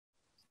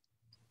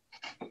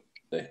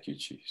Thank you,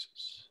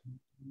 Jesus.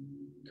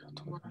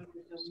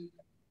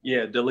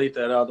 Yeah, delete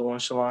that other one,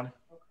 Shalani.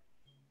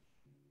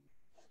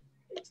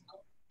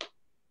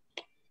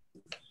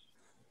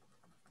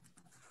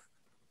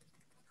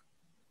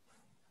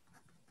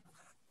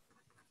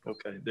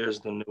 Okay, there's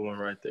the new one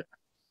right there.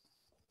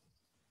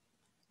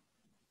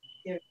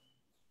 Yeah.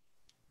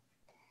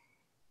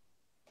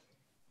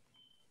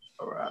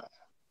 All right.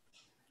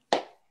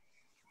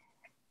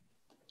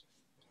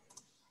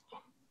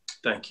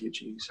 Thank you,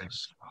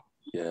 Jesus.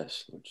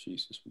 Yes, Lord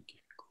Jesus, we give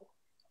you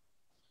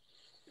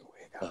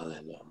glory.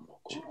 Hallelujah.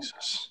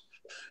 Jesus.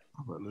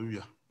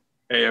 Hallelujah.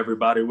 Hey,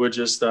 everybody, we're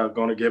just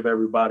going to give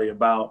everybody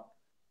about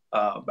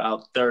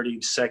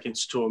 30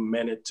 seconds to a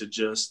minute to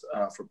just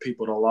for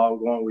people to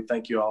log on. We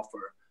thank you all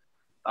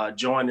for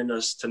joining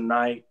us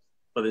tonight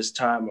for this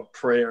time of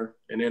prayer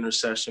and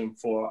intercession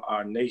for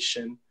our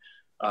nation,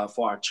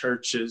 for our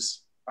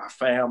churches, our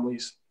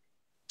families.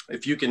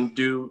 If you can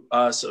do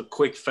us a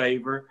quick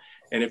favor,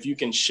 and if you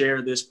can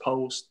share this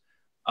post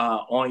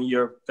on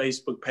your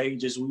Facebook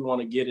pages, we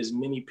want to get as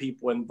many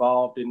people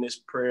involved in this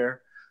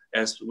prayer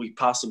as we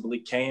possibly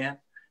can.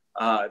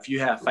 If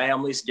you have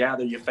families,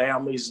 gather your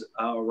families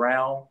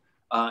around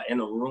in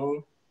a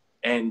room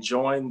and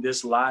join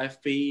this live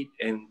feed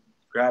and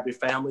grab your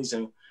families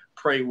and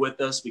pray with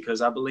us,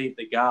 because I believe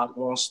that God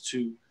wants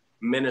to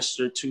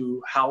minister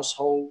to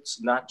households,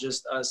 not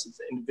just us as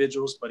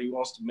individuals, but he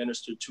wants to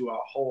minister to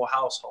our whole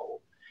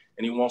household,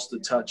 and he wants to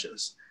touch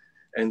us.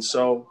 And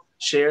so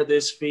share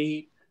this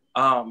feed,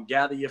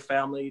 gather your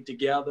family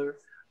together,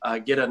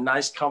 get a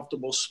nice,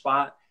 comfortable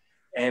spot.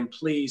 And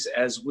please,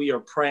 as we are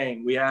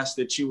praying, we ask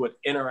that you would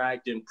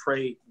interact and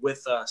pray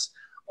with us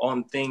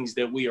on things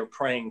that we are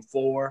praying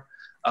for.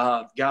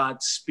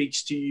 God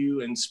speaks to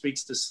you and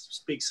speaks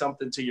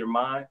something to your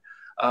mind.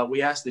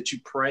 We ask that you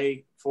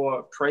pray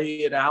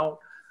it out.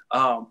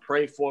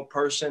 Pray for a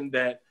person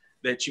that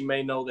you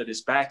may know that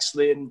is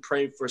backslidden.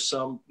 Pray for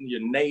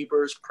your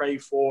neighbors. Pray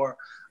for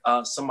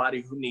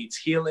somebody who needs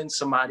healing,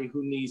 somebody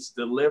who needs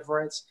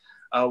deliverance.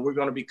 We're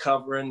going to be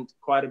covering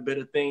quite a bit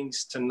of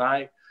things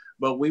tonight,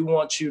 but we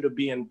want you to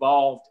be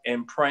involved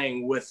in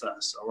praying with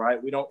us. All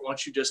right. We don't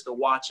want you just to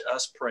watch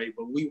us pray,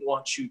 but we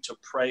want you to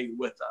pray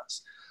with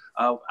us.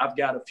 I've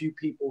got a few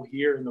people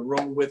here in the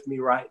room with me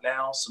right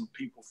now, some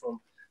people from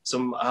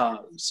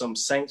some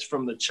saints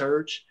from the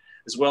church,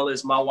 as well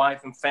as my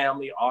wife and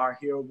family are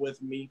here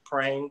with me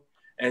praying.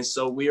 And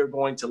so we are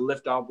going to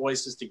lift our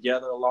voices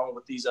together along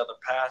with these other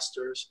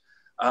pastors.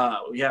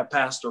 We have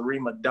Pastor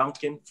Rema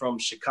Duncan from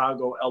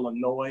Chicago,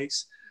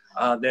 Illinois,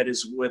 that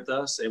is with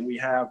us. And we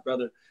have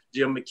Brother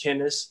Jim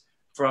Mckinnies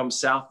from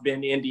South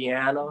Bend,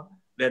 Indiana,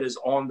 that is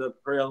on the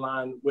prayer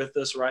line with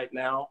us right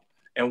now.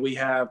 And we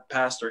have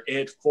Pastor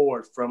Ed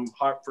Ford from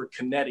Hartford,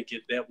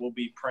 Connecticut, that will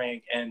be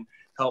praying and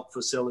help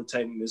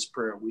facilitating this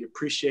prayer. We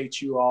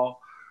appreciate you all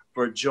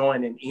for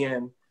joining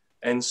in.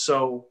 And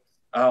so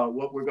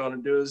what we're going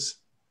to do is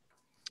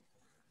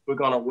we're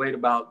going to wait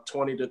about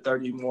 20 to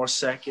 30 more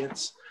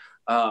seconds.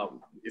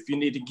 If you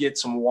need to get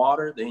some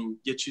water, then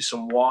get you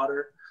some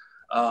water.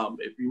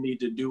 If you need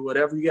to do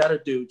whatever you got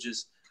to do,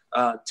 just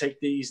take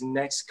these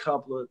next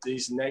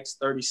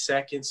 30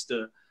 seconds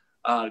to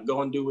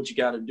go and do what you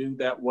got to do.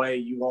 That way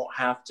you won't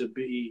have to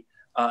be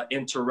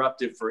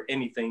interrupted for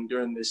anything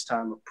during this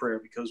time of prayer,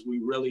 because we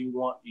really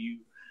want you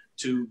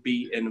to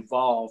be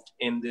involved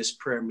in this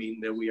prayer meeting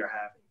that we are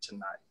having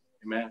tonight.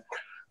 Amen.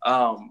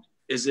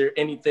 Is there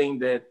anything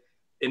that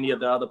any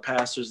of the other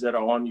pastors that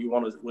are on,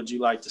 would you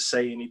like to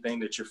say anything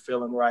that you're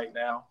feeling right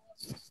now?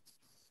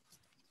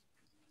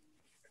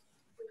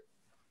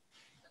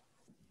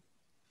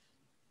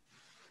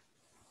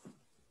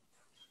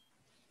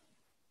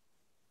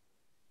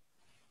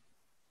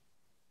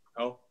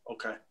 Oh,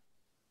 okay.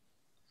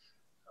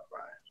 All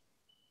right.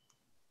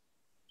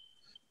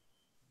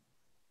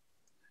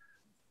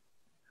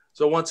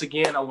 So once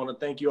again, I want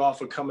to thank you all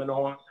for coming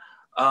on.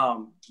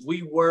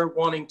 We were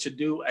wanting to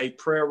do a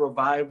prayer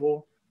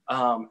revival.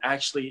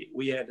 Actually,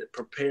 we had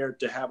prepared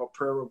to have a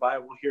prayer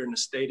revival here in the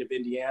state of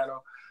Indiana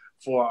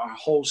for our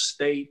whole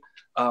state,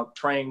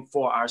 praying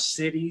for our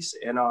cities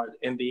and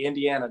in the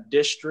Indiana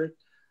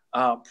district,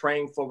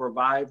 praying for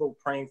revival,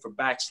 praying for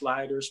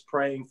backsliders,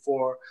 praying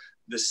for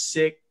the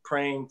sick,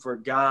 praying for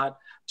God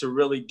to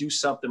really do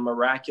something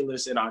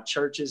miraculous in our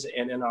churches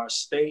and in our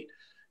state.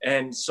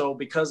 And so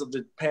because of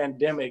the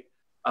pandemic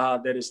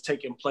that is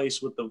taking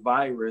place with the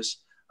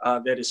virus,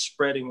 that is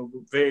spreading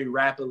very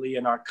rapidly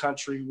in our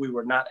country, we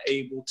were not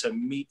able to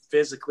meet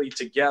physically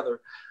together.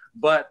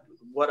 But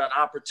what an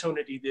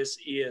opportunity this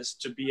is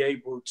to be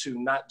able to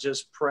not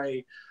just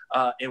pray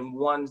in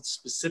one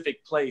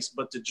specific place,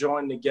 but to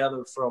join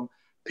together from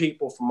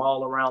people from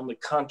all around the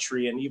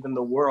country and even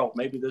the world.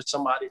 Maybe there's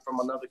somebody from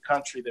another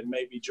country that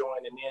may be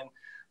joining in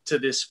to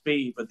this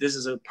feed, but this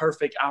is a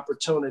perfect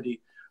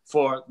opportunity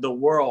for the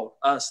world,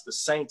 us, the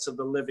saints of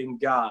the living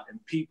God,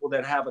 and people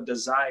that have a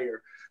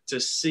desire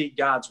to see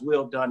God's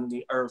will done in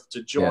the earth,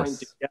 to join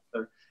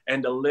together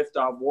and to lift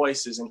our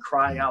voices and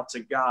cry out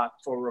to God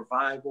for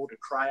revival, to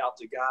cry out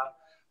to God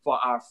for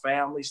our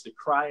families, to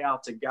cry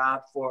out to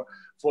God for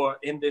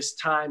in this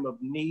time of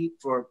need,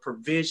 for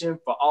provision,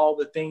 for all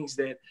the things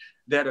that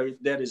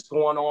is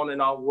going on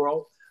in our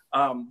world.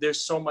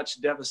 There's so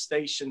much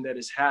devastation that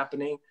is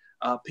happening.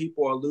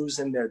 People are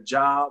losing their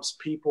jobs.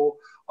 People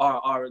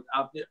are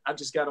I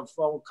just got a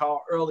phone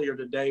call earlier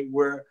today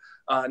where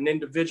an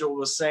individual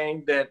was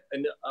saying that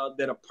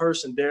a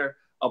person, their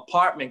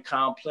apartment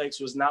complex,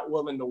 was not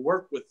willing to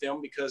work with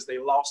them because they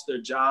lost their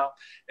job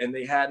and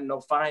they had no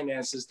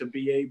finances to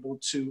be able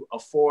to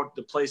afford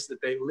the place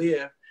that they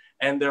live.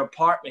 And their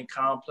apartment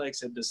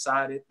complex had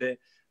decided that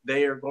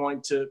they are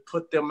going to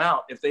put them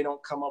out if they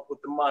don't come up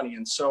with the money.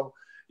 And so,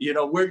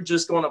 we're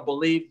just going to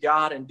believe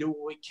God and do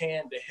what we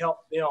can to help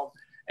them.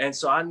 And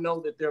so I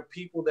know that there are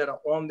people that are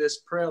on this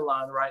prayer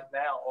line right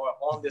now or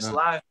on this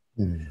live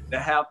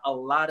that have a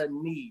lot of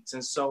needs.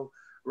 And so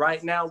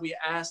right now we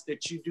ask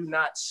that you do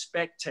not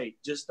spectate.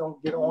 Just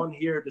don't get on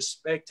here to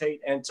spectate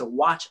and to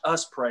watch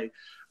us pray.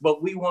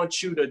 But we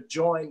want you to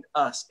join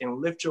us and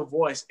lift your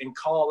voice and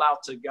call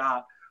out to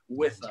God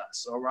with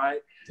us. All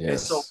right. Yes. And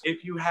so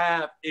if you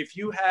have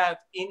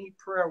any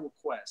prayer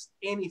request,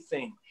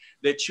 anything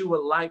that you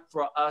would like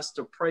for us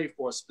to pray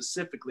for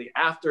specifically,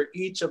 after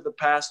each of the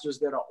pastors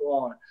that are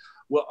on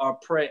will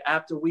pray,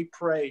 after we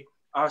pray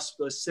our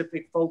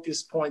specific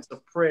focus points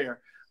of prayer,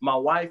 my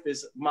wife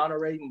is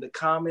moderating the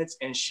comments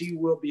and she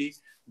will be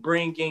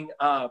bringing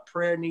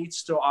prayer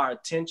needs to our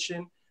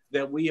attention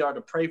that we are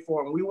to pray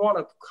for. And we want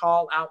to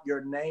call out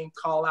your name,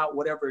 call out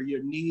whatever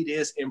your need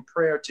is in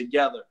prayer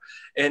together.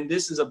 And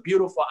this is a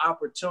beautiful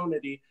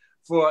opportunity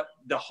for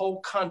the whole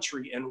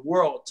country and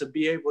world to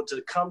be able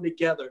to come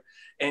together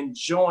and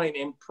join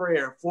in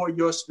prayer for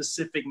your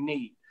specific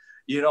need.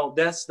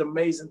 That's the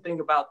amazing thing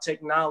about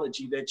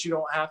technology, that you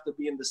don't have to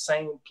be in the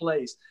same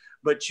place,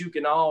 but you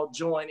can all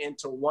join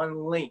into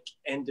one link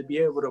and to be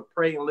able to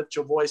pray and lift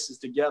your voices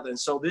together. And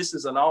so this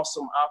is an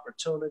awesome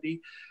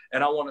opportunity.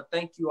 And I want to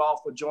thank you all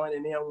for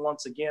joining in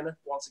once again.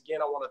 Once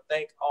again, I want to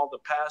thank all the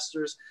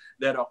pastors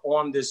that are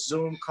on this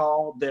Zoom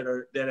call that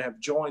have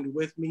joined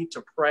with me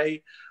to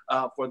pray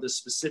for the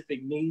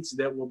specific needs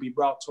that will be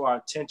brought to our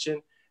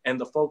attention and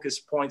the focus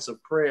points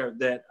of prayer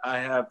that I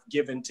have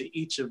given to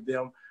each of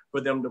them for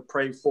them to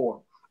pray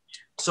for.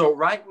 So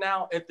right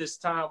now at this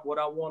time, what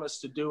I want us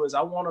to do is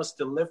I want us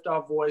to lift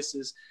our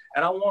voices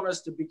and I want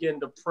us to begin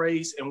to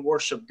praise and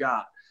worship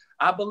God.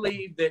 I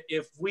believe that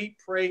if we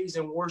praise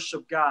and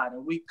worship God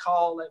and we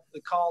call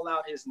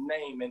out his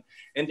name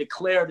and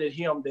declare to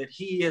him that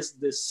he is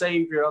the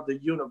savior of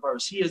the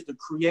universe, he is the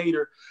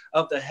creator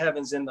of the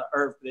heavens and the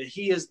earth, that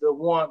he is the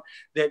one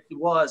that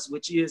was,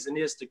 which is, and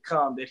is to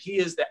come, that he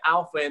is the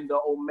Alpha and the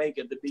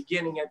Omega, the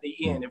beginning and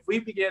the end. If we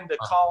begin to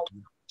call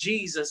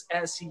Jesus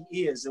as he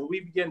is and we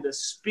begin to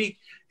speak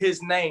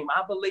his name,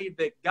 I believe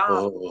that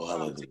God will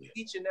come to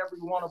each and every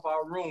one of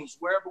our rooms,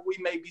 wherever we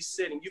may be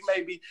sitting. You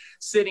may be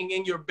sitting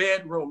in your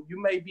bedroom,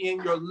 you may be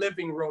in your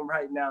living room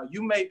right now,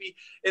 you may be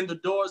in the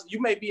doors, you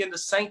may be in the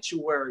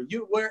sanctuary,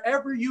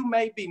 wherever you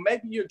may be.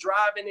 Maybe you're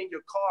driving in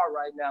your car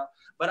right now,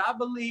 but I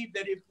believe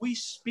that if we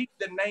speak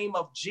the name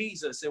of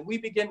Jesus and we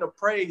begin to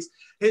praise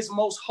his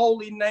most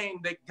holy name,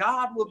 that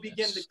God will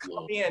begin to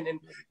come in and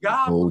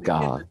God will begin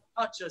to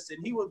touch us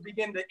and he will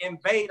begin to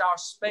invade our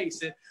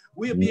space and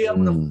we'll be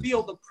able to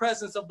feel the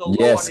presence of the Lord.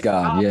 Yes,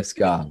 God. Yes,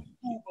 God.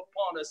 Move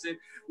upon us and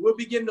we'll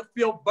begin to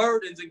feel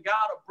burdens, and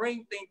God will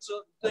bring things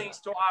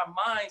to our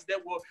minds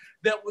that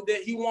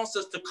he wants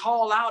us to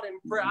call out in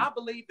prayer. I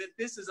believe that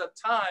this is a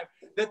time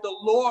that the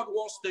Lord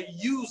wants to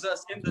use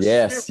us in the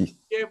spirit to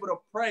be able to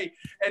pray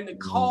and to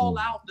call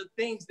out the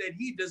things that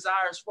he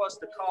desires for us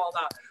to call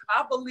out.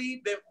 I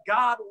believe that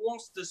God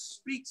wants to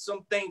speak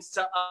some things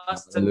to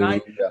us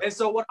tonight. And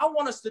so what I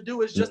want us to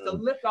do is just to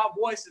lift our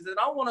voices, and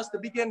I want us to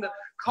begin to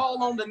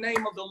call on the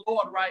name of the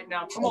Lord right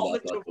now. Come on,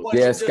 lift your voice.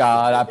 Yes,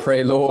 God, I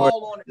pray, Lord.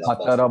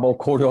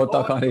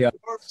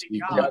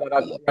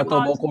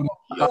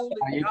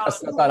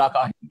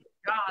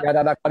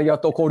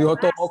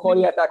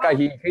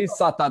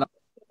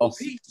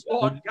 Peace,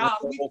 Lord God.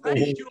 We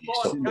thank you,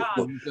 Lord God.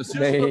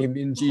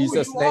 In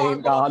Jesus'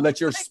 name, God,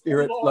 let your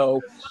spirit flow.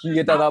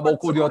 In the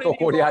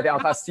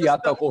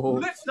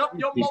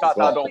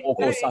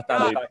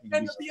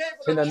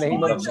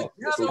name of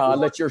Jesus, God,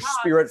 let your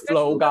spirit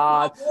flow,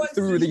 God,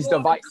 through these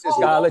devices,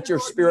 God. Let your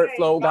spirit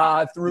flow,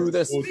 God, through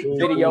this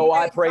video.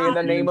 I pray in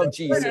the name of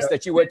Jesus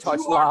that you would touch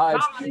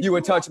lives, you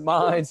would touch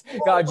minds,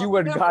 God, you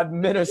would, God,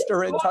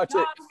 minister and touch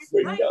it.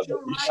 In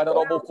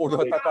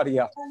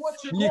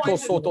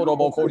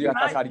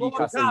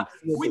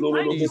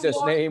Jesus'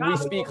 name, we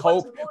speak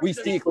hope, we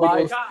speak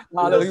life.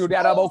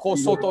 Hallelujah.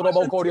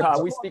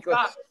 We speak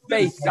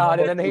faith, God,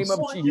 in the name of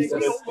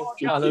Jesus.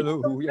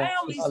 Hallelujah.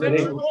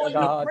 Hallelujah,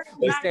 God.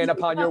 We stand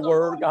upon your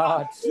word,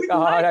 God.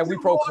 God, and we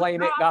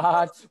proclaim it,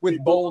 God,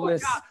 with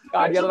boldness.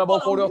 God, in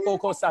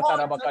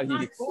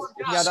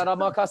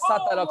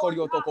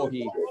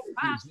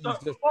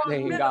Jesus'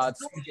 name, God,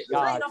 speak it,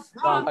 God.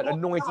 God,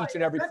 anoint each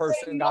and every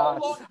person,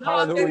 God.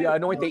 Hallelujah.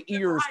 Anoint the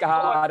ears,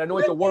 God.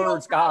 Anoint the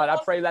words, God. I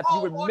pray that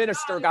you would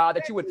minister, God,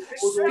 that you would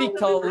speak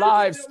to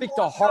lives, speak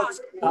to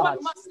hearts, God.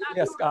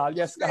 Yes, God.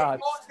 Yes, God.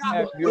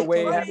 Have your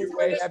way, have your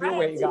way, have your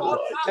way, God.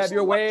 Have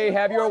your way,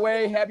 have your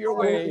way, have your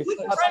way.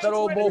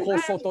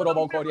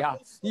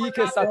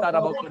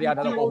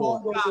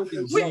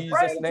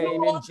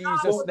 In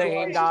Jesus'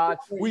 name, God.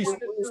 We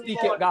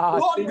speak it,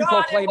 God. We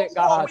proclaim it,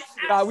 God.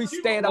 God, we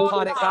stand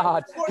upon it,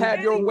 God.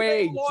 Have your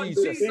way,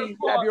 Jesus.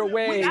 Have your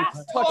way.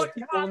 Touch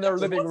people in their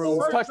living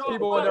rooms. Touch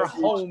people in their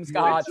homes,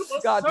 God.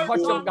 God,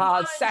 touch them,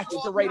 God.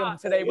 Saturate them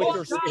today with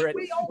your spirit.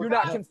 You're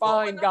not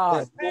confined,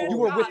 God.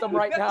 You are with them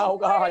right now,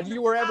 God.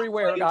 You are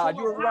everywhere, God.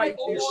 You are right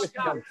there with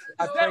them.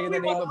 I pray in the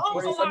name of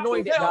Jesus.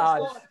 Anoint it,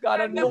 God.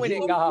 God, anoint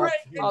it, God.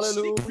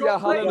 Hallelujah,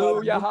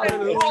 hallelujah,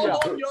 hallelujah.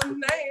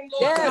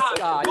 Yes,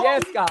 God.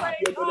 Yes, God.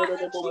 In the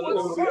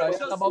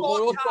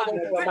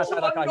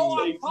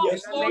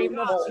name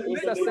of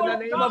Jesus, in the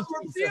name of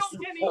Jesus.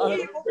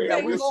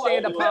 Hallelujah. We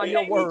stand upon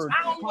your word.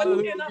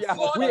 Hallelujah.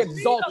 We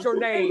exalt your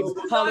name.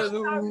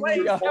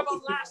 Hallelujah.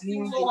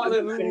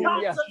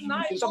 Hallelujah.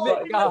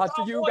 Submit, God,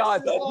 to you,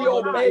 God. We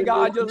obey,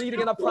 God, your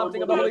leading and the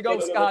prompting of the Holy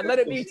Ghost, God. Let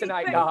it be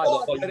tonight, God.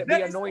 Let it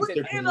be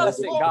anointed. Bless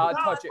it, God.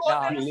 Touch it,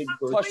 God.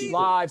 Touch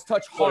lives.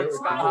 Touch hearts,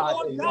 God.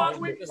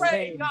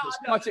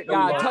 Touch it,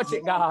 God. Touch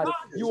it, God.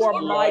 You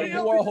are mighty.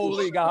 You are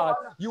holy, God.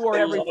 You are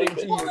everything,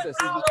 Jesus.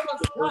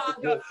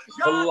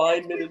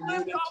 Alignment and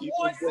unity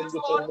for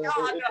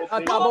them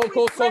within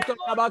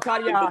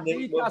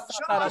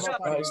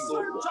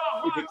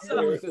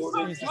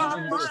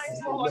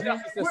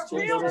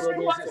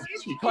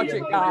Touch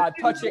it, God.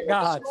 Touch it,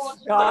 God.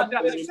 God,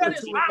 minister to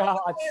it, God.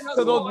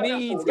 To those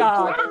needs,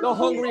 God. The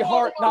hungry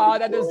heart,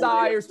 God, that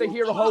desires to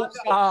hear hope,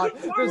 God.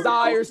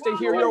 Desires to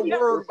hear your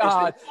word,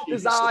 God.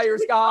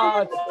 Desires,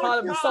 God,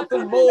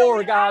 something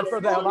more, God,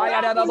 for them.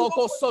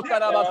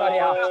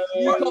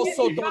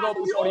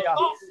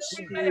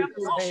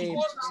 In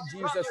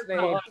Jesus'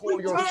 name,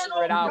 pour your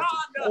spirit out.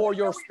 Pour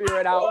your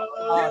spirit out,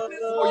 God.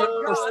 Pour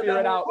your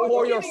spirit out.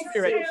 Pour your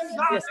spirit.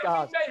 Yes,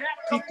 God.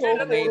 In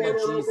the name of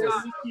Jesus.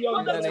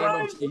 In the name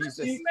of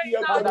Jesus.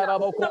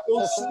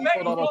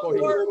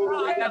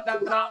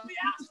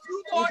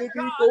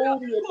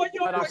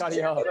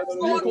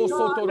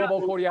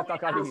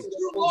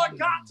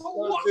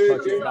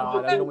 Touch it,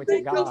 God. Anoint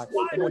it, God.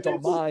 Anoint our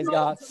minds,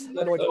 God.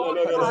 Anoint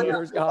the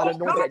leaders, God.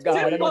 Anoint it,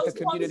 God. Anoint the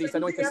communities.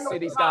 Anoint the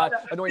cities, God.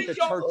 Anoint the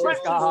churches,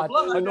 God.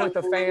 Anoint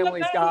the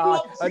families,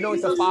 God.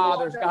 Anoint the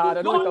fathers, God.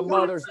 Anoint the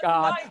mothers,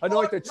 God.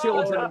 Anoint the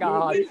children,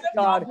 God.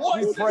 God,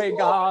 we pray,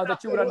 God,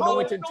 that you would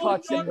anoint and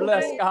touch and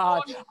bless,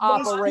 God.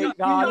 Operate,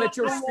 God. Let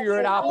your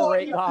spirit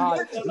operate, God.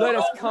 Let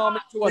us come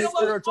into a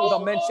spiritual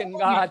dimension,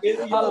 God.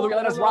 Hallelujah.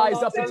 Let us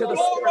rise up into the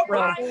spirit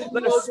realm.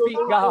 Let us speak,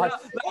 God.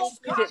 Let us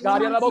speak it,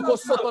 God. In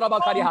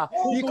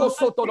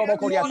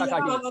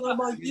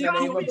the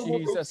name of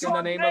Jesus. In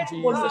the name of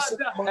Jesus.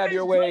 Have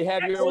your way.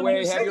 Have your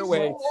way. Have your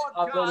way.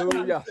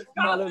 Hallelujah.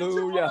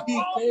 Hallelujah.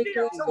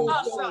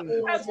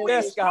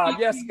 Yes, God.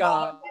 Yes,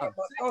 God.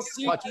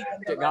 Touch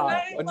it,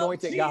 God.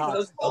 Anoint it, God.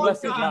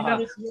 Bless it,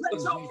 God. In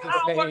Jesus'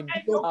 name.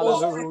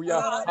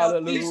 Hallelujah.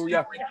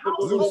 Hallelujah.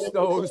 Loose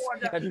those.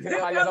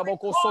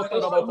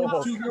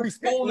 We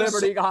speak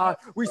liberty, God.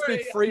 We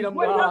speak freedom,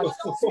 God.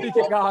 Speak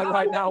it, God,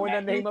 right now in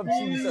the name of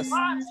Jesus.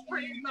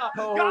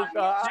 Oh,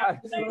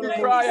 God. We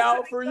cry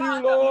out for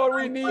you, Lord.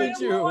 We need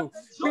you.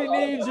 We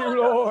need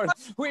you, Lord.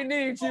 We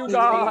need you,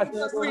 God.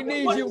 We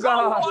need you,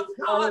 God.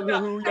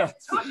 Hallelujah.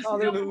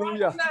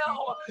 Hallelujah.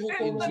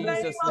 In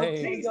Jesus'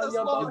 name.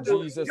 In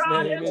Jesus'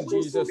 name. In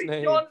Jesus'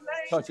 name.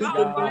 Touch it,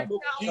 God.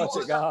 Touch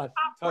it, God.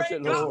 Touch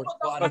it, Lord.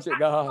 Touch it,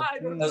 God.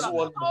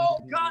 Oh,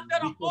 God,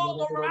 that are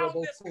all around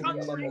this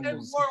country and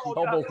world.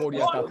 Lord, I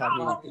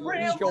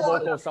pray,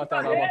 Lord,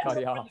 for a hedge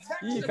of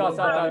protection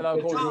around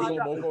them, God,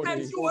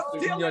 as you are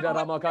dealing with them,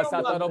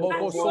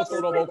 as you are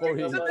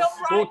speaking to them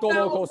right now,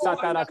 Lord.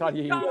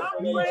 God, I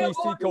pray,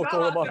 Lord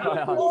God,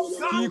 oh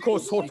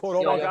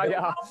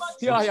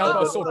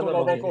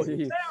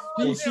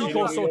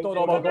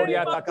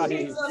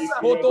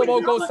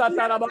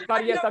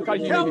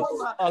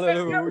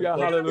Hallelujah.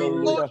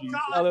 Hallelujah.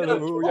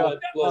 Hallelujah.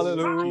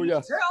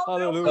 Hallelujah.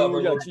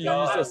 Hallelujah.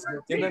 Jesus.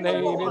 In the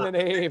name. In the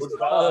name.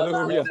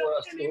 Hallelujah.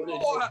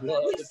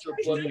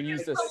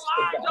 Jesus.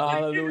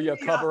 Hallelujah.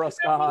 Cover us,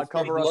 God.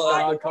 Cover us,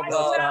 God. Cover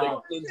us,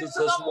 God.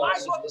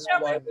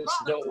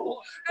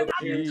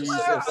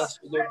 Jesus.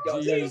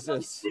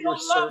 Jesus.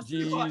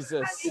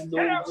 Jesus.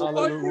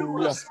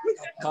 Hallelujah.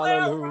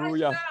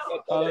 Hallelujah.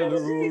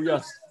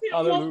 Hallelujah.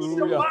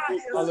 Hallelujah.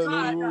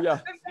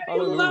 Hallelujah.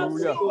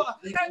 Hallelujah.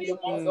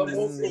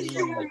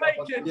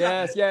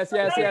 Yes, yes,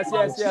 yes, yes,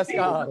 yes, yes,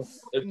 God.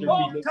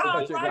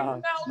 Touch it,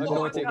 God.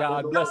 Anoint it,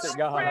 God. Bless it,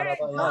 God.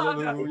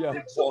 Hallelujah.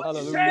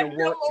 Hallelujah.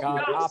 Work,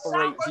 God.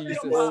 Operate,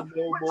 Jesus.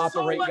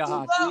 Operate,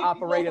 God.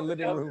 Operate in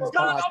living rooms,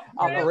 God.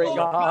 Operate,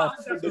 God,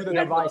 through the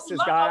devices,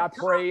 God. I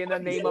pray in the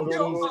name of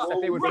Jesus that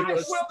they would feel your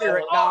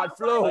spirit, God,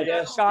 flow.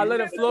 God,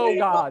 let it flow,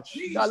 God.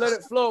 God, let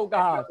it flow,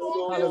 God.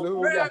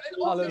 Hallelujah.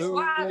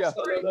 Hallelujah.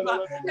 In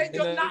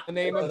the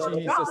name of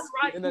Jesus.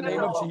 In the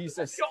name of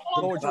Jesus.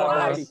 Lord, you are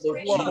mighty.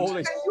 You are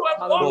holy.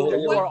 Hallelujah.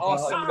 You are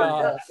awesome,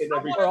 God.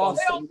 You are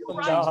awesome,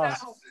 God.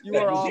 You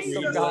are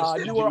awesome,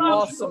 God. You are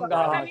awesome,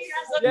 God.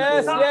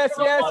 Yes, yes,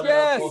 yes,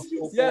 yes.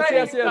 Yes,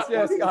 yes, yes,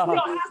 yes, God.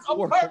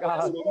 Work,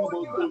 God.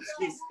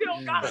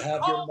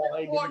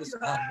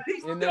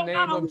 In the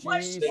name of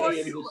Jesus.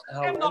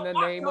 In the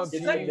name of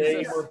Jesus.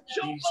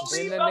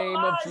 In the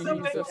name of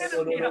Jesus.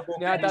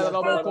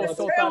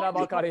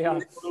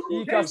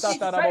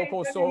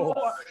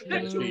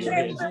 In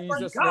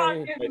Jesus'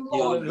 name.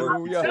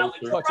 Hallelujah.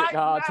 Touch it,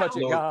 God. Touch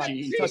it, God.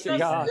 Touch it,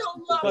 God.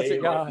 Touch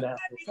it, God.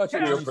 Touch it,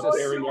 Jesus.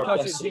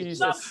 Touch it,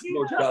 Jesus.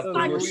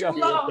 Hallelujah.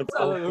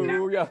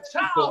 Hallelujah.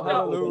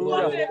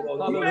 Hallelujah.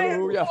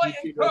 Hallelujah.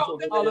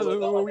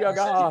 Hallelujah,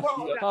 God.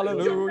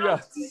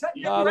 Hallelujah.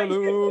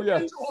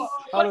 Hallelujah.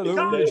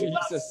 Hallelujah,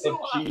 Jesus.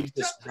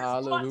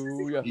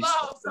 Hallelujah.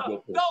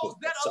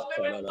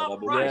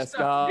 Yes,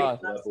 God.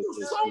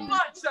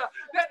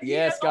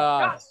 Yes,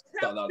 God.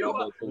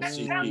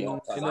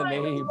 In the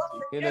name,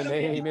 in the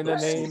name, in the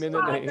name, in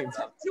the name.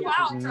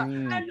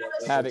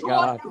 Have it,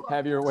 God.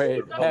 Have your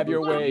way. Have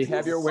your way.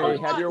 Have your way.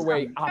 Have your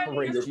way.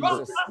 Operate,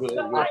 Jesus.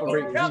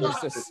 Operate,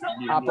 Jesus.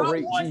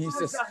 Operate,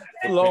 Jesus.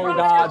 Flow,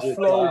 God.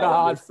 Flow,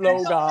 God.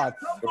 Flow, God.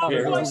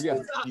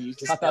 Hallelujah.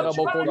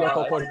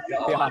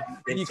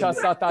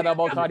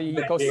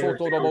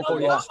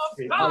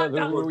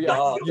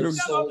 Hallelujah.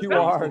 You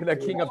are the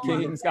King of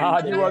Kings,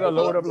 God. You are the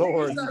Lord of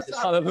Lords.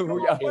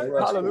 Hallelujah.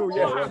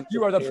 Hallelujah.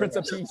 You are the Prince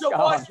of Peace,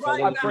 God.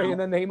 I pray in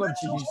the name of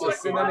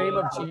Jesus. In the name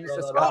of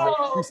Jesus, God.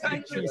 We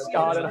speak peace,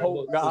 God, and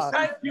hope, God.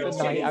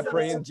 Tonight, I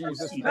pray in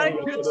Jesus'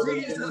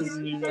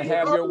 name.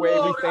 Have your way.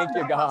 We thank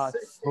you, God.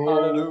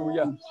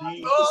 Hallelujah.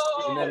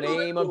 In the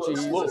name of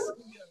Jesus.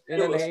 In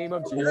the name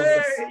of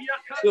Jesus.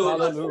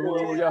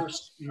 Hallelujah.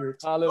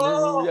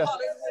 Hallelujah.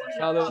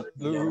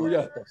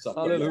 Hallelujah.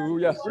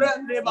 Hallelujah.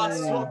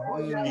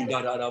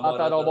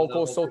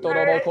 Ataraboko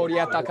sotoroboko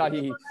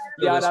riatakari.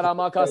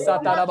 Yadaramaka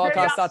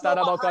satarabaka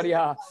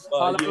satarabakaria.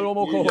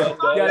 Hallelujah.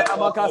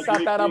 Yadaramaka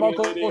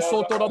sataraboko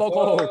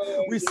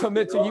sotoroboko. We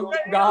submit to you,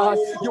 God.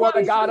 You are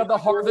the God of the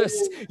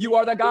harvest. You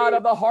are the God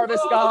of the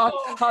harvest, God.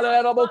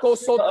 Hallelujah.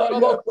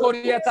 Sotoroboko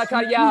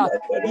riatakaria.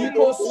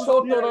 Iko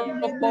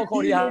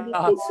sotoroboko ria.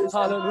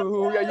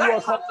 Hallelujah. You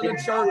are calling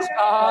the church,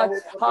 God.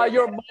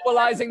 You're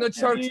mobilizing the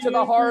church to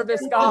the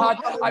harvest, God.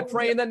 I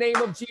pray in the name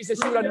of Jesus,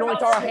 you would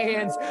anoint our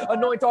hands,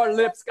 anoint our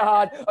lips,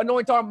 God,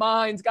 anoint our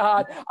minds,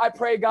 God. I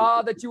pray,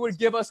 God, that you would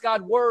give us,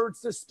 God,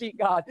 words to speak,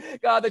 God.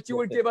 God, that you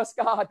would give us,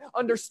 God,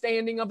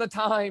 understanding of the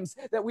times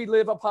that we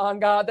live upon,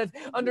 God, that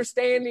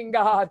understanding,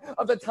 God,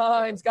 of the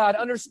times, God,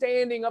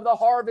 understanding of the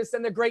harvest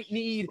and the great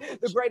need,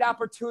 the great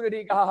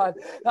opportunity, God.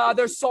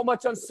 There's so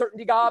much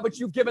uncertainty, God, but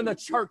you've given the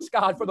church,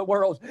 God, for the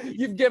world.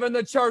 You've given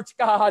the church,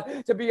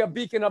 God, to be a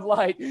beacon of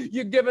light.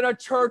 You've given a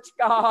church,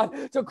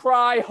 God, to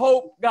cry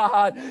hope,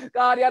 God.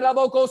 God, I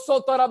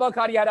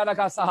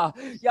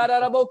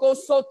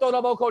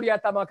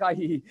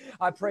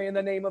pray in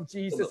the name of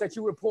Jesus that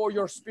you would pour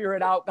your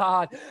spirit out,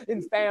 God,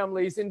 in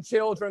families, in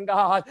children,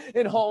 God,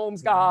 in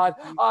homes, God,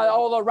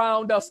 all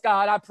around us,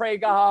 God. I pray,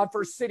 God,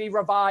 for city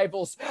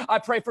revivals. I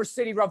pray for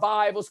city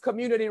revivals,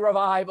 community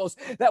revivals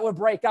that would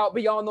break out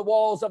beyond the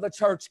walls of the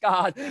church,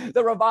 God.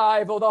 The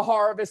revival, the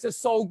harvest is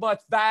so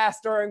much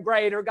vaster and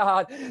greater,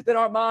 God, than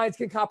our minds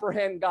can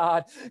comprehend,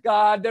 God.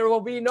 God, there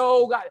will be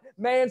no, God,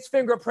 man's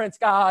fingerprints,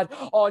 God,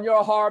 on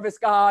your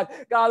harvest, God.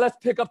 God, let's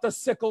pick up the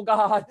sickle,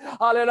 God.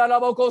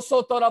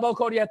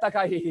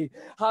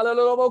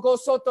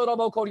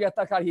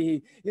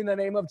 In the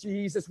name of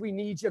Jesus, we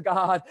need you,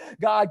 God.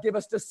 God, give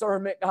us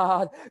discernment,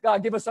 God.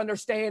 God, give us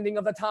understanding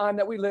of the time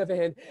that we live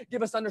in.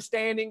 Give us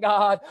understanding,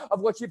 God, of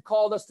what you've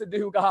called us to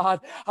do, God.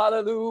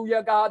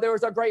 Hallelujah, God. There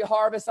is a great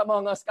harvest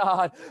among us,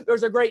 God.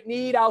 There's a great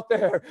need out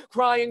there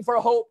crying for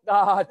hope,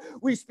 God.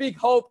 We speak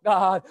hope,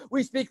 God.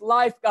 We speak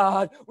life,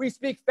 God. We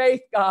speak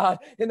faith, God.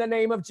 In the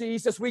name of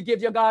Jesus, we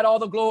give you, God, all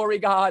the glory,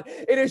 God.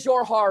 It is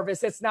your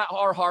harvest. It's not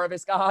our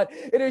harvest, God.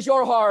 It is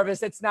your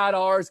harvest. It's not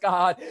ours,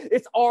 God.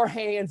 It's our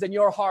hands and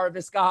your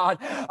harvest, God.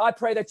 I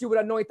pray that you would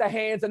anoint the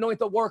hands, anoint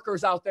the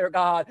workers out there,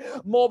 God.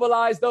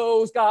 Mobilize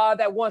those, God,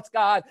 that once,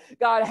 God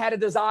had a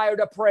desire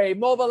to pray.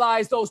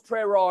 Mobilize those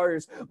prayer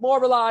warriors.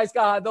 Mobilize,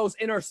 God, those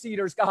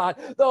interceders, God.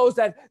 Those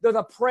that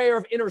the prayer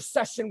of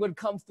intercession would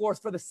come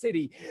forth for the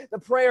city. The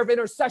prayer of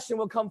intercession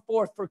will come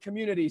forth for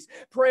communities.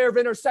 Prayer of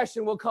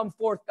intercession will come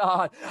forth,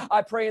 God.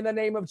 I pray in the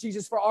name of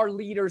Jesus for our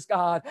leaders,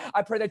 God.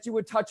 I pray that you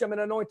would touch them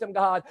and anoint them,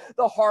 God.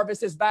 The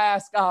harvest is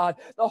vast, God.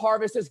 The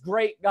harvest is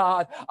great,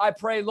 God. I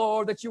pray,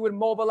 Lord, that you would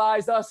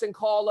mobilize us and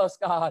call us,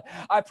 God.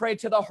 I pray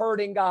to the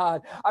hurting,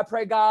 God. I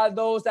pray, God,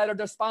 those that are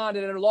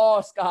despondent and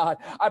lost, God.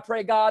 I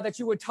pray, God, that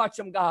you would touch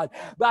them, God.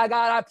 By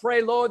God, I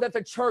pray, Lord, that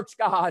the church,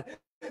 God,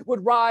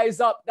 would rise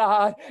up,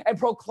 God, and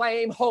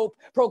proclaim hope,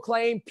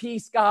 proclaim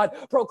peace, God,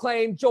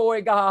 proclaim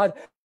joy, God.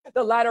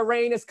 The latter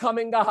rain is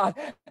coming, God.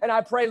 And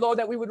I pray, Lord,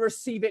 that we would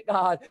receive it,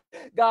 God.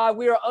 God,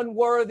 we are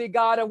unworthy,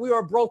 God, and we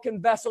are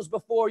broken vessels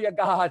before you,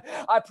 God.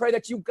 I pray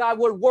that you, God,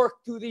 would work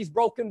through these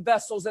broken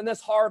vessels in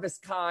this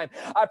harvest time.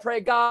 I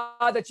pray, God,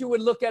 that you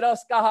would look at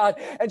us, God,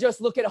 and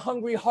just look at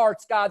hungry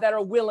hearts, God, that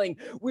are willing.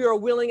 We are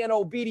willing and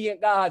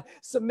obedient, God,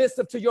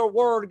 submissive to your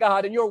word,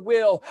 God, and your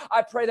will.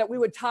 I pray that we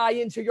would tie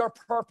into your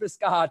purpose,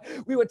 God.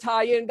 We would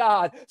tie in,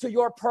 God, to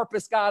your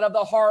purpose, God, of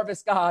the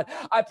harvest, God.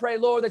 I pray,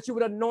 Lord, that you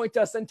would anoint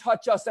us and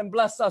touch us and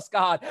bless us,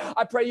 God.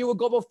 I pray you would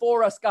go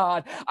before us,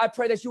 God. I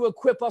pray that you would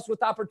equip us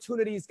with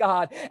opportunities,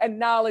 God, and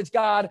knowledge,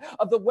 God,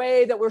 of the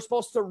way that we're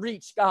supposed to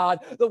reach, God,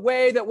 the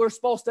way that we're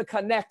supposed to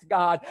connect,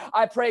 God.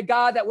 I pray,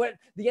 God, that what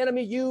the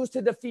enemy used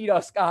to defeat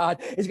us,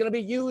 God, is going to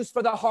be used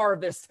for the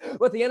harvest.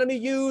 What the enemy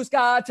used,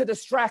 God, to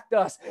distract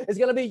us is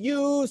going to be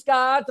used,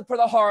 God, for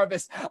the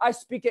harvest. I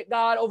speak it,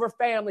 God, over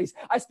families.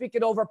 I speak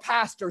it over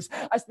pastors.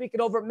 I speak it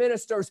over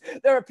ministers.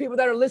 There are people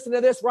that are listening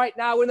to this right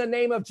now in the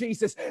name of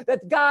Jesus,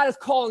 that God is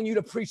calling you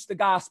to preach the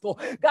gospel.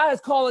 God is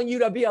calling you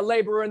to be a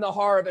laborer in the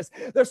harvest.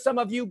 There's some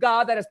of you,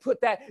 God, that has put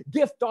that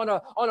gift on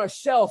a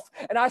shelf.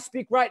 And I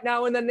speak right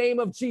now in the name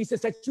of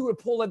Jesus that you would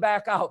pull it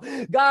back out.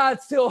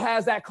 God still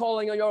has that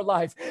calling on your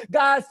life.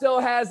 God still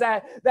has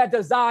that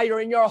desire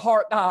in your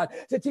heart, God,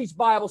 to teach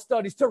Bible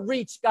studies, to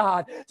reach,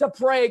 God, to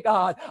pray,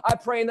 God. I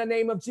pray in the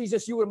name of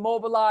Jesus you would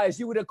mobilize,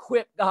 you would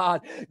equip,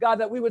 God,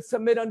 that we would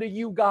submit unto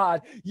you,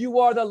 God. You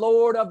are the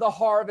Lord of the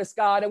harvest,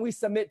 God, and we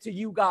submit to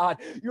you, God.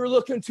 You're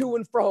looking to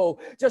and fro,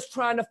 just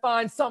trying to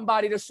find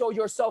somebody to show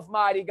yourself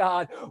mighty,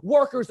 God.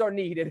 Workers are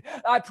needed.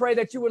 I pray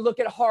that you would look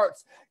at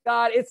hearts.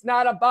 God, it's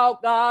not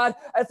about, God,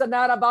 it's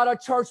not about a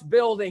church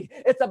building.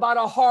 It's about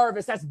a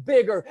harvest that's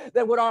bigger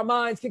than what our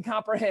minds can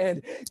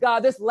comprehend. God,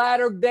 this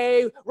latter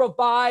day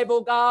revival,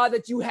 God,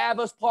 that you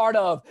have us part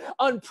of,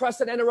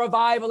 unprecedented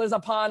revival is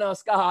upon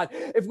us, God.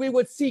 If we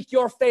would seek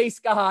your face,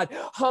 God,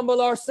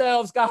 humble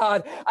ourselves,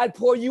 God,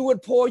 you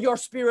would pour your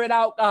spirit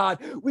out, God.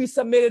 We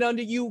submit it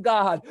unto you,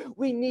 God.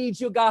 We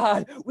need you,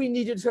 God. We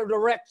need you to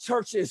direct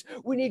churches.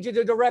 We need you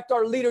to direct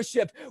our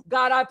leadership.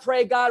 God, I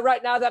pray, God,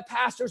 right now that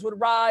pastors would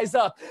rise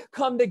up,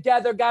 come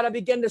together, God, and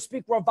begin to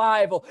speak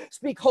revival,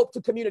 speak hope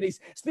to communities,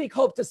 speak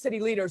hope to city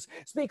leaders,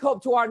 speak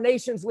hope to our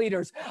nation's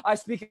leaders. I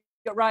speak it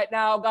right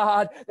now,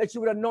 God, that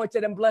you would anoint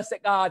it and bless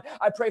it, God.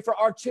 I pray for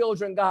our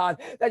children,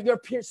 God, that your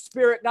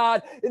spirit,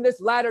 God, in this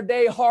latter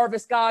day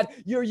harvest, God,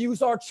 you'll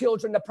use our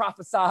children to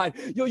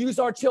prophesy. You'll use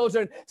our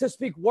children to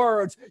speak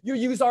words. You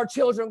use our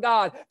children,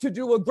 God, to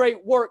do a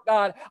great work,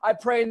 God. I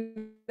pray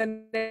in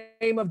the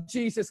name of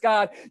Jesus,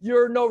 God,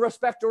 you're no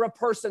respecter of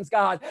persons,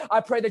 God. I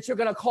pray that you're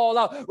going to call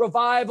out.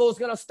 Revival is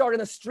going to start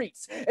in the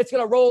streets. It's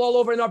going to roll all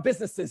over in our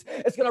businesses.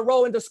 It's going to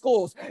roll into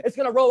schools. It's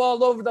going to roll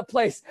all over the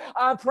place.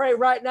 I pray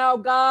right now,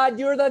 God,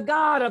 you're the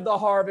God of the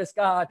harvest,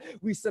 God.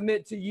 We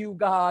submit to you,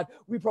 God.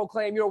 We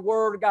proclaim your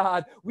word,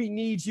 God. We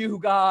need you,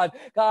 God.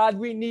 God,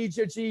 we need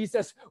you,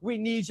 Jesus. We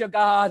need you,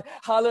 God.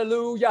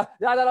 Hallelujah.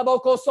 I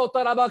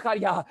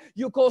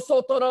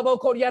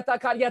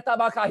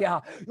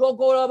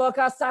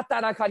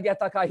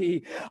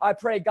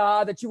pray,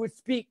 God, that you would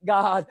speak,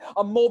 God,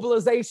 a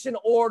mobilization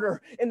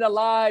order in the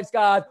lives,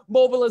 God.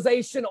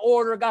 Mobilization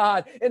order,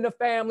 God, in the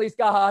families,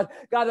 God.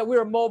 God, that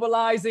we're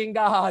mobilizing,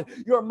 God.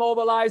 You're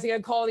mobilizing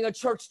and calling a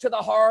church to the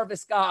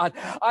harvest, God.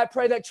 I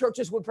pray that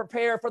churches would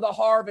prepare for the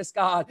harvest,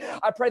 God.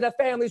 I pray that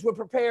families would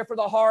prepare for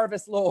the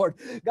harvest, Lord.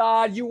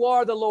 God, you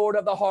are the Lord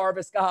of the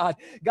harvest, God.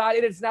 God,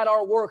 it is not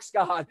our works,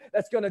 God,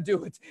 that's going to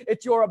do it.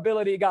 It's your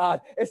ability,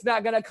 God. It's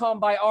not going to come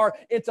by our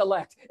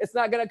intellect. It's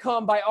not going to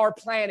come by our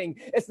planning.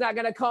 It's not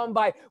going to come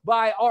by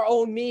our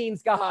own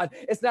means, God.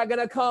 It's not going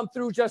to come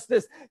through just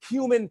this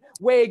human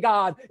way,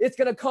 God. It's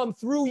going to come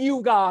through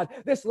you, God.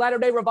 This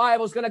latter-day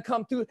revival is going to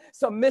come through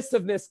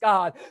submissiveness,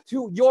 God,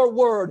 to your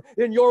word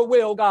and your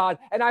will, God.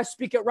 And I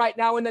speak it right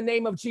now in the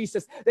name of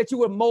Jesus, that you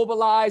would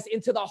mobilize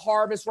into the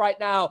harvest right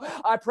now.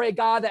 I pray,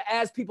 God, that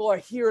as people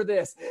hear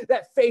this,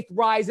 that faith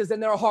rises in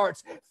their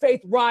hearts.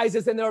 Faith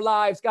rises in their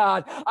lives,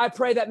 God. I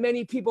pray that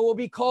many people will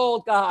be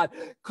called, God,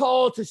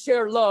 called to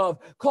share love,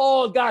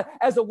 called, God,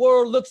 as the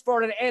world looks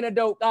for an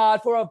antidote,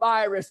 God, for a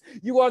virus.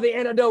 You are the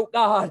antidote,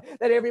 God,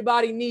 that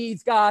everybody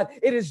needs, God.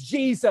 It is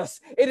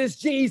Jesus. It is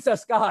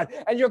Jesus, God.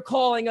 And you're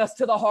calling us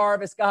to the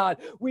harvest, God.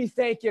 We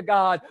thank you,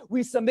 God.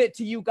 We submit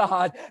to you,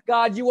 God.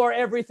 God, you are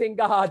everything,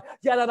 God.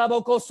 Let us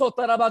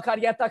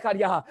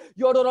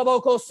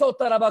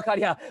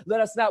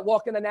not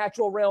walk in the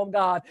natural realm,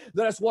 God.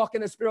 Let us walk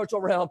in the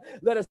spiritual realm.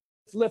 Let us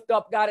lift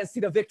up, God, and see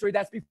the victory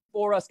that's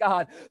before us,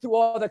 God. Through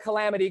all the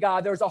calamity,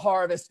 God, there's a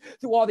harvest.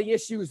 Through all the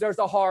issues, there's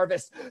a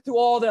harvest. Through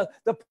all the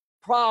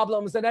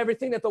problems and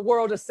everything that the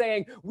world is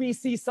saying, we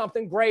see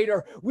something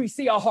greater. We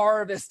see a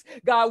harvest.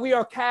 God, we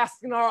are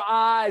casting our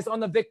eyes on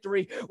the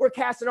victory. We're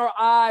casting our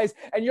eyes,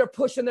 and you're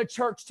pushing the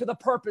church to the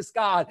purpose,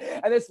 God.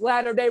 And this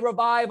latter-day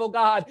revival,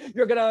 God,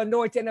 you're going to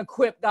anoint and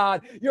equip,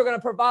 God. You're going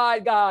to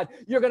provide, God.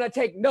 You're going to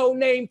take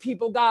no-name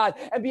people, God,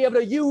 and be able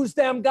to use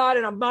them, God,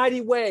 in a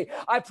mighty way.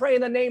 I pray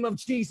in the name of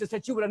Jesus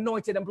that you would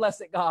anoint it and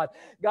bless it, God.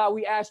 God,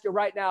 we ask you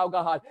right now,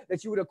 God,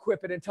 that you would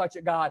equip it and touch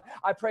it, God.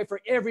 I pray for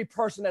every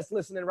person that's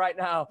listening right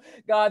now,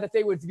 God, that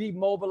they would be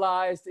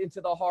mobilized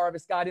into the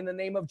harvest, God, in the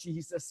name of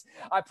Jesus.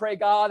 I pray,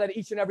 God, that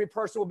each and every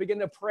person will begin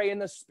to pray in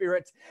the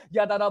Spirit.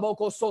 In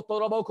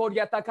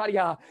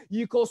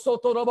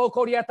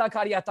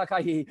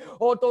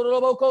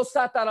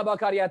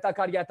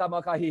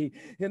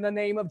the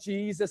name of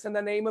Jesus, in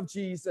the name of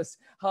Jesus.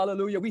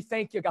 Hallelujah. We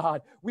thank you,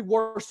 God. We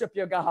worship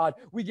you, God.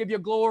 We give you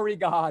glory,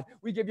 God.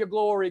 We give you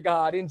glory,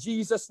 God. In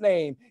Jesus'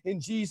 name. In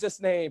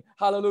Jesus' name.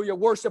 Hallelujah.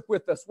 Worship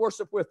with us.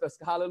 Worship with us.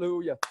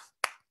 Hallelujah.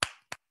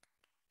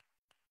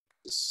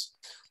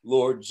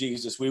 Lord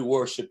Jesus, we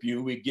worship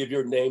you. We give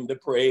your name the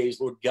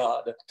praise, Lord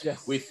God.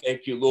 Yes. We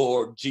thank you,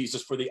 Lord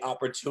Jesus, for the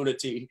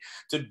opportunity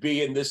to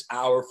be in this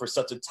hour for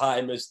such a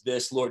time as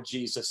this, Lord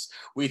Jesus.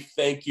 We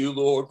thank you,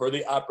 Lord, for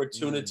the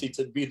opportunity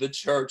to be the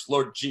church,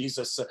 Lord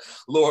Jesus.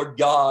 Lord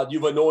God,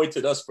 you've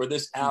anointed us for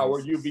this hour.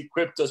 You've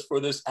equipped us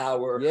for this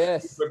hour.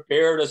 Yes. You've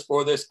prepared us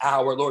for this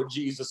hour, Lord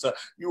Jesus.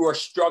 You are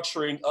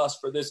structuring us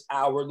for this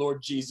hour,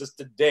 Lord Jesus.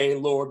 Today,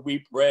 Lord,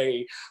 we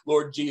pray,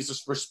 Lord Jesus,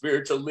 for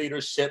spiritual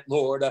leadership,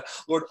 Lord.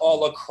 Lord,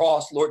 all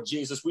across, Lord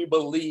Jesus, we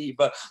believe,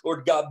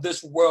 Lord God,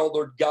 this world,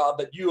 Lord God,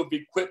 that you have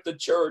equipped the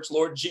church,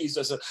 Lord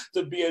Jesus,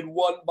 to be in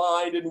one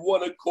mind and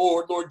one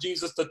accord, Lord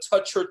Jesus, to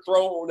touch your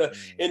throne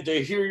and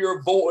to hear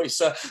your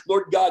voice.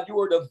 Lord God, you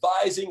are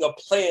devising a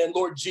plan,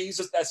 Lord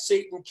Jesus, that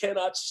Satan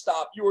cannot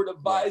stop. You are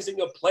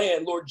devising a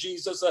plan, Lord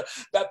Jesus,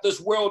 that this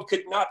world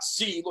could not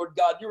see, Lord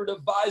God. You are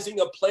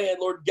devising a plan,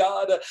 Lord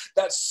God,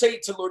 that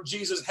Satan, Lord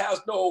Jesus, has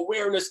no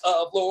awareness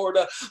of, Lord.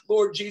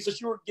 Lord Jesus,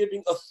 you are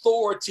giving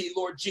authority,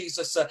 Lord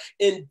Jesus,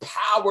 in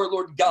power,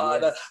 Lord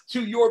God,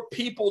 to your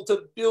people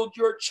to build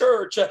your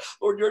church.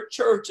 Lord, your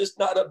church is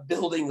not a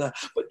building,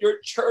 but your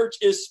church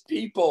is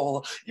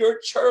people. Your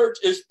church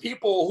is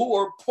people who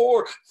are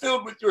poor,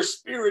 filled with your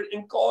spirit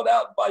and called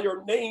out by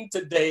your name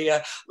today.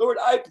 Lord,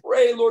 I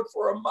pray, Lord,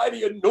 for a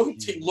mighty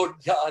anointing, Lord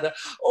God.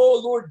 Oh,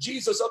 Lord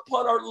Jesus,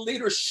 upon our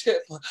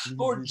leadership,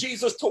 Lord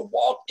Jesus, to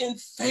walk in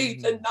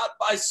faith and not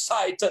by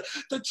sight,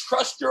 to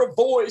trust your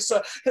voice,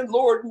 and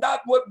Lord,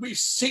 not what we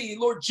see,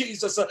 Lord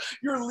Jesus.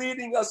 You're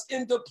leading us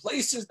into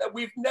places that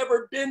we've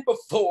never been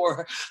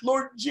before.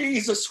 Lord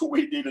Jesus,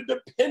 we need a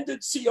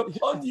dependency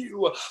upon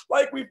you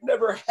like we've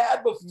never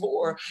had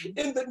before.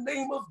 In the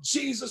name of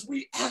Jesus,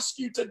 we ask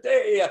you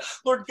today,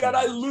 Lord God,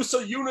 I loose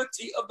a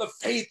unity of the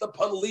faith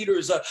upon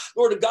leaders,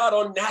 Lord God,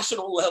 on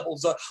national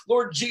levels,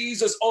 Lord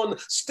Jesus, on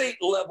state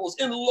levels,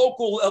 in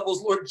local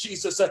levels, Lord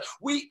Jesus.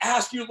 We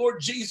ask you, Lord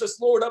Jesus,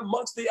 Lord,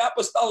 amongst the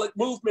apostolic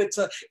movement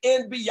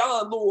and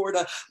beyond, Lord.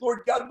 Lord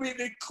God, we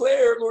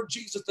declare, Lord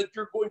Jesus, that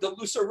you're going to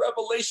loose a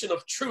revelation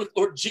of truth,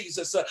 Lord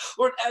Jesus.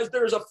 Lord, as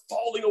there's a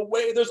falling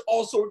away, there's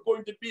also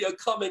going to be a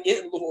coming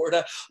in, Lord.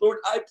 Lord,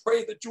 I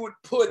pray that you would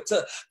put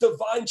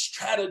divine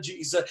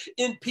strategies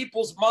in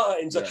people's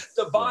minds,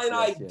 divine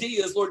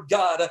ideas, Lord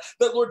God,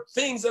 that, Lord,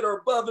 things that are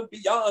above and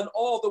beyond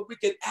all that we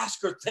can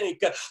ask or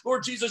think.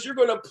 Lord Jesus, you're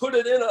going to put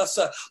it in us,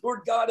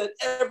 Lord God, at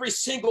every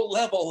single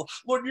level.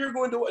 Lord, you're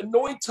going to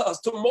anoint us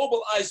to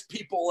mobilize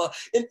people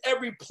in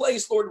every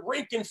place, Lord,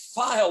 rank and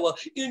file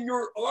in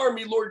your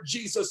army, Lord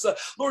Jesus.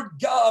 Lord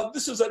God,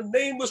 this is a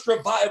nameless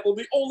revival.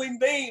 The only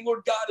name,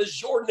 Lord God,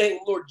 is your name,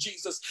 Lord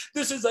Jesus.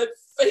 This is a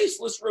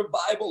faceless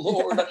revival,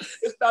 Lord.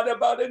 It's not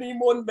about any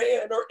one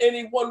man or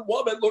any one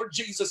woman, Lord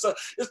Jesus.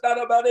 It's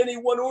not about any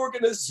one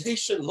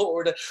organization,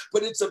 Lord,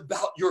 but it's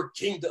about your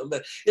kingdom.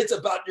 It's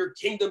about your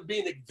kingdom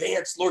being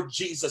advanced, Lord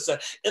Jesus,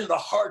 in the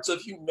hearts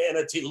of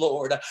humanity,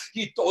 Lord. I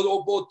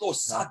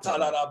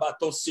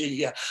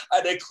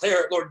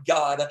declare it, Lord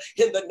God,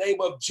 in the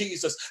name of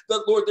Jesus,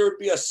 that, Lord, there would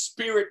be a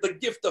spirit, the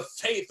gift of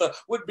faith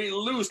would be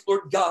loosed,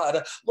 Lord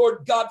God,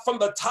 from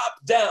the top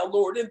down,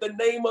 Lord, in the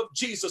name of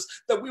Jesus,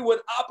 that we would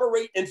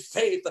operate in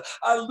faith.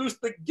 I loose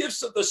the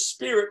gifts of the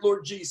Spirit,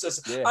 Lord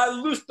Jesus. I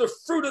loose the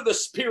fruit of the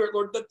Spirit,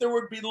 Lord, that there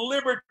would be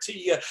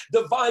liberty,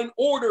 divine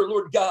order,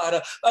 Lord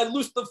God. I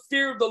loose the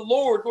fear of the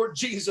Lord, Lord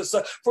Jesus.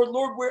 For,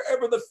 Lord,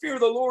 wherever the fear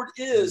of the Lord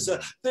is,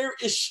 there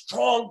is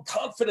strong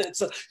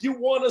confidence. You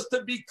want us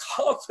to be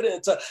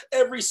confident.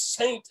 Every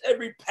saint,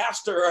 every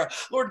pastor,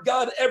 Lord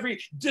God, every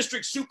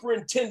district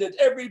superintendent,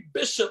 every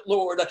bishop,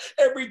 Lord,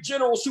 every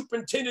general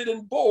superintendent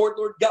and board,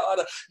 Lord God,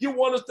 you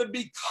want us to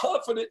be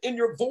confident in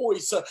your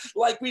voice.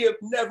 like we have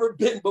never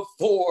been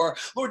before.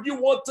 Lord, you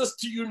want us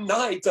to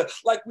unite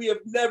like we have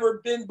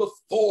never been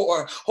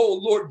before. Oh,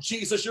 Lord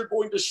Jesus, you're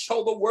going to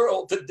show the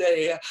world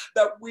today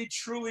that we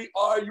truly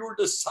are your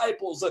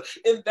disciples,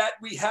 in that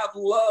we have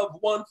love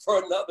one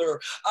for another.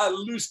 I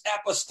loose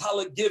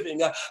apostolic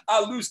giving.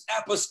 I loose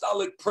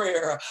apostolic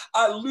prayer.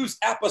 I loose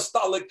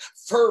apostolic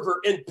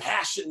fervor and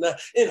passion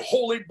in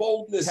holy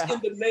boldness in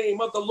the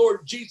name of the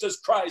Lord Jesus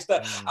Christ.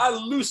 I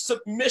loose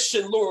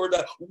submission, Lord,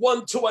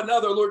 one to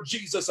another, Lord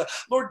Jesus.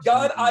 Lord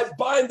God, I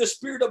bind the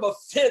spirit of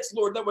offense,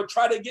 Lord, that would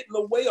try to get in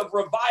the way of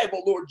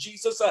revival, Lord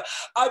Jesus.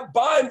 I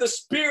bind the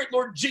spirit,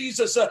 Lord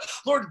Jesus,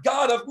 Lord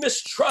God, of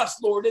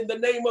mistrust, Lord, in the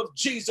name of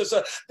Jesus,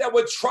 that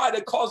would try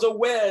to cause a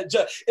wedge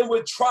and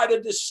would try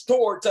to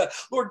distort,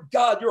 Lord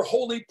God, your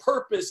holy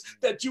purpose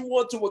that you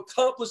want to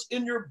accomplish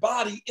in your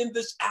body in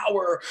this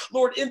hour,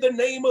 Lord, in the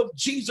name of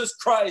Jesus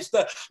Christ.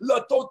 That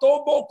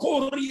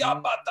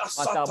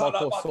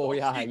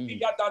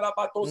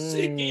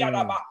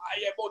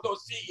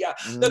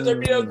there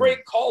be a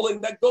great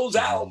calling that goes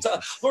out,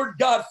 Lord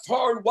God,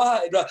 far and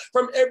wide,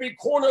 from every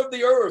corner of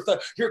the earth.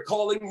 You're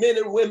calling men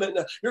and women,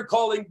 you're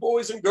calling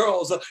boys and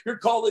girls, you're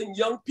calling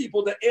young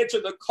people to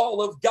answer the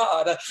call of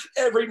God.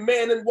 Every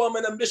man and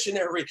woman a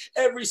missionary,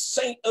 every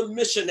saint a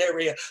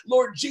missionary,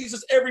 Lord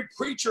Jesus, every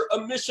preacher a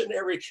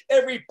missionary,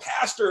 every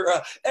pastor,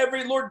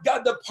 every, Lord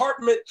God,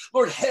 department,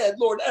 Lord, head,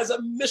 Lord, as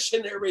a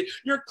missionary.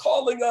 You're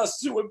calling us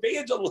to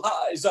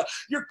evangelize.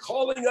 You're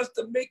calling us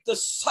to make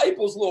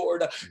disciples,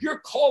 Lord. You're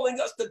calling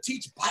us to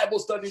teach Bible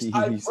studies.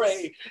 I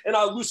pray and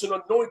I loose an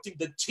anointing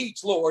to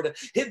teach, Lord,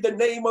 in the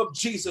name of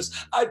Jesus.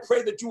 I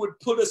pray that you would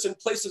put us in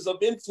places of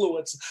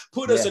influence,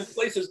 put us in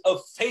places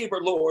of favor,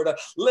 Lord.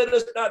 Let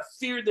us not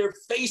fear their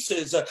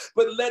faces,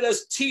 but let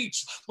us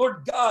teach,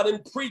 Lord God,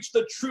 and preach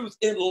the truth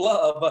in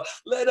love.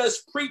 Let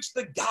us preach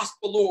the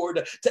gospel,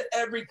 Lord, to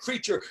every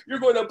creature. You're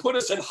going to put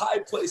us in high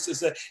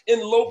places,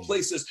 in low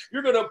places.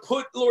 You're going to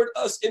put, Lord,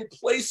 us in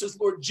places,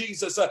 Lord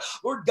Jesus,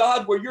 Lord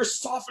God, where you're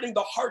softening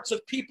the hearts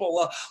of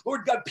people,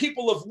 Lord God,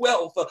 people of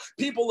wealth,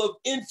 people of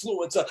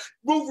influence,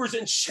 movers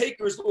and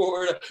shakers,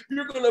 Lord.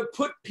 You're going to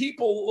put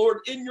people, Lord,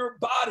 in your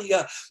body,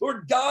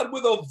 Lord God,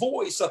 with a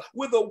voice,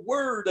 with a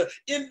word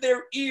in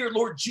their ear,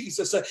 Lord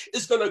Jesus,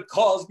 is going to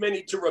cause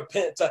many to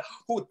repent.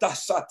 Lord,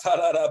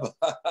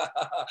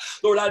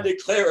 I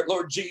declare it,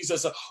 Lord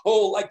Jesus.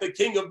 Oh, like the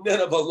king of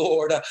Nineveh,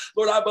 Lord.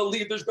 Lord, I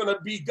believe there's going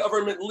to be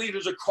government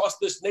leaders across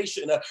this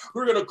nation who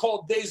are going to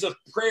call days of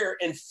prayer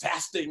and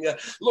fasting,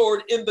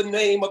 Lord, in the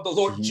name of the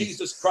Lord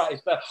Jesus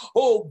Christ.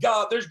 Oh,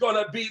 God, there's going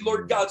to be,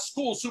 Lord God,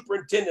 school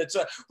superintendents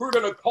who are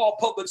going to call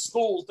public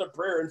schools to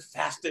prayer and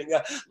fasting.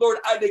 Lord,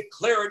 I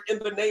declare it in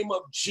the name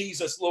of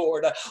Jesus,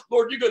 Lord.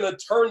 Lord, you're going to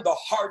turn the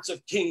hearts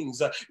of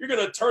kings. You're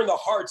going to turn the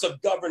hearts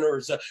of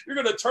governors. You're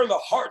going to turn the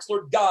hearts,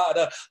 Lord God,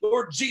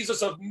 Lord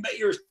Jesus, of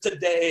mayors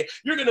today.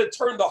 You're going to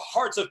turn the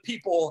hearts of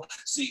people,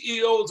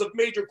 CEOs of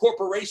major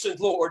corporations,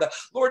 Lord.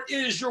 Lord,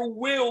 it is your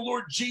will,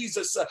 Lord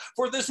Jesus,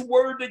 for this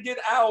word to get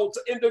out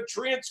and to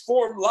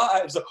transform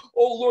lives.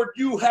 Oh, Lord,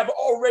 you have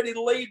already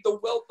laid the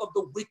wealth of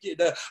the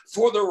wicked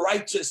for the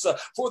righteous,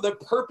 for the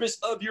purpose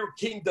of your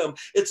kingdom.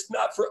 It's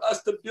not for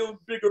us to build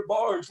bigger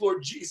barns,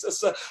 Lord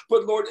Jesus,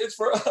 but Lord, it's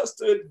for us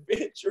to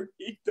advance your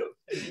kingdom.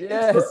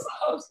 Yes. It's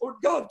for us, Lord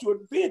God, to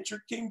advance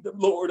your kingdom,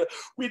 Lord.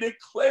 We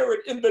declare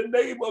it in the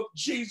name of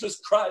Jesus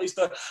Christ.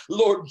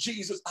 Lord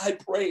Jesus, I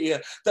pray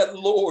that,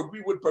 Lord,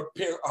 we would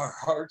prepare our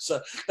hearts,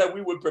 that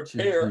we would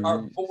prepare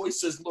our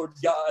voices, Lord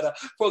God.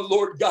 For,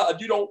 Lord God,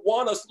 you don't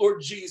want us,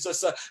 Lord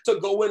Jesus, to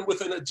go in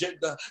with an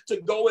agenda,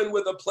 to go in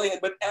with a plan.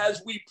 But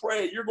as we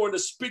pray, you're going to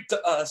speak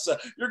to us.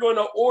 You're going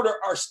to order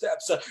our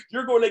steps.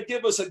 You're going to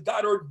give us a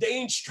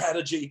God-ordained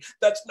strategy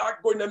that's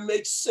not going to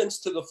make sense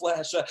to the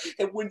flesh.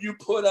 And when you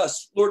put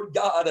us, Lord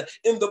God,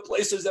 in the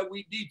places that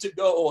we need to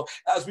go,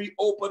 as we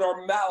open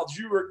our mouths,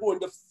 you are going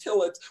to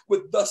fill it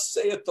with thus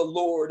saith the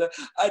Lord.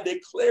 I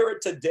declare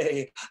it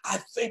today. I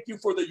thank you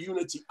for the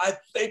unity. I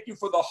thank you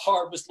for the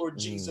harvest, Lord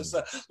Jesus.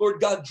 Lord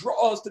God,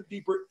 draw us to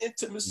deeper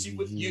intimacy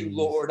with you,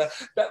 Lord,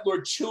 that,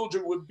 Lord,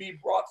 children would be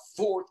brought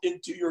forth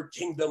into your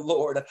kingdom,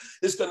 Lord.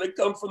 It's going to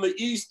come from the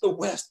east, the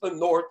west, the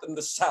north, and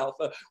the south.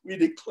 We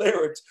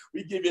declare it.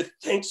 We give you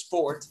thanks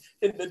for it.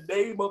 In the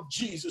name of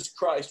Jesus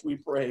Christ, we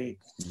pray.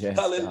 Yes,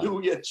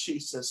 hallelujah, God.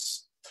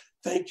 Jesus.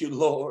 Thank you,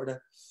 Lord.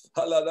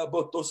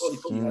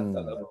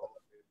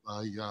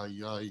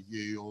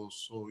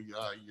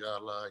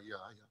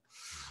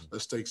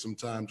 Let's take some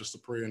time just to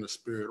pray in the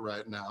spirit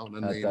right now in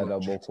the name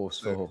of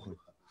Jesus.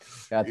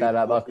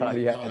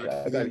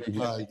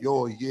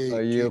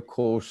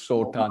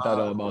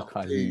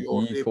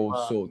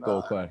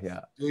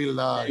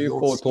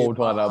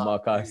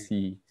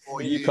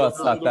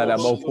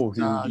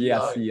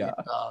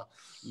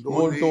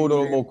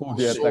 Montoro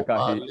Mokuria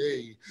Takari,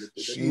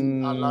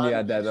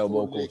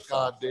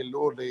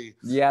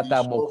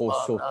 Yata Moko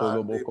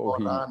Soto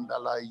Mokohi,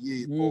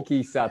 Niki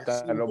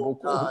Sata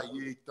Moko,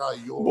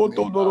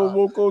 Botoro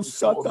Moko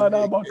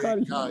Satana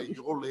Bakari,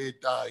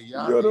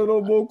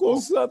 Yoroboko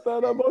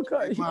Satana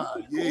Bakari,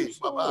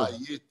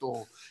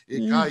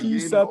 Niki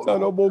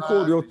Satana Moko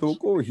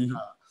Yotokohi.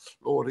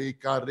 Lord,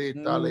 everybody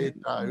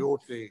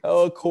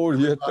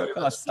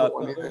that's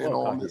joining in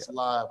on this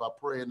live, I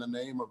pray in the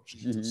name of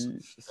Jesus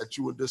that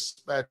you would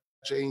dispatch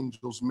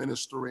angels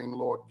ministering,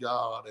 Lord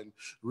God, and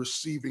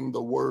receiving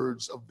the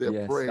words of their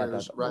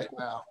prayers right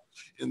now.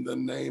 In the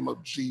name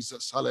of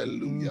Jesus,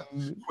 hallelujah.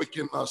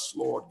 Quicken us,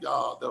 Lord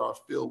God, that are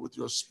filled with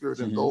your spirit,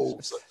 and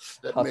those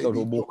that may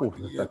be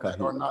joining in that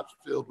are not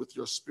filled with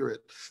your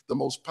spirit. The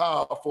most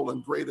powerful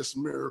and greatest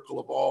miracle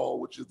of all,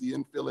 which is the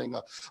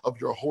infilling of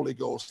your Holy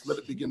Ghost. Let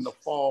it begin to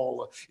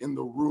fall in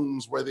the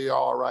rooms where they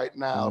are right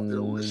now. If they're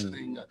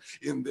listening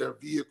in their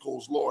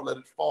vehicles, Lord, let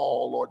it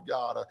fall, Lord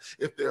God.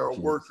 If they're a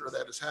worker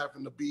that is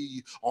having to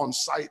be on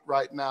site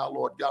right now,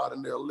 Lord God,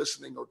 and they're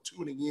listening or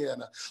tuning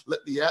in,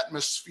 let the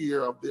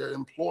atmosphere of their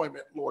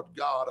employment, Lord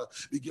God,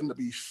 begin to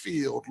be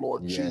filled,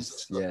 Lord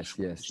Jesus.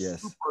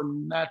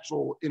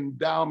 Supernatural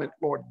endowment,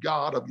 Lord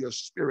God, of your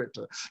spirit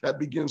that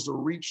begins to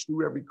reach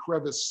through every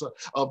crevice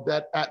of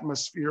that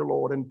atmosphere,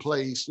 Lord, and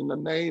place. In the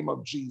name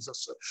of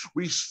Jesus,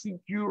 we seek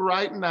you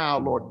right now,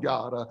 Lord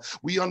God.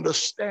 We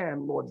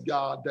understand, Lord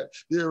God, that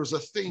there is a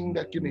thing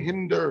that can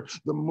hinder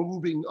the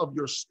moving of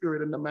your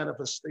spirit and the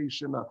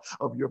manifestation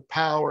of your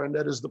power, and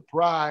that is the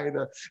pride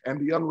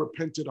and the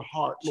unrepented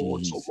heart,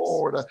 Lord. So,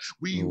 Lord,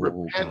 we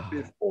repent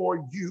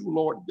before you,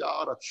 Lord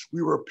God.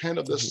 We repent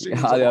of the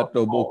sins of our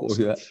thoughts.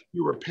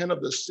 We repent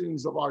of the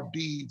sins of our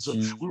deeds.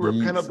 We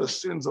repent of the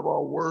sins of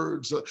our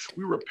words.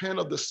 We repent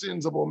of the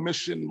sins of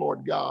omission,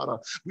 Lord God.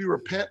 We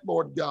repent,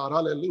 Lord God,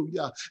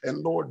 hallelujah. And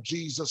Lord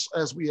Jesus,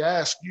 as we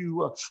ask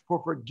you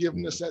for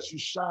forgiveness, as you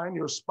shine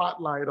your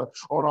spotlight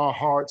on our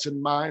hearts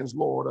and minds,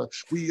 Lord,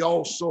 we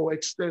also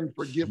extend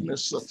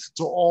forgiveness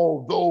to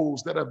all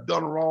those that have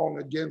done wrong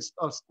against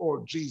us,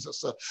 Lord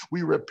Jesus.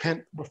 We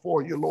repent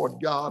before you, Lord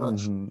God,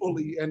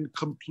 fully and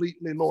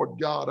completely, Lord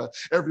God.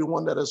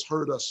 Everyone that has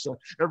hurt us,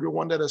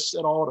 everyone that has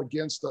said all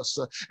against us,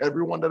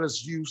 everyone that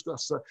has used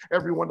us,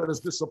 everyone that has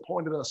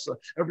disappointed us,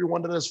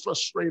 everyone that has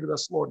frustrated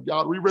us, Lord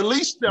God, we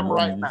release them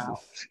right now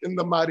in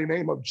the mighty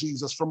name of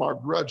Jesus from our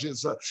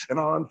grudges and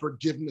our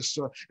unforgiveness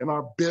and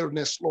our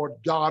bitterness, Lord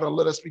God, and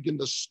let us begin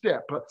to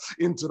step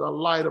into the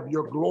light of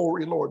your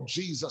glory, Lord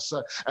Jesus,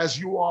 as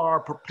you are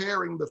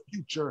preparing the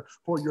future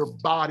for your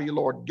body,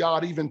 Lord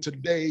God, even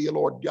today,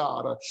 Lord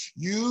God.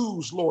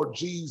 Use, Lord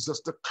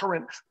Jesus, the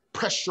current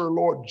pressure,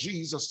 Lord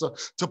Jesus,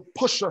 to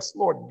push us,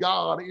 Lord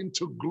God,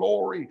 into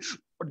glory.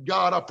 But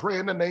God, I pray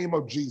in the name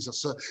of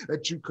Jesus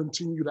that you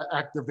continue to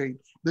activate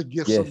the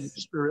gifts of your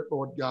spirit,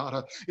 Lord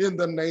God, in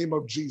the name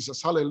of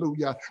Jesus.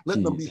 Hallelujah.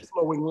 Let them be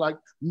flowing like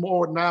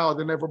more now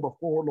than ever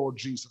before, Lord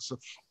Jesus.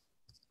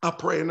 I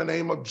pray in the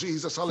name of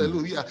Jesus,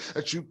 hallelujah,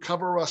 that you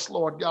cover us,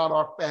 Lord God,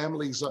 our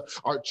families,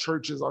 our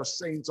churches, our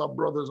saints, our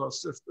brothers, our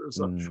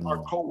sisters, our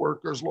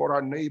co-workers, Lord,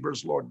 our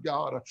neighbors, Lord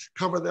God.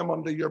 Cover them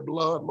under your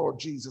blood, Lord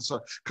Jesus.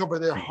 Cover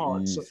their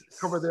hearts,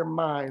 cover their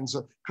minds,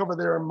 cover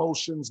their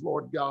emotions,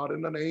 Lord God,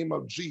 in the name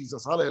of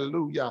Jesus.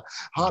 Hallelujah,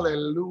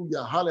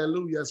 hallelujah,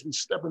 hallelujah. As we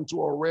step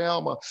into a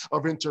realm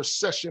of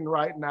intercession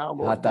right now,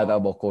 Lord God.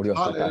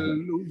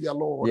 Hallelujah,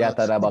 Lord. We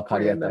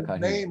pray in the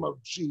name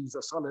of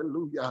Jesus.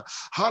 Hallelujah,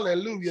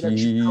 hallelujah. That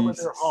you cover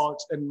their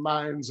hearts and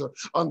minds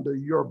under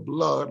your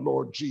blood,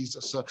 Lord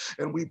Jesus.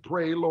 And we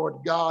pray, Lord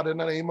God, in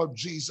the name of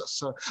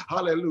Jesus,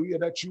 hallelujah,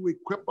 that you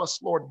equip us,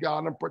 Lord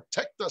God, and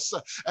protect us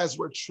as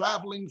we're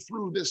traveling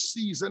through this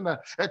season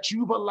that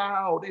you've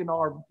allowed in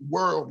our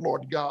world,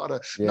 Lord God,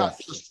 not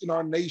just in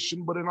our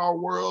nation, but in our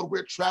world.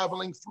 We're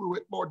traveling through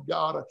it, Lord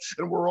God,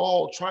 and we're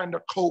all trying to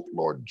cope,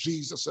 Lord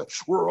Jesus.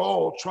 We're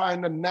all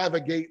trying to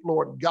navigate,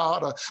 Lord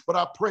God. But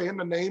I pray in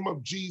the name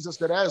of Jesus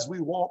that as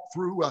we walk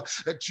through,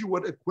 that you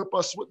would equip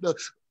us with the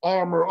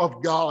armor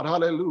of God.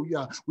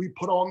 Hallelujah. We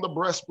put on the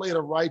breastplate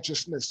of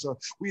righteousness.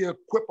 We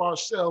equip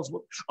ourselves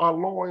with our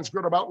loins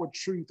girt about with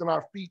truth and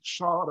our feet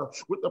shod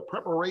with the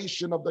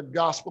preparation of the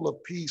gospel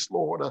of peace,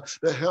 Lord,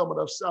 the helmet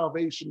of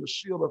salvation, the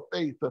shield of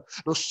faith,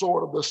 the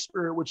sword of the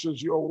spirit, which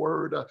is your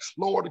word.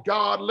 Lord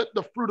God, let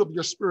the fruit of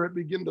your spirit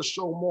begin to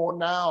show more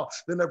now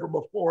than ever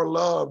before: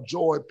 love,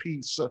 joy,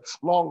 peace,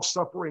 long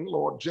suffering,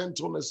 Lord,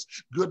 gentleness,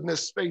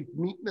 goodness, faith,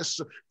 meekness,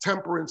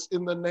 temperance,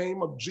 in the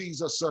name of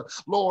Jesus.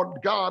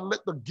 Lord God,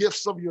 let the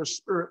gifts of your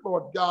spirit,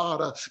 Lord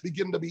God,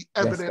 begin to be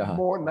evident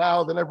more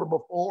now than ever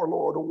before,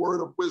 Lord. A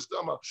word of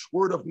wisdom, a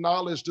word of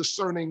knowledge,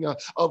 discerning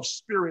of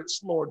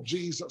spirits, Lord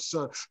Jesus,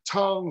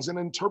 tongues and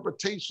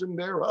interpretation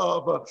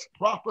thereof,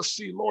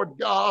 prophecy, Lord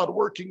God,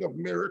 working of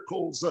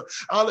miracles,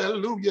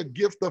 hallelujah,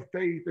 gift of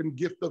faith and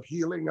gift of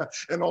healing.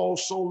 And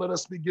also let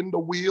us begin to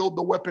wield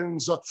the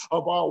weapons of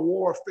our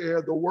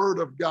warfare, the word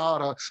of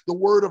God, the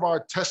word of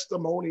our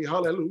testimony,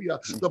 hallelujah,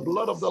 the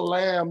blood of the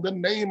Lamb, the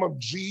name of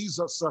Jesus.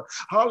 Jesus.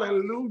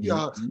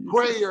 Hallelujah.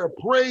 Prayer,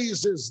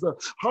 praises,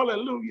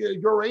 hallelujah.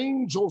 Your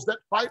angels that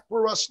fight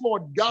for us,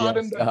 Lord God,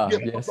 in the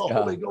gift of the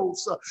Holy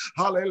Ghost.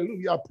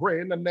 Hallelujah. I pray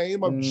in the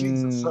name of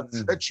Jesus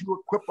that you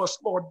equip us,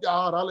 Lord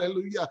God,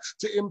 hallelujah,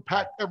 to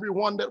impact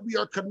everyone that we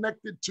are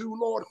connected to,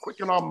 Lord.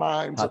 Quicken our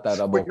minds,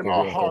 quicken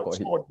our hearts,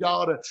 Lord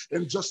God.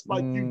 And just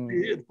like you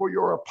did for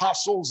your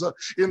apostles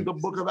in the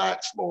book of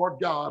Acts, Lord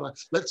God,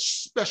 let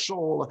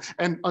special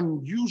and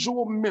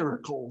unusual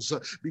miracles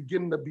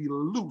begin to be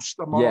loosed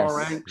among our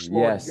ranks,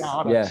 Lord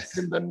God,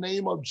 in the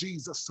name of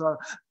Jesus.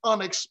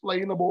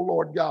 Unexplainable,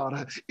 Lord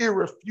God,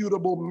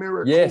 irrefutable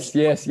miracles,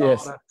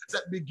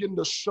 that begin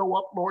to show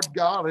up, Lord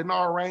God, in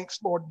our ranks,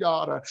 Lord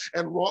God,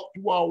 and walk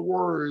through our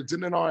words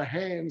and in our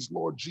hands,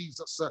 Lord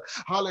Jesus.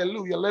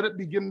 Hallelujah. Let it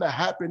begin to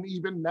happen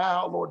even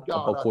now, Lord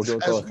God,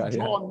 as we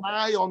draw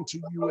nigh unto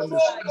you in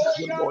this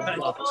season, Lord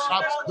God.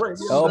 I pray in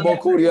the name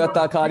of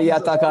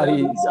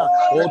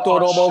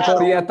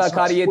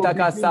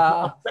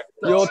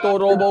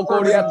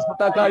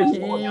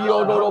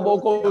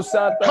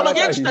come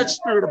against that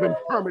spirit of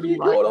infirmity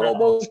right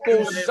now.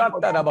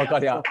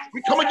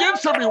 We come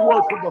against every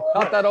work of the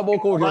flesh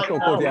right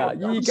now.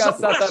 We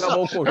suppress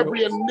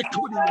every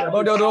iniquity,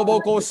 every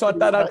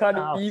right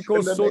now.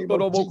 In the name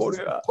of Jesus,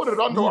 put it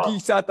under our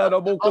feet.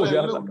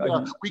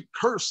 Hallelujah. We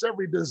curse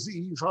every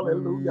disease.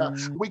 Hallelujah.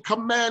 We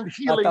command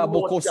healing,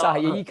 Lord God.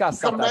 We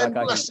command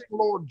blessing,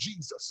 Lord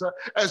Jesus.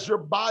 As your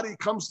body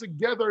comes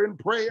together in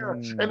prayer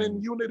and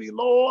in unity,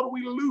 Lord,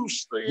 we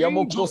loose the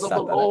angels of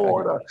the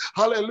Lord.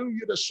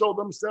 Hallelujah. To show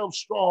themselves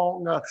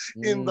strong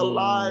in the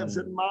lives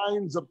and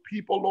minds of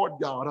people, Lord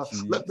God.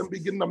 Let them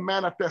begin to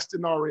manifest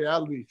in our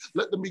reality.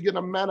 Let them begin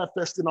to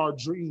manifest in our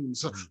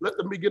dreams. Let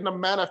them begin to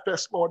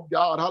manifest, Lord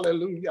God,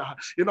 hallelujah,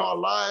 in our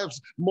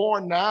lives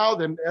more now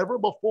than ever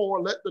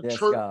before. Let the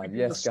church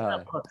begin to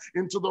step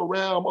into the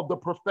realm of the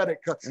prophetic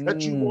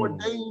that you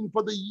ordained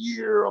for the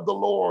year of the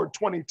Lord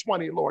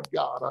 2020, Lord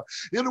God.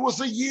 It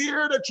was a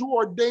year that you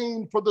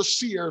ordained for the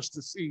seers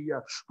to see,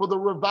 for the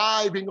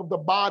reviving of the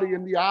body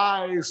and the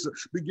eyes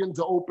begin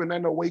to open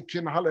and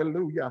awaken.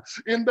 Hallelujah.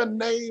 In the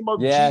name of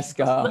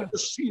Jesus, let the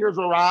seers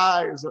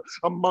arise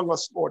among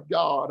us, Lord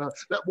God,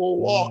 that will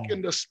walk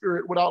in the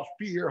spirit without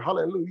fear.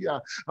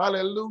 Hallelujah.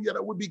 Hallelujah.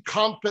 That would be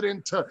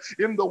confident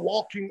in the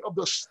walking of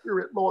the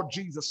spirit, Lord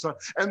Jesus,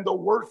 and the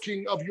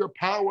working of your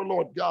power,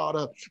 Lord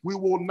God. We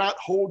will not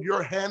hold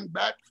your hand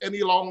back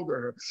any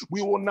longer.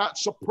 We will not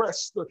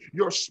suppress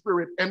your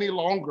spirit any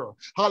longer.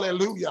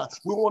 Hallelujah.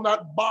 We will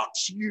not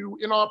box you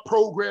in our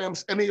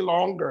programs any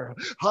longer.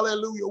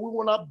 Hallelujah. We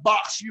will not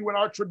box you in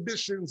our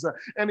traditions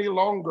any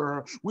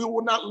longer. We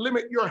will not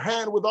limit your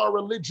hand with our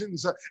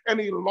religions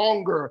any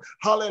longer.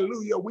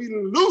 Hallelujah. We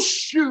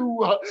loose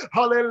you.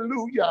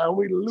 Hallelujah. And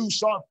we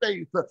loose our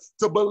faith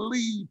to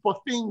believe for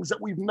things that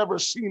we've never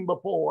seen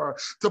before,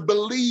 to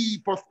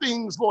believe for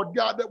things, Lord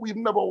God, that we've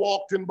never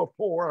walked in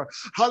before.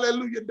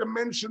 Hallelujah.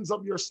 Dimensions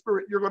of your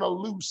spirit you're going to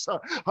loose.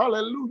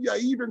 Hallelujah.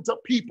 Even to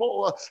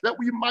people that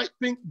we might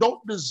think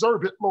don't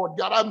deserve it, Lord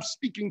God. I'm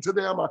speaking to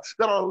them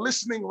that are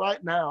listening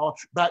right now,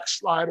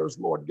 backsliders,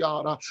 Lord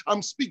God.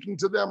 I'm speaking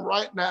to them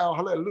right now.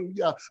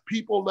 Hallelujah.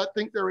 People that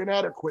think they're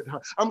inadequate.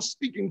 I'm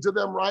speaking to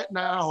them right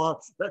now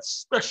that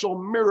special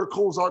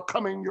miracles are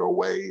coming your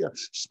way.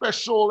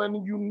 Special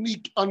and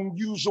unique,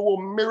 unusual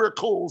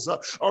miracles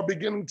are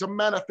beginning to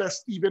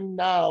manifest even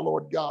now,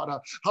 Lord God.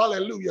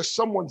 Hallelujah.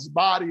 Someone's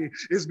body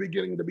is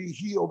beginning to be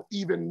healed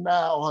even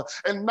now.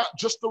 And not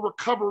just the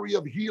recovery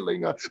of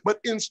healing, but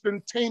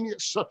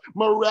instantaneous,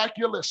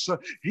 miraculous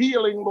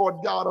healing, Lord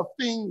God, of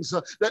things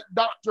that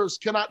doctors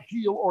cannot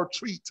heal or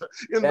treat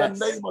in the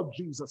name of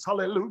Jesus.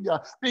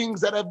 Hallelujah.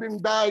 Things that have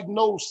been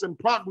diagnosed and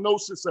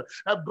prognosis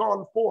have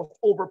gone forth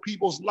over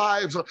people's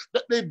lives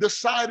that they've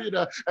decided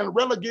and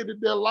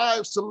relegated their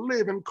lives to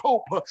live and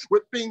cope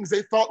with things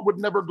they thought would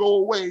never go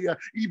away.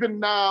 Even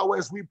now,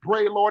 as we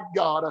pray, Lord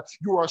God,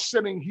 you are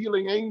sending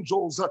healing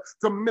angels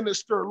to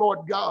minister, Lord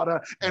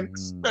God, and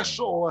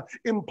special,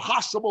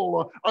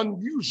 impossible,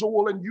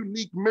 unusual, and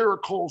unique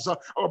miracles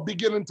are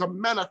beginning to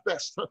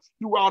manifest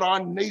throughout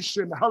our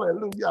nation.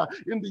 Hallelujah.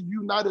 In the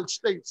United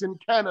States, in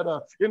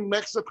Canada, in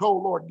Mexico,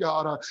 Lord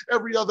God,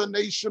 every other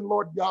nation,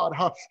 Lord God,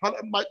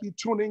 might be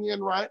tuning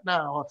in right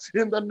now.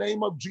 In the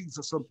name of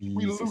Jesus,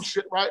 we loose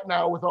it right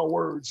now with our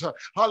words.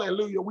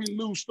 Hallelujah. We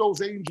loose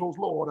those angels,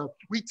 Lord.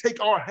 We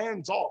take our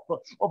hands off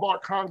of our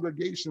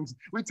congregations.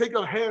 We take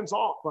our hands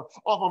off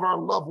of our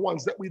loved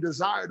ones that we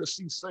desire to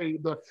see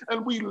saved.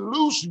 And we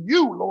loose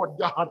you, Lord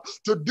God,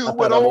 to do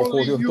what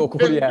only you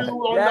can do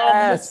on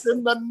our midst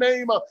in the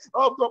name of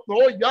the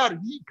Lord.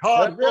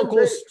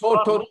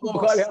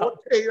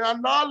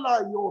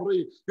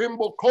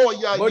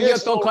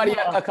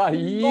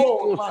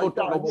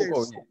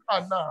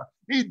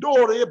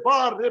 Idore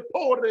bare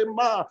pore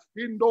ma.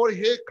 Indore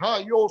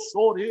heka yo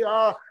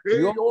soria.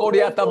 Yeah, Lord,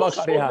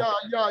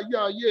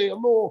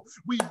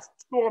 we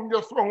storm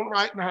your throne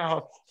right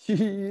now.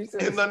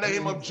 Jesus. In the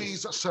name of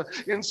Jesus,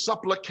 in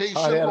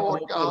supplication,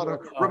 Lord God,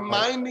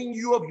 reminding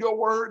you of your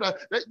word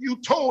that you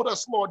told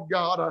us, Lord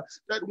God,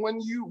 that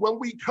when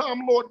we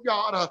come, Lord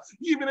God,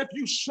 even if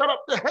you shut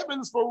up the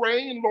heavens for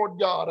rain, Lord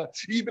God,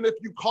 even if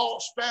you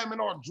cause famine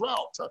or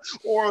drought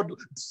or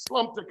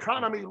slumped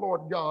economy,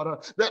 Lord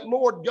God, that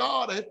Lord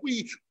God, if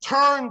we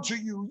turn to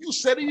you, you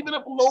said even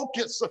if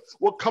locusts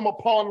will come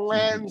upon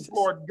lands,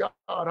 Lord God,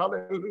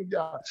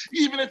 hallelujah,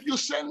 even if you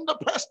send the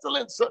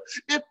pestilence,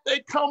 if they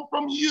come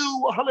from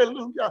you,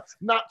 hallelujah,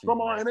 not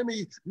from our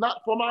enemy,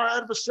 not from our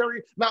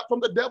adversary, not from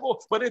the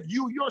devil, but if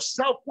you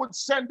yourself would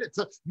send it.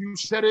 You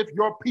said if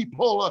your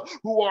people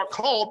who are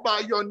called by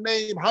your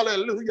name,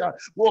 hallelujah,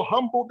 will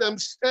humble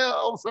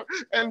themselves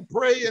and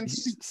pray and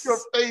seek your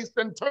face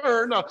and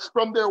turn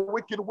from their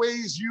wicked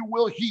ways, you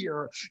will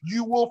hear,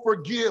 you will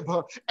forgive,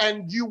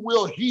 and you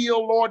will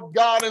heal, Lord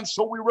God. And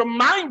so we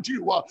remind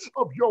you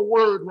of your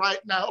word right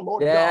now,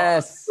 Lord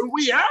God.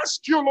 We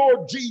ask you,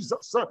 Lord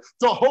Jesus,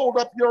 to hold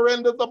up your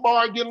end of the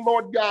bargain,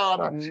 Lord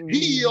God.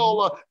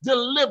 Heal,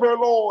 deliver,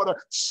 Lord.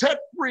 Set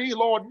free,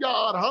 Lord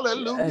God.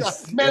 Hallelujah.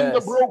 Mend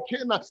the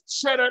broken.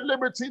 Set at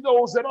liberty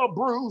those that are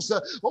bruised.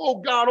 Oh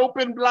God,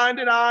 open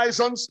blinded eyes,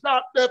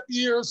 unstop deaf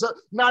ears.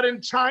 Not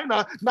in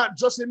China, not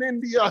just in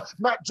India,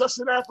 not just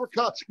in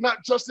Africa,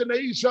 not just in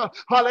Asia.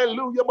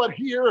 Hallelujah. But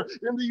here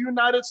in the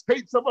United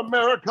States of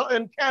America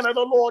and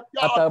Canada, Lord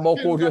God.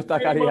 In the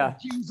name of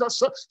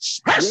Jesus,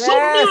 special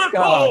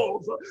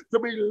miracles to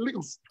be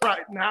loosed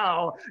right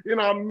now in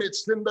our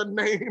midst in the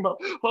name of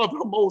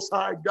the Most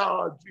High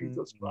God,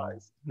 Jesus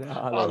Christ.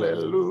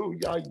 Hallelujah.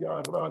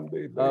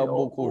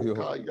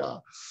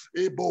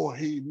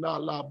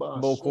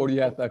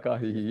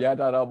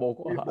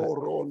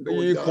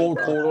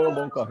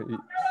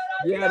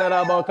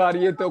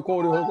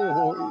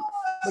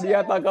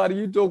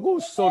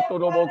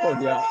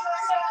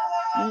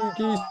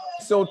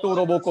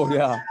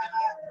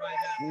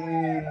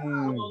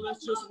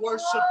 Let's just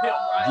worship him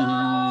right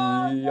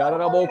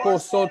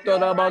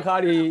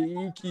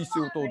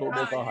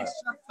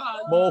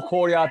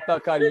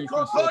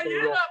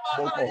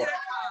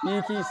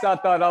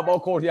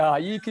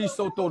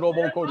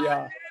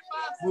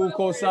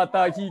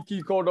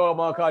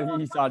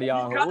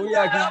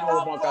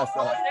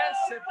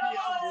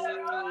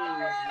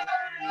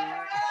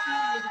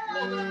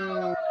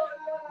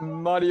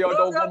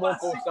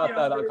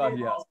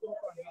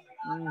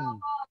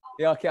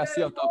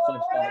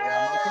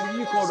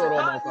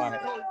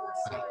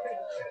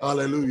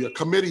Hallelujah.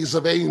 Committees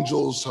of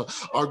angels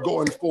are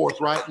going forth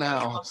right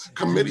now.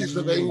 Committees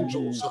of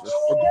angels are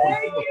going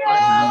forth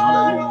right now.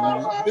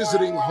 Hallelujah.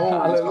 Visiting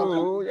homes.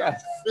 Hallelujah.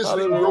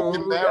 Visiting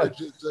broken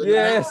marriages.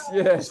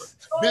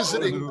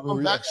 Visiting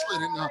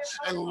backsliding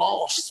and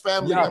lost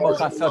family members.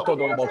 Committees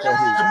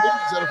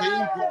of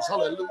angels,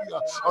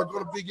 hallelujah, are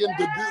going to begin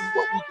to do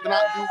what we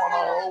cannot do on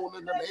our own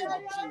in the name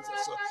of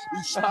Jesus.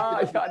 We speak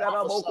it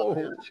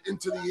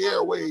into the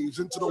airwaves,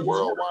 into the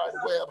World Wide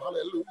Web,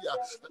 hallelujah.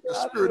 That the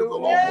Spirit of the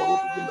Lord will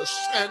begin to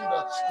send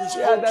his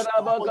host.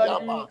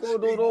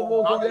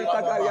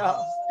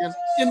 An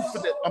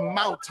infinite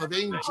amount of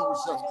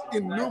angels,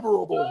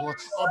 innumerable,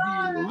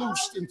 are being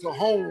loosed into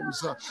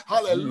homes.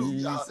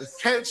 Hallelujah.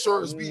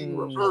 Cancer is being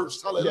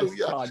reversed.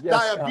 Hallelujah.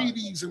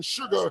 Diabetes and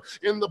sugar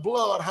in the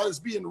blood is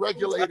being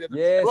regulated.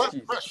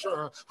 Blood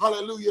pressure,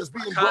 hallelujah, is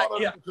being brought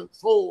under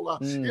control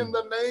in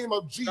the name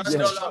of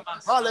Jesus.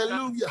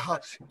 Hallelujah.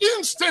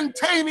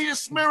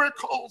 Instantaneous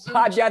miracles.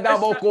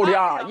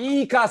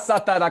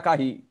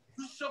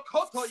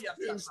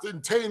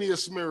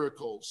 Instantaneous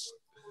miracles.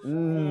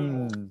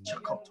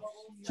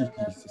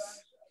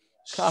 Jesus.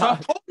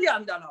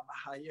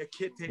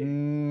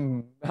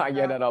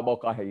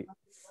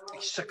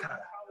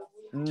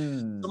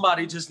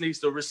 Somebody just needs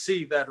to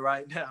receive that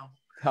right now.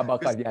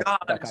 Because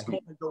God is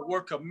going to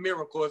work a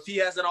miracle. If he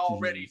hasn't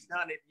already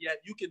done it yet,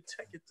 you can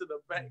take it to the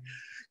bank.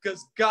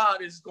 Because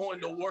God is going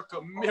to work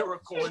a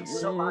miracle in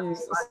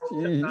somebody's life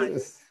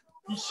tonight.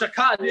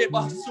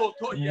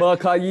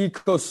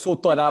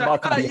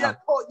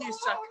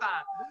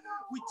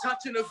 We touch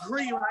and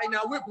agree right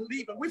now. We're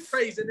believing. We're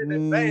praising in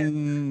advance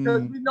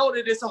because we know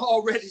that it's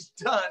already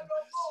done.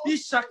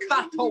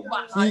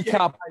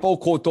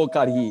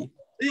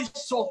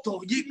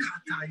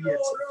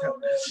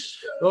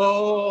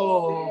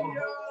 Oh,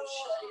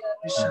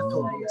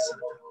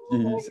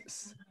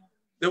 Jesus.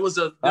 There was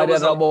a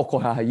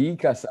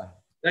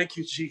thank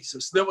you,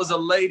 Jesus. There was a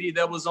lady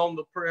that was on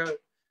the prayer,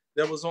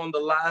 that was on the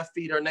live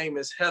feed. Her name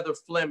is Heather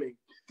Fleming.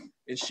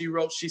 And she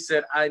wrote, she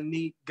said, I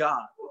need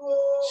God.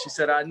 She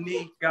said, I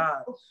need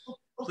God.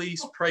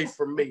 Please pray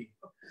for me.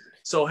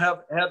 So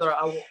Heather,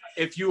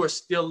 if you are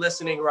still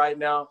listening right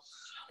now,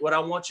 what I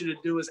want you to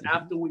do is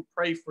after we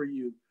pray for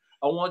you,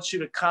 I want you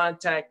to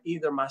contact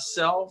either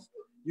myself.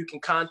 You can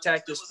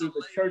contact us through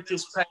the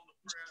church's page.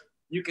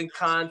 You can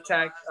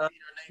contact us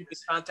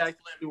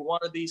through one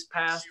of these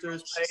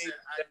pastors' page.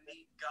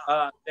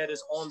 that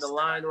is on the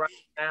line right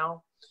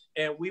now,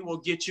 and we will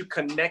get you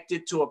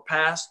connected to a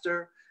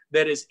pastor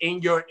that is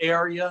in your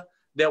area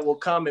that will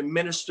come and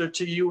minister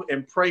to you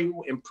and pray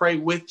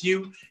with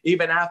you.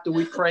 Even after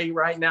we pray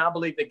right now, I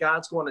believe that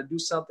God's going to do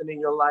something in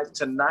your life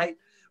tonight.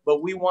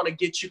 But we want to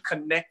get you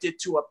connected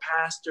to a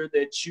pastor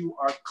that you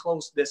are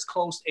close, that's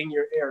close in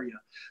your area.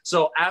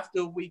 So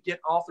after we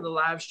get off of the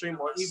live stream,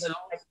 or even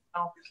right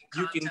now,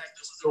 you can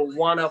go to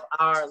one of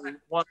our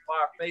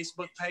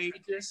Facebook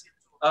pages,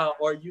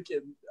 or you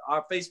can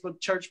our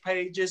Facebook church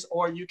pages,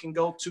 or you can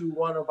go to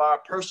one of our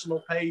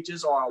personal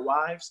pages or our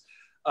wives,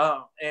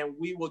 and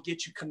we will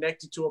get you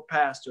connected to a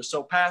pastor.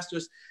 So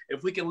pastors,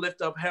 if we can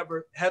lift up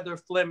Heather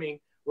Fleming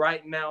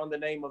right now in the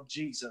name of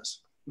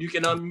Jesus. You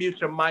can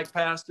unmute your mic,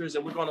 pastors,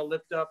 and we're going to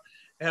lift up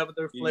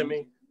Heather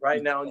Fleming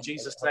right now in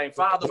Jesus' name.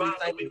 Father, we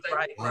thank you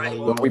right now.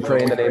 Lord, we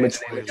pray in the name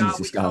of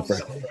Jesus, God, for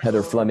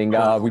Heather Fleming,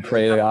 God. We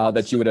pray, God,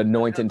 that you would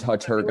anoint and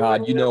touch her,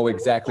 God. You know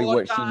exactly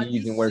what she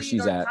needs and where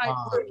she's at.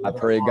 I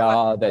pray,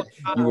 God, that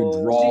you would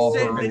draw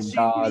her in,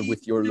 God,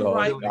 with your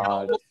love,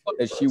 God,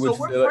 that she would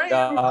feel it,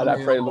 God.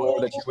 I pray,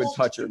 Lord, that you would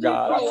touch her,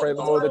 God. I pray,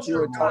 Lord, that you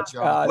would touch,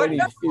 God, any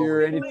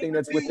fear, anything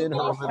that's within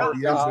her heart,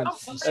 God,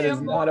 that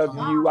is not of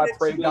you. I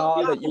pray,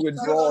 God, that you would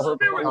draw her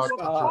close,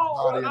 God.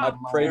 I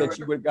pray that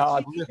you would,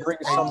 God, bring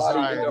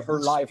somebody into her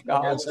life,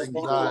 God.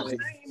 Speak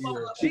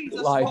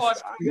life.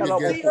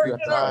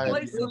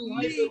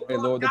 Pray,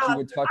 Lord, that you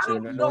would touch her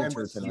and anoint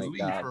her tonight,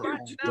 God.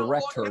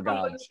 Direct her,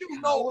 God.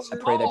 I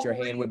pray that your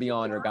hand would be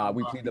on her, God.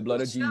 We plead the blood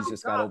of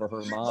Jesus, God, over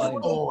her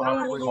mind,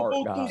 her heart,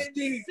 God.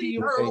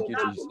 Thank you,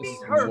 Jesus. We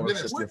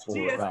worship you for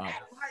it, God.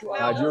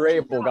 God, you're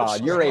able,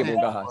 God. You're able,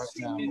 God.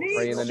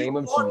 Pray in the name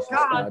of Jesus,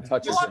 God.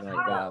 Touch her tonight,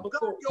 God.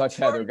 Touch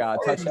Heather, God.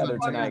 Touch Heather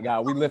tonight,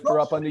 God. We lift her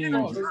up unto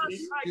you,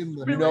 Jesus.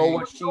 You know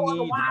what she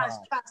needs, God.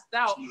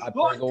 I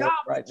pray, Lord,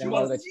 right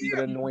now that you would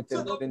anoint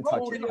it and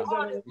touch it,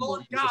 God.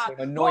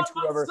 Anoint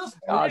whoever,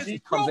 God, she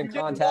comes in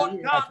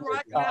contact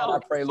with, God. I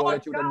pray, Lord,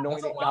 that you would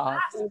anoint it, God.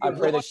 I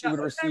pray that she would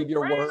receive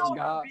your word,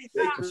 God.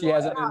 If she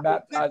hasn't been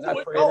baptized,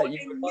 I pray that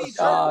you would,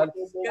 God,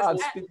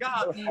 speak to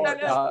her heart,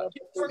 God.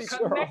 Speak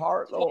to her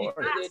heart, Lord.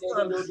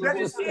 In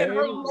Jesus'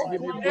 name, we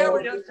give you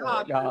glory,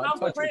 God.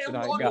 Touch her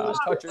tonight, God.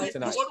 Touch her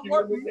tonight.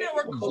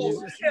 In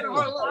Jesus'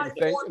 name,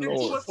 thank you,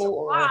 Lord.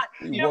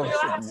 We worship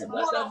you.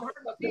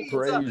 We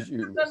praise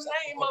you. In the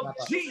name of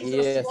Jesus.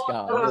 Yes,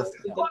 God. Yes,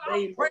 God.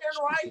 I'm praying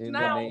right In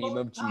now, the name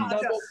of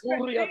Jesus.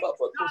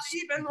 God,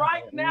 even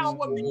right now,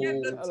 will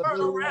begin to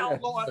turn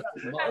around, Lord.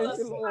 Thank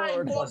you,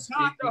 Lord.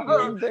 God, to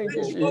her, Thank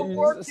you, that you are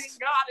working, Jesus.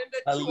 God, and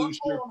that you are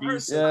on her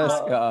side.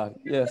 Yes, God.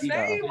 Yes, In the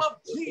God. name of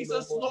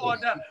Jesus, Lord.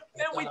 And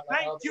we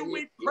thank you,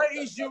 we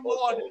praise you,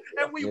 Lord,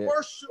 and we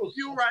worship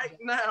you right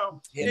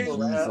now. In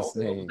Jesus'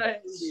 name.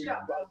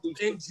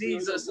 In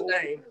Jesus'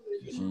 name.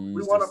 We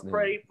Jesus' want to name.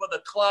 pray for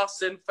the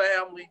Clausen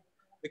family.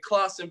 The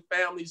Clausen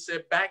family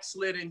said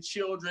backslidden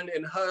children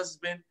and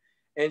husband,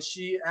 and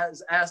she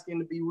is asking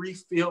to be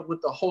refilled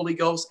with the Holy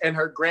Ghost and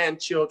her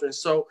grandchildren.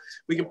 So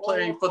we can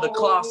pray for the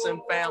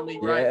Clausen family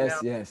right now.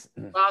 Yes.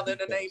 Father, in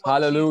the name of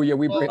Hallelujah. Jesus,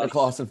 We bring the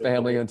Clausen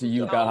family unto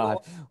you, God.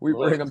 We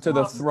bring them to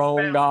the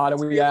throne, God,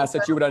 and we ask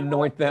that you would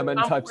anoint them and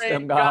touch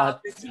them, God.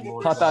 In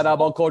the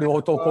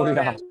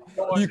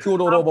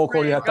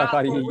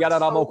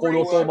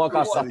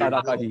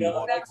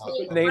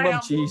name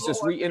of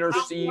Jesus, we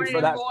intercede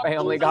for that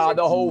family, God,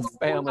 the whole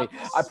family.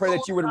 I pray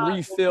that you would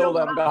refill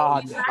them,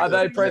 God.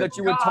 I pray that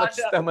you would touch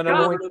them and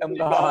anoint them,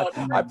 God.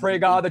 I pray,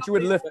 God, that you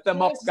would lift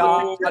them up,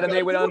 God, and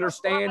they would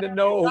understand and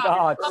know,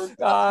 God,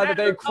 that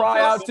they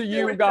cry out to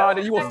you, God,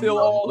 and you will fill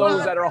all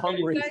those that are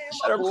hungry,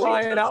 that are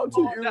crying out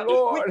to you,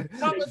 Lord.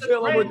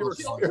 Fill them with your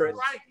spirit.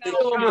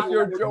 Fill them with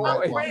your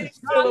joy.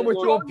 Fill them with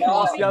your peace.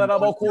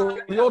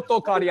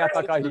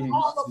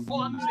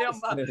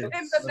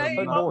 in the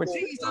name of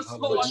Jesus,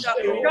 Lord.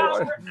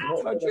 God,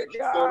 touch it,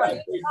 God.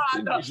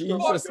 In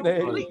Jesus'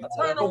 name.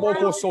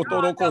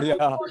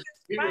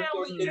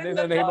 In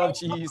the name of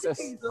Jesus.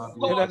 In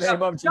the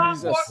name of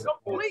Jesus.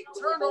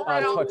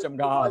 Touch them,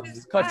 God.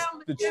 Touch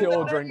the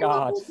children,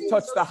 God.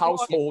 Touch the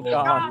household,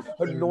 God.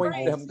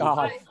 Anoint them,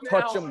 God.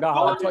 Touch them,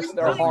 God. Touch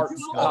their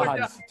hearts,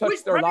 God.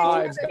 Touch their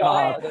lives,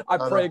 God. I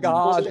pray,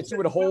 God, that you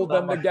would hold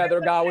them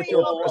together, God, with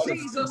your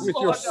presence, with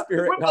your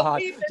spirit,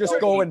 God. Just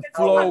go and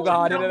flow,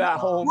 God, into that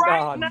home,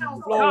 God.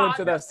 Flow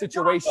into the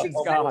situations,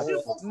 God.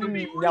 In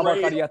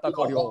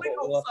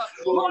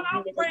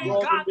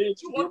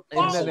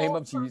the name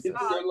of Jesus.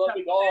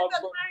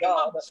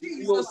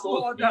 Jesus,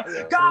 Lord.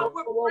 God,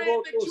 we're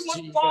praying that you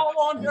would fall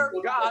on her,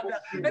 God,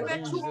 and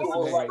that you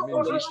will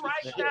restore her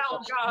right now,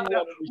 God,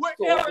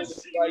 wherever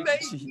she may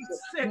be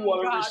sick,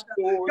 God.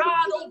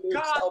 God, oh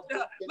God,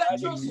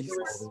 let your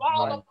spirit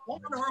fall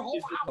upon her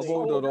whole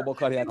household.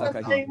 In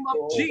the name of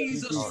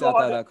Jesus,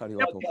 Lord. And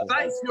we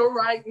thank you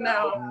right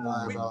now.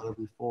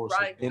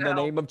 In the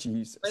name of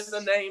Jesus. In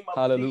the name of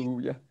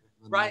Hallelujah. Jesus.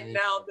 Right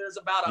now, there's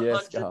about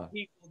 100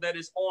 people that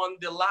is on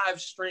the live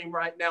stream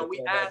right now.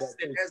 We ask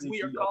that as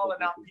we are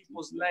calling out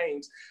people's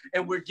names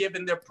and we're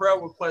giving their prayer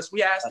requests,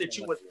 we ask that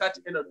you would touch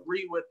and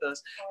agree with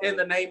us in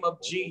the name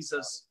of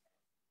Jesus.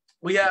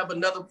 We have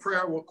another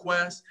prayer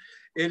request.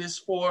 It is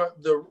for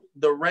the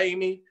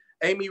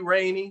Amy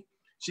Rainey.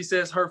 She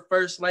says her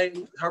first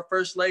lady,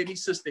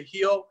 Sister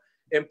Hill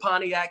in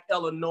Pontiac,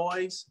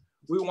 Illinois.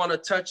 We want to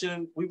touch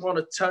and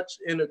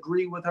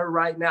agree with her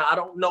right now. I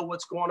don't know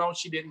what's going on.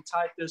 She didn't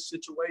type this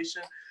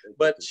situation,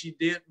 but she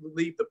did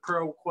leave the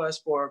prayer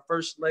request for her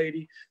first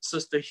lady,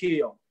 Sister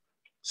Hill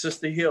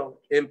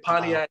in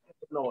Pontiac,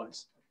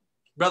 Illinois.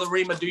 Brother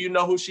Rema, do you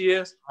know who she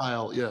is?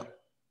 Kyle, yeah.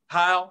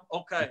 Kyle?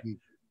 Okay.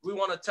 We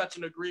want to touch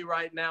and agree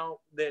right now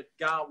that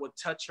God would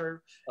touch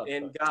her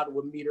and God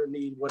would meet her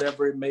need,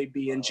 whatever it may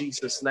be, in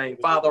Jesus' name.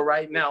 Father,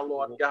 right now,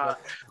 Lord God.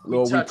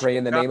 Lord, we pray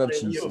in the name of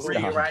Jesus,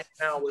 God. Right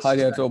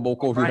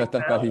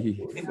now,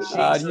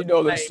 God, you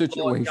know the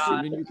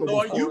situation, and you go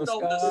before us,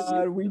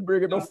 God. We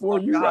bring it before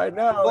you right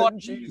now in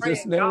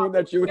Jesus' name,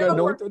 that you would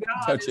anoint her and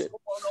touch it.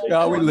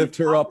 God, we lift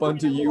her up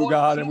unto you,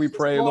 God, and we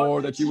pray,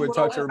 Lord, that you would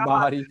touch her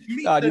body.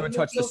 God, you would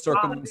touch the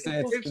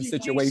circumstance and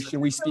situation.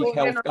 We speak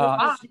health,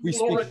 God. We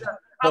speak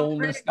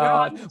wholeness,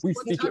 God. We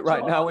speak it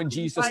right now in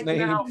Jesus'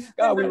 name.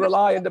 God, we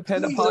rely and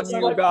depend upon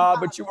you, God,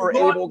 but you are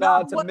able,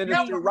 God, to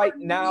minister right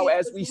now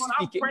as we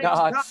speak it,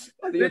 God,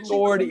 by the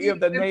authority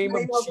of the name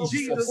of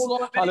Jesus.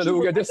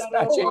 Hallelujah.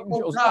 Dispatch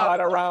angels, God,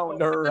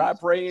 around her. I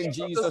pray in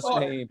Jesus'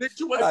 name.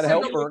 God,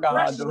 help her,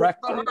 God.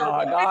 Direct her,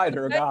 God. Guide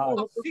her,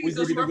 God. We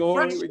give you the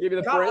glory. We give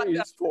you the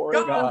praise for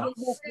it, God.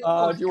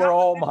 God, you are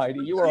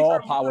almighty. You are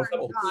all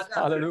powerful.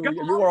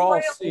 Hallelujah. You are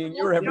all seeing.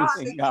 You're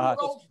everything, God.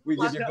 We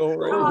give you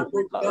glory.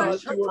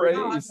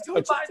 Praise.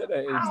 Touch it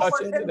today.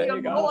 Touch it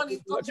today, God.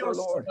 Touch her,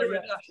 Lord.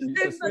 In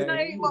the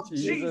name of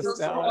Jesus,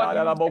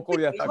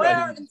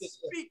 declare and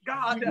speak,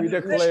 God. We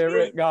declare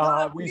it,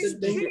 God. We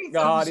speak it,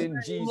 God,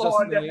 in Jesus'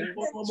 name.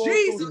 In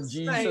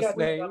Jesus'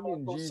 name.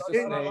 In Jesus'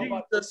 name.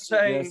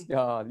 Yes,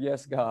 God.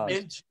 Yes, God.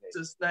 In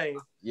Jesus' name.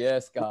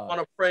 Yes, God. I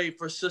want to pray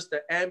for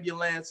Sister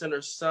Ambulance and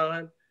her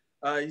son.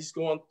 He's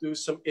going through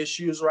some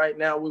issues right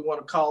now. We want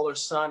to call her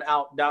son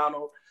out,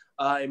 Donald,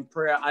 in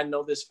prayer. I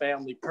know this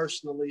family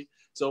personally.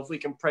 So if we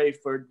can pray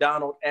for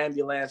Donald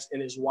Ambulance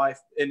and his wife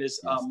and his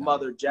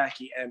mother,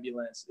 Jackie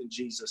Ambulance, in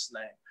Jesus'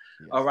 name.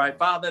 Yes, all right,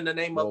 Father, in the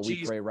name of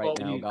Jesus, we pray right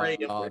now, God,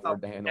 for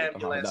Daniel,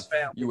 God,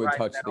 you would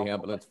touch the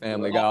ambulance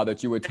family, Lord, God,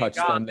 that you would touch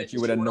them, that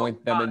you would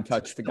anoint them and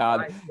touch the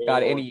God,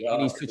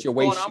 any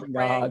situation,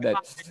 God,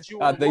 that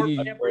they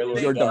need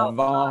your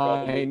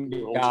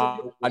divine,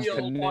 God,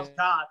 connect,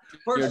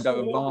 your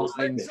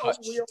divine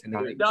touch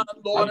tonight.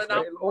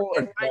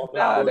 Lord,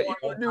 God, that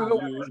you would do the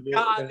work,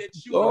 God,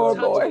 that you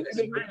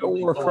would do the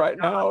work right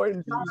now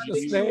in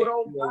Jesus' name.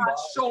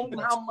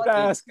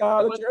 Ask,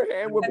 God, that your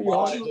hand would be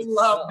on it.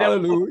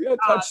 Hallelujah.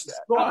 Touch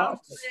that, God.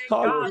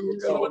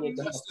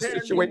 Hallelujah. Touch the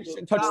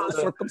situation. Touch the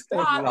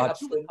circumstance, God.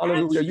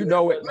 Hallelujah. You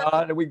know it,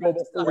 God. And we go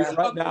before you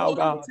right now,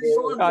 God.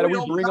 God, and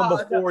we bring them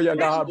before you,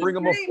 God. Bring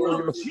them before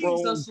your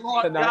throne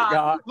tonight,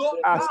 God.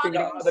 Asking,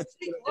 God, that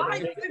you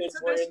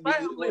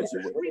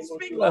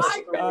would bless,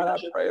 God. I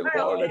pray,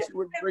 Lord, that you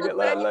would bring it.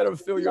 Let them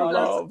feel your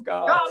love,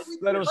 God.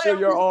 Let them feel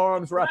your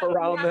arms wrap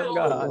around them,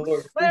 God.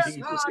 We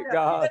speak it,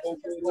 God.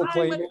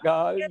 Proclaim it,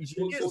 God, in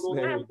Jesus'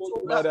 name. In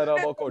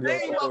the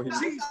name of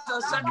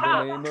Jesus.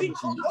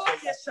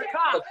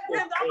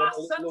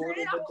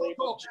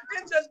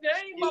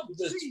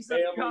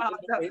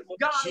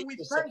 God, we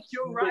thank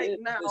you right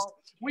now.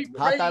 We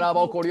pray in the name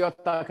of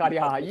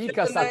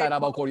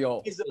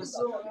Jesus.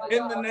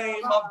 In the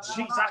name of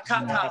Jesus.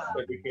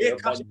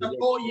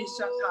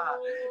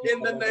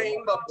 In the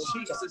name of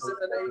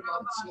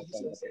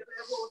Jesus.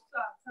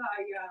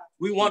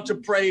 We want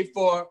to pray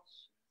for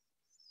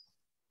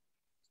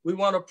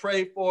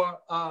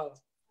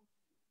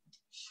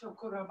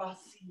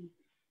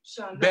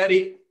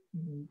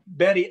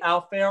Betty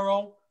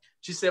Alfaro.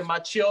 She said, my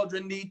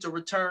children need to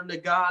return to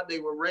God. They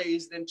were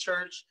raised in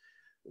church.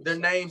 Their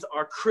names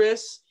are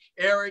Chris,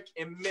 Eric,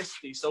 and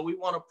Misty. So we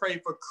want to pray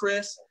for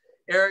Chris,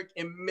 Eric,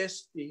 and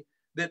Misty,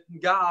 that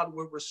God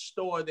will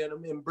restore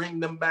them and bring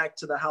them back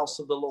to the house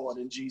of the Lord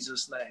in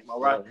Jesus' name. All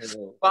right.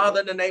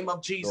 Father, in the name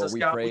of Jesus,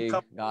 Lord, God, we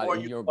come God,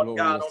 in your glorious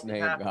God,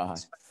 name, God.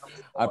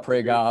 I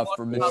pray, God,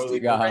 for Misty,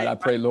 God. I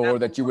pray,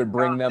 Lord, that you would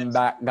bring them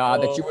back,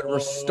 God, that you would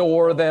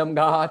restore them,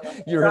 God.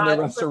 You're in the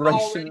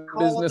restoration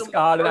business,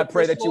 God, and I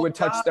pray that you would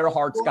touch their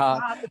hearts,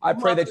 God. I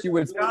pray that you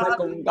would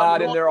prickle,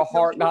 God, in their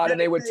heart, God, and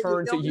they would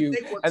turn to you,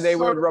 and they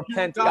would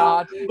repent,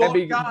 God, and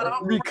be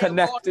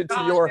reconnected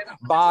to your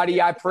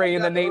body. I pray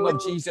in the name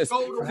of Jesus.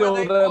 Fill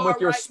them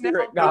with your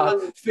spirit, God.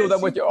 Fill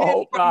them with your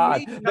hope,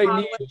 God. They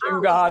need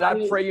you, God.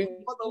 I pray in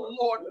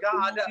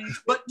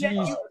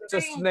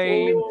Jesus'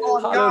 name.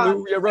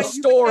 Hallelujah.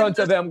 Restore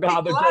unto them,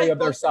 God, the joy of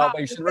their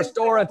salvation.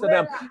 Restore unto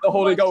them the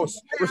Holy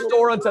Ghost.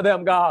 Restore unto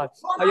them, God.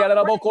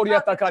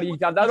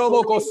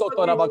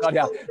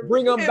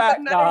 Bring them back,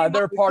 God.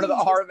 They're part of the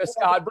harvest,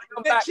 God. Bring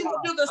them back, God.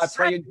 I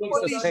pray in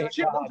Jesus' name,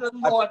 God.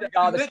 I pray,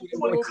 God, that you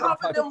would touch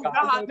them,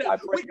 God. I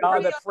pray,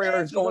 God, that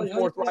prayer is going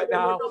forth right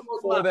now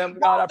for them,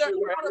 God. I pray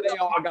wherever they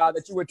are, God,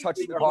 that you would touch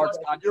their hearts,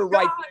 God. You're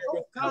right there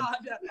with them.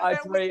 I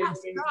pray in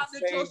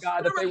Jesus' name,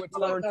 God, that they would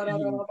turn to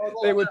you.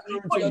 They would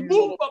turn to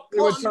you. They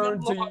would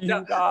turn to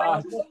you,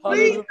 God.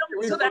 Hallelujah.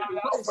 We cry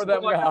out for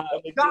them, God.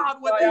 God,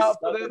 we cry out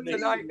for them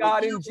tonight,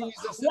 God, in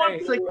Jesus'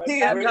 name. Once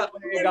again, in the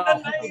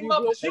name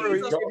of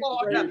Jesus,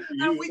 Lord.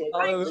 And we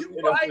thank you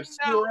right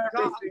now,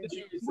 God.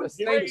 Jesus.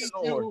 Thank you,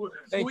 Lord.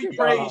 Thank you, We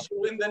God. praise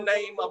you in the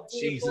name of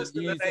Jesus.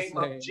 In the name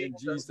of Jesus.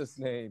 In Jesus'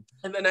 name.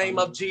 In the name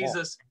of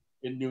Jesus.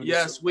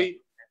 Yes,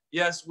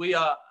 we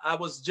are.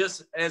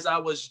 As I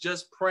was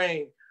just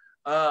praying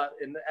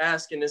and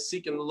asking and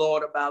seeking the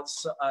Lord about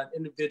an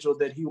individual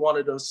that he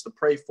wanted us to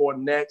pray for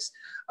next.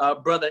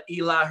 Brother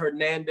Eli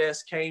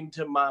Hernandez came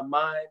to my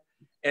mind,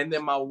 and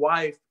then my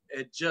wife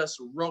had just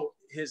wrote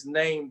his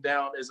name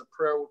down as a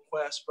prayer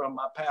request from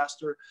my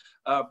pastor,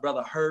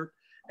 Brother Hurt.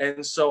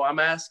 And so I'm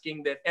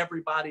asking that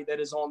everybody that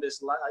is on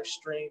this live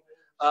stream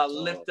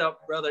lift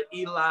up Brother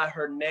Eli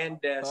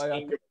Hernandez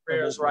in your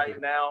prayers right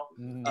now.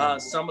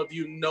 Some of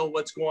you know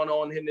what's going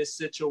on in this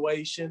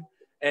situation,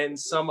 and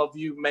some of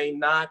you may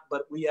not,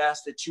 but we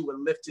ask that you would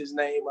lift his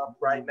name up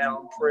right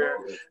now in prayer.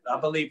 I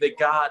believe that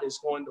God is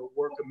going to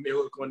work a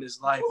miracle in his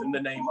life in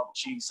the name of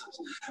Jesus.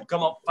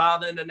 Come on,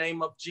 Father, in the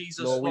name of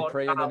Jesus, Lord, we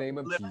pray in the name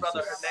of Jesus.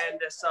 Brother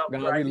Hernandez up.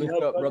 God, we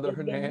lift up Brother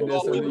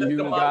Hernandez unto you,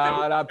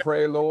 God. I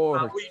pray,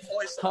 Lord.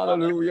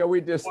 Hallelujah.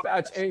 We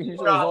dispatch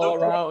angels all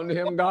around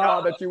him,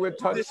 God, that you would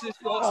touch.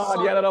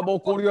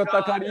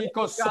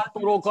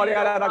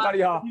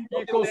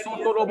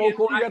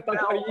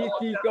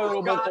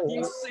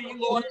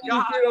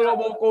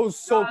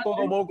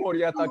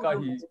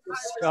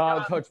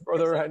 God, touch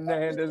Brother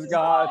Hernandez,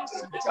 God.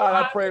 God,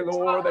 I pray,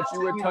 Lord, that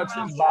you would touch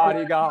his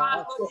body,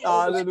 God.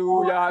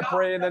 Hallelujah. I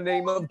pray in the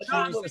name of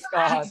Jesus,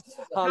 God.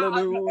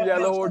 Hallelujah,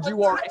 Lord.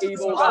 You are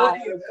able, God,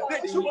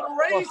 that you would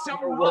raise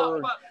your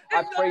word.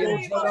 I pray in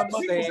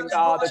Jesus' name,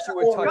 God, that you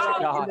would touch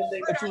it, God.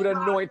 That you would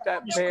anoint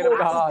that man of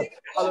God.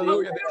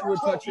 Hallelujah. That you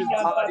would touch his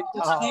body,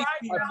 God.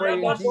 I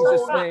pray in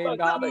Jesus' name,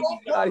 God, that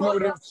God, he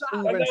would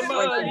improve and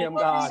strengthen him,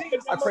 God.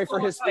 I pray for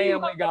his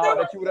family, God,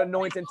 that you would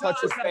anoint and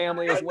touch his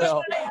family as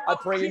well. I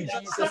pray in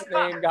Jesus'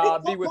 name,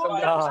 God, be with him,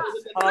 God.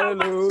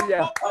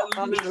 Hallelujah.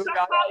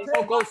 Hallelujah.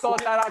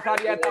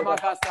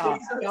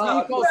 In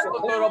Jesus'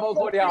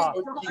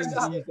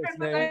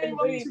 name,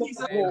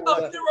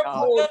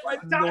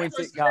 anoint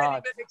it,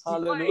 God.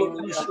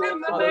 Hallelujah.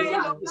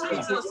 Hallelujah.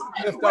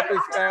 Lift up his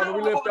family.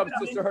 We lift up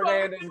Sister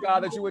Hernandez,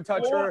 God, that you would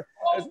touch her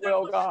as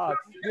well, God.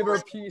 Give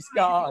her peace,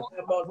 God.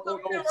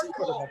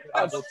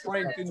 God,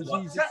 strength in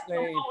Jesus'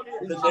 name.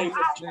 In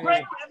Jesus'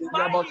 name.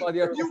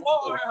 You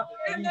are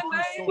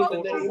in the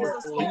name of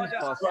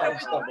Jesus, Lord.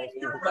 In the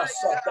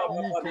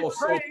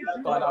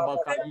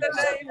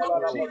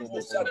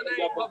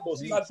name of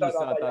Jesus.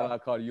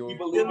 In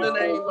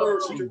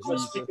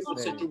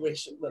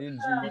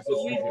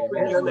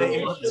the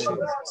name of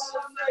Jesus.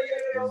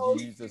 In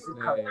Jesus'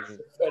 name.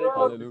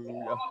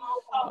 Hallelujah.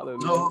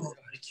 Hallelujah.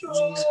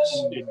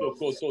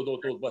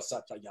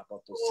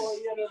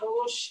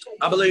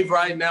 I believe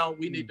right now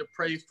we need to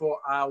pray for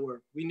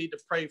our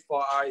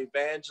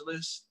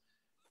evangelists,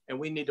 and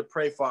we need to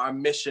pray for our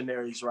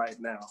missionaries right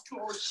now.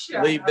 I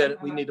believe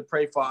that we need to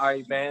pray for our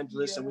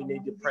evangelists, and we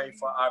need to pray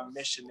for our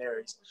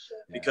missionaries,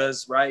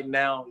 because right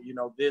now, you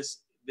know, this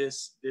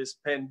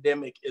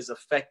pandemic is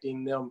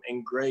affecting them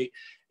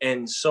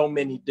in so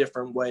many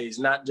different ways,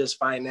 not just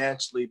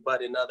financially,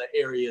 but in other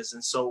areas.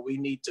 And so we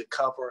need to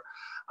cover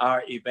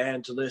our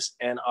evangelists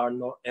and our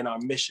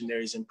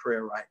missionaries in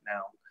prayer right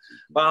now.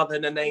 Father,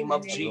 in the name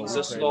of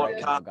Jesus, Lord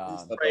God,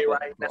 we pray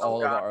right now,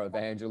 all of our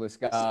evangelists,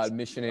 God,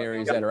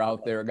 missionaries that are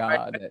out there,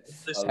 God, that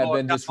have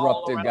been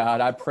disrupted,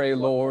 God. I pray,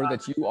 Lord,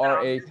 that you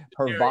are a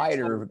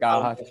provider,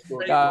 God.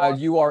 God,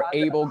 you are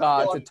able,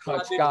 God, to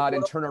touch, God,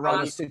 and turn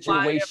around a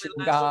situation,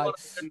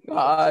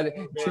 God,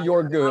 to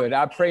your good.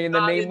 I pray in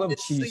the name of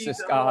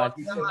Jesus, God,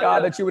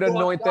 God, that you would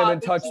anoint them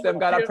and touch them,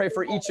 God. I pray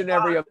for each and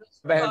every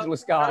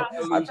evangelist, God.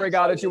 I pray,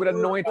 God, that you would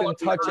anoint and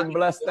touch and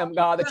bless them,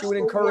 God, that you would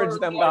encourage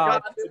them,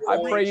 God. I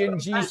pray in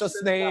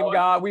Jesus' name,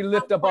 God, we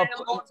lift up God.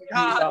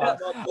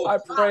 I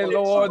pray,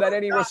 Lord, that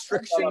any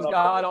restrictions,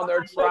 God, on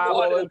their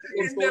travel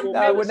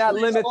that would not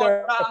limit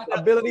their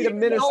ability to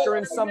minister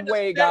in some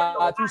way,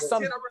 God, through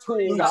some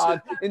tool,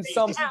 God, in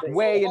some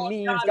way and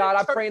means, God.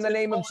 I pray in the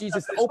name of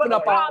Jesus, open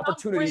up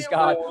opportunities,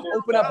 God.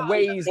 Open up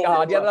ways,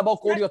 God.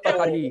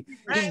 In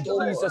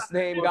Jesus'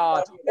 name,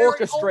 God.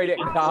 Orchestrate it,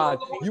 God.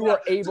 You are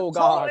able,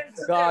 God.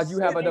 God, you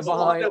have a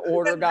divine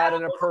order, God,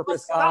 and a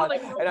purpose, God.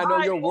 And I know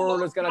your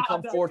word is going to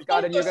come forth,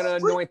 God, and you're going to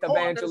anoint the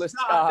evangelists,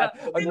 God.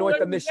 Anoint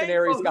the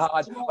missionaries,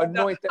 God.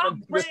 Anoint them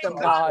and with them,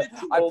 God.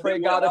 I pray,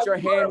 God, that your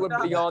hand would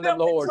be on them,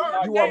 Lord.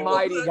 You are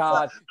mighty,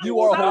 God. You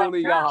are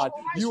holy, God.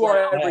 You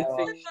are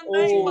everything.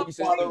 Oh,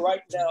 Father,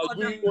 right now,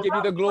 we give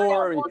you the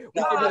glory. We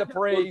give you the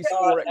praise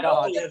for it,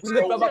 God. We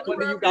lift them up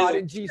unto you, God,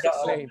 in Jesus'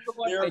 name.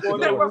 Thank you,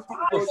 Lord.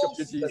 Worship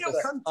you, Jesus.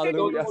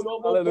 Hallelujah.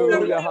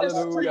 Hallelujah.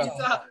 Hallelujah.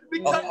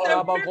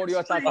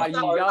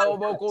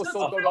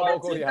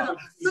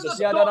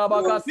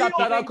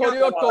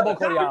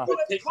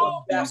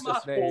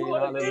 Jesus' name,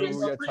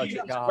 hallelujah. Touch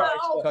it, God.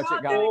 Touch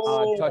it,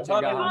 God. Touch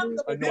it, God.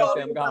 Anoint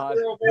them, God.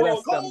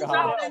 Bless them,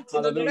 God.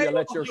 Hallelujah.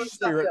 Let your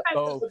spirit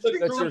flow.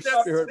 Let your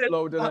spirit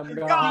flow to them,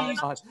 God.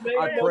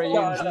 I pray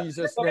in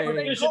Jesus' name.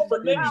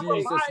 In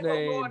Jesus'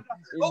 name.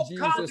 In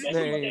Jesus'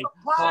 name.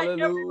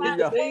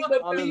 Hallelujah.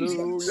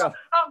 Hallelujah.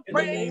 In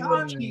the name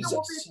of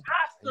Jesus.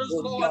 We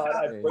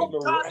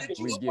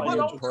give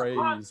you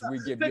praise. We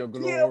give you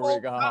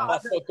glory,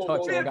 God.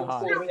 Touch them,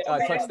 God.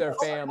 Touch their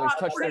families.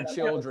 Touch their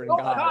children,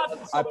 God.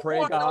 I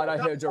pray, God, I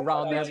hedge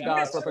around them,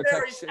 God, for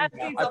protection.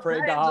 I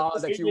pray,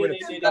 God, that you would,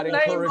 God,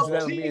 encourage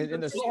them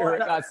in the spirit,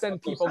 God.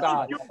 Send people,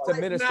 God, to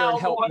minister and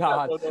help,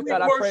 God.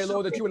 God, I pray,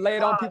 Lord, that you would lay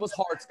it on people's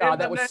hearts, God,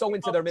 that would sow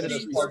into their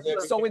ministries,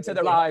 sow into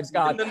their lives,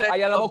 God.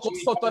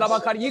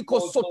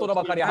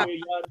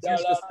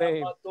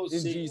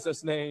 In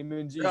Jesus' name,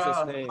 in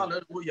Jesus' name.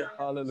 Hallelujah.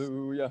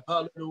 Hallelujah.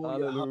 Hallelujah.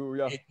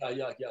 Hallelujah.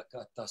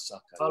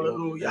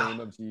 Hallelujah. In the name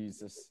of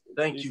Jesus.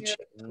 Thank you,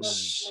 Jesus.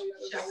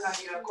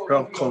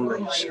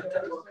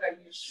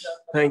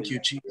 Thank you,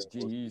 Jesus.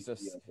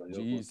 Jesus.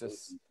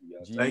 Jesus.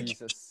 Thank you.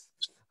 Jesus.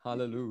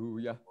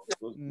 Hallelujah.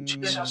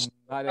 Jesus.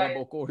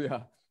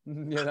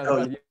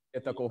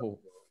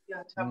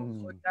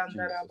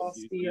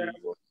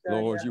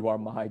 Lord, you are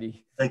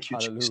mighty. Thank you,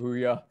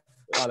 Hallelujah.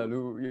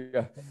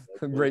 Hallelujah.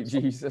 Great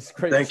Jesus.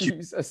 Great Thank you.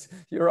 Jesus.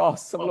 You're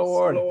awesome,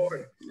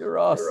 Lord. You're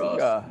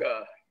awesome,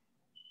 God.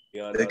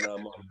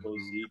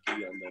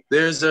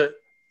 There's a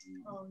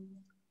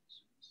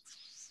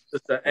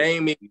Sister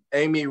Amy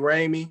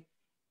Ramey.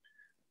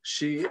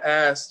 She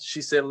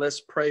said, let's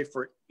pray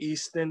for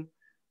Easton.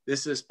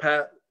 This is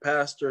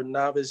Pastor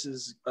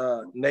Navis's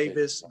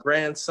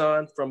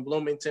grandson from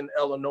Bloomington,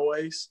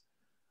 Illinois.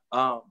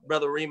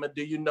 Brother Rema,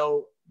 do you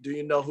know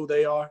who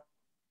they are?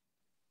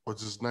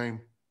 What's his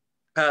name?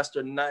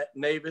 Pastor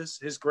Navis.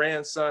 His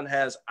grandson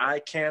has eye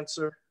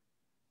cancer.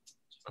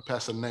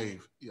 Pastor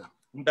Nave, yeah.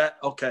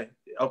 Okay.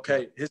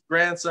 His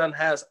grandson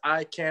has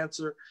eye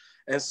cancer,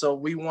 and so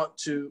we want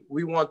to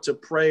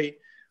pray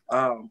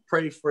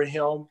for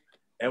him,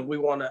 and we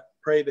want to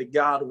pray that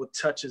God would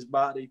touch his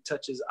body,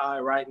 touch his eye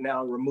right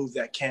now, and remove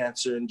that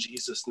cancer in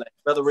Jesus' name.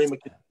 Brother Rema,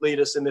 can you lead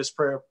us in this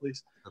prayer,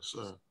 please? Yes,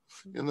 sir.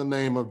 In the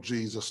name of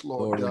Jesus,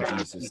 Lord God, in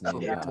Jesus'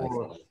 name,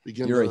 God.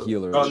 begin You're a to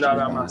healer. Oh,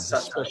 no,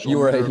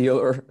 You are a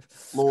healer.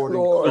 Lord,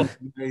 Lord,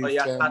 family,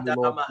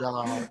 Lord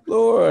God.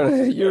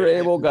 Lord, you're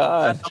able,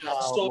 God.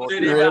 Lord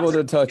You're able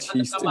to touch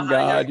Easton,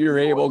 God. You're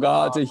able,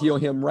 God, to heal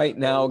him right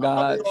now,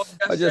 God.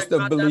 Just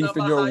the belief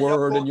in your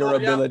word and your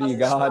ability,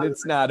 God.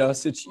 It's not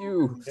us, it's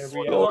you.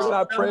 Lord, and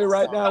I pray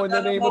right now in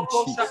the name of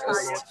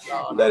Jesus.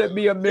 Let it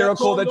be a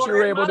miracle that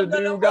you're able to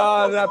do,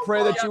 God. And I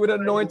pray that you would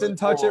anoint and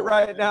touch it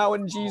right now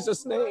in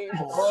Jesus' name.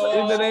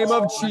 In the name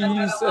of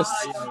Jesus,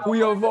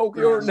 we evoke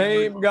your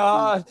name,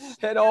 God,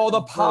 and all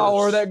the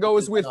power that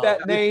goes with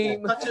that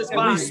name.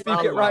 And we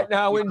speak it right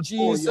now in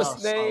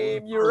Jesus'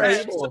 name. You're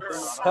able.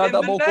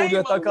 His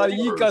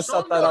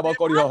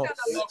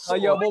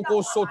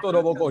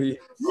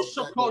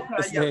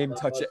name,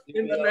 touch it.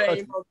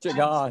 Touch it,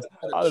 God.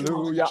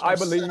 Hallelujah. I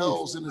believe.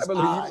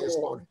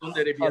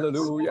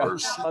 Hallelujah.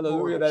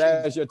 Hallelujah.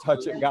 That as you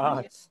touch it,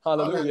 God.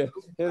 Hallelujah.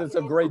 It is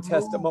a great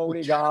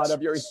testimony, God,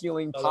 of your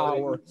healing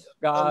power,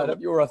 God,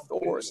 of your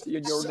authority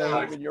in your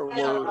name and your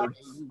word.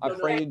 I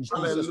pray in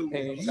Jesus'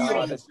 name,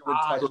 God, that you would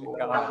touch it,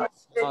 God.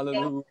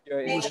 Hallelujah.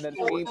 In the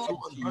name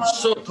of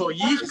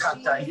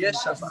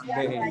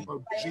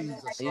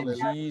Jesus. In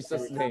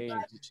Jesus'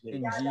 name.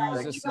 In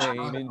Jesus'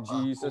 name. In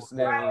Jesus'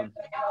 name.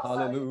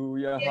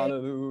 Hallelujah.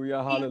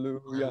 Hallelujah.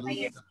 Hallelujah.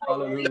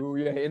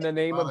 Hallelujah. In the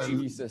name of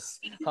Jesus.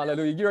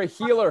 Hallelujah. You're a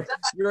healer.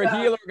 You're a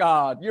healer,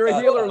 God. You're a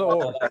healer,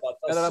 Lord.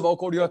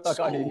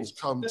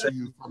 Come to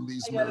you from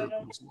these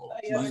miracles, Lord.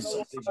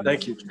 Jesus.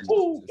 Thank you.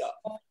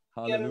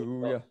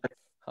 Hallelujah.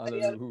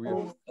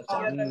 Hallelujah.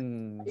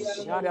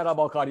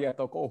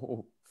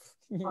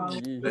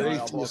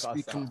 Faithfulness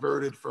be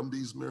converted from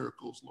these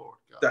miracles, Lord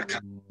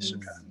God.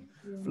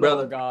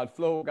 Flow, God,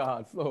 flow,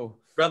 God, flow.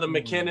 Brother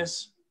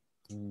Mckinnies.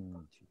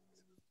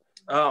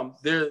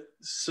 Their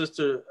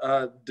sister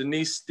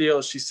Denise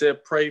Steele, she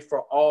said, pray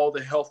for all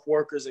the health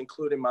workers,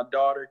 including my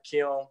daughter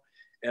Kim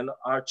and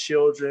our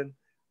children,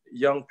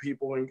 young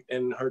people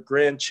and her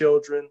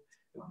grandchildren,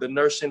 the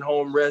nursing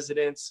home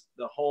residents,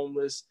 the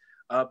homeless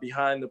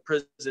behind the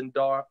prison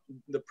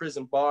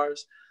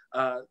bars,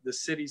 the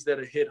cities that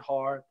are hit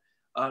hard.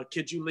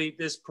 Could you lead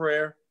this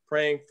prayer,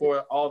 praying for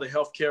all the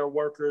healthcare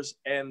workers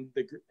and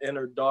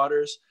her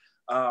daughters?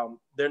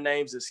 Their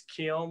names is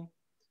Kim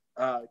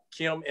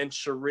and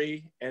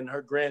Cherie and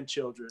her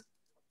grandchildren.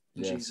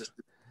 In Jesus.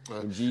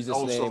 In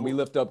Jesus' name, we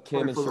lift up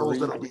Kim and for those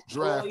Cherie. that will be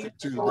drafted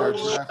to their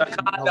drafted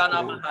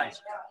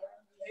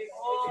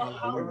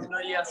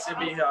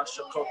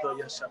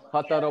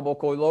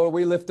Lord,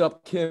 we lift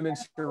up Kim and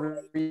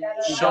Cherie,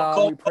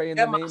 God. We pray in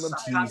the name of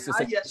Jesus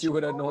that you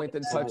would anoint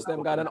and touch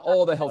them, God, and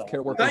all the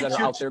healthcare workers that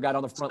are out there, God,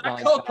 on the front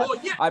lines, God.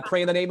 I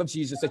pray in the name of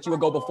Jesus that you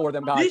would go before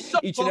them, God.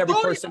 Each and every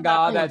person,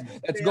 God,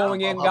 that's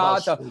going in,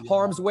 God, to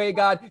harm's way,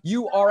 God.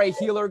 You are a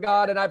healer,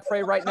 God, and I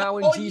pray right now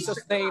in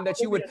Jesus' name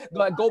that you would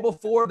go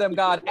before them,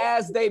 God,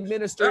 as they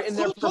minister in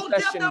their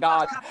profession,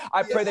 God.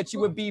 I pray that you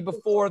would be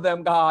before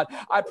them, God.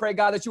 I pray,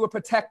 God, that you would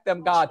protect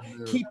them, God.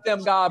 Keep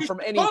them, God,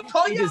 from any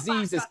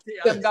diseases.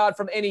 Keep them, God,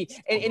 from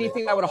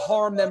anything that would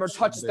harm them or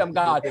touch them,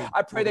 God.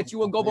 I pray that you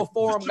will go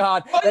before them,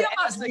 God. That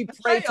as we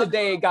pray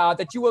today, God,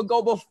 that you will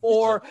go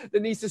before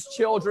Denise's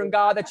children,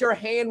 God, that your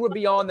hand would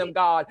be on them,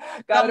 God.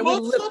 God, and we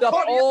lift up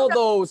all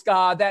those,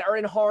 God, that are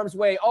in harm's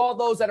way, all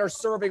those that are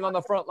serving on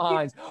the front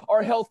lines,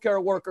 our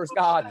healthcare workers,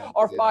 God,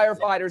 our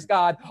firefighters,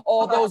 God,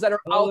 all those that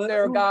are out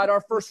there, God,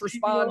 our first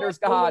responders,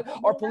 God,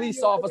 our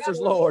police officers,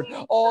 Lord,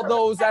 all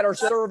those that are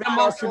serving in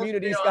our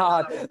communities,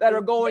 God, that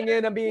are going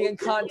in and being in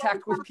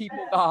contact with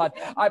people, God.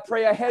 I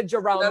pray a hedge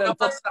around them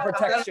for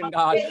protection,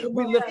 God.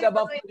 We lift them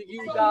up to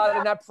you, God,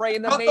 and I pray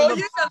in the name of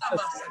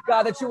Jesus,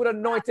 God, that you would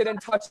anoint it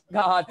and touch,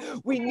 God.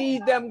 We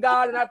need them,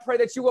 God, and I pray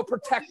that you will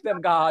protect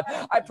them, God.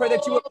 I pray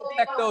that you will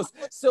protect those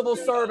civil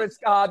servants,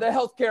 God, the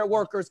healthcare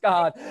workers,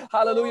 God.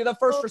 Hallelujah. The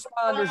first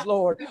responders,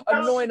 Lord.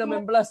 Anoint them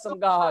and bless them,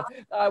 God.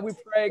 We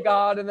pray,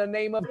 God, in the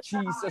name of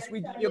Jesus.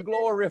 We give you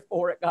glory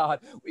for it, God.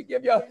 We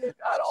give you,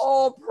 God,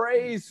 all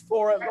praise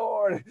for it,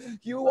 Lord.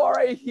 You are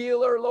a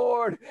healer,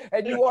 Lord,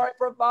 and you are a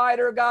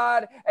provider,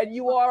 God, and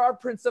you are our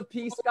Prince of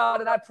Peace,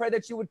 God, and I pray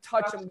that you would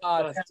touch them,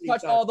 God.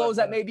 Touch all those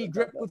that may be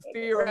gripped with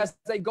fear as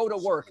they go to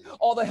work,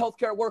 all the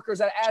healthcare workers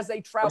that as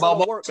they travel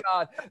to work,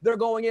 God, they're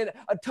going in,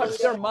 touch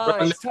their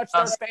minds, touch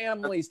their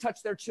families,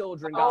 touch their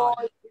children, God.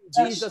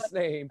 In Jesus'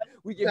 name,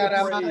 we give you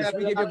praise.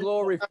 We give you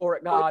glory for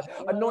it, God.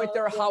 Anoint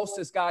their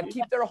houses, God.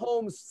 Keep their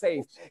homes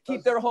safe.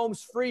 Keep their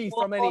homes free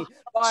from any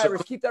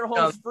virus. Keep their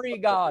homes free,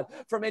 God,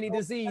 from any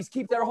disease.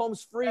 Keep their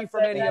homes free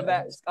from any of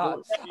that, God.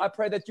 I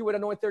pray that you would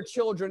anoint their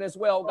children as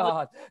well,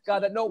 God.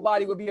 God, that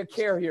nobody would be a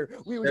carrier.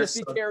 We would just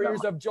be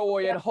carriers of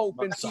joy and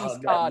hope and peace,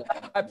 God.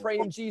 I pray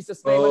in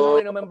Jesus' name,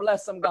 anoint them and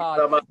bless them,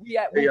 God.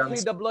 We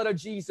plead the blood of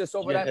Jesus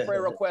over that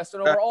prayer request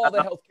and over all the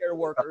healthcare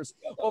workers,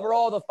 over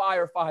all the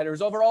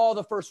firefighters, over all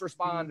the first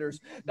responders,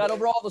 God,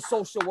 over all the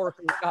social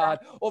workers, God,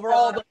 over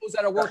all those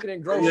that are working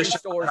in grocery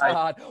stores,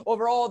 God,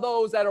 over all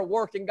those that are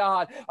working,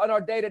 God, on our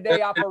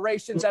day-to-day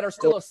operations that are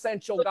still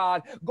essential,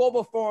 God. Go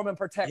before them and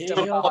protect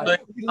them, God.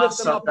 We lift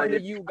them up unto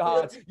you,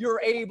 God.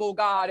 You're able,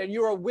 God, and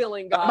you're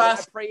willing, God.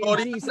 I pray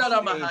in Jesus'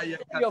 name,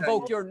 we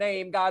evoke your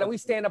name, God, and we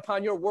stand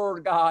upon your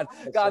word, God,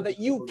 God, that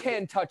you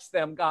can touch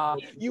them,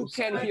 God. You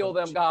can heal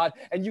them, God,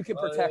 and you can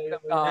protect them,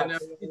 God.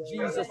 In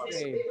Jesus'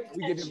 name,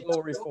 we give you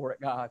glory for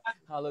it, God.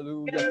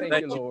 Hallelujah.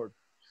 Thank you, Lord.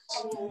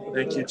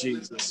 Thank you,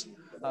 Jesus.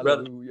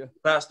 Hallelujah.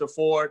 Pastor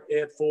Ford,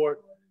 Ed Ford,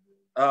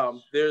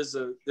 there's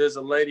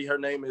a lady, her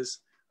name is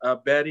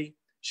Betty.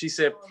 She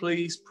said,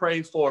 please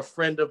pray for a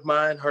friend of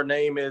mine. Her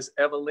name is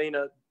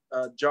Evelina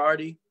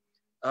Jardy.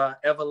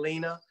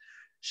 Evelina,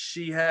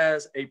 she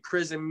has a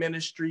prison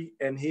ministry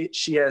and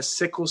she has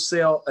sickle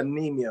cell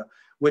anemia,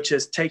 which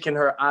has taken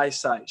her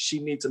eyesight. She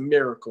needs a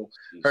miracle.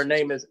 Her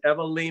name is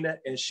Evelina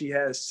and she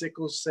has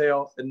sickle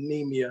cell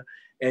anemia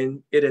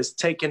and it has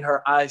taken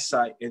her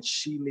eyesight and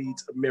she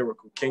needs a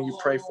miracle. Can you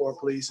pray for her,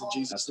 please, in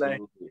Jesus'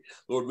 name?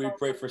 Lord, we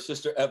pray for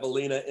Sister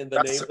Evelina in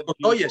the name of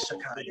Jesus.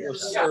 Your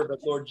servant,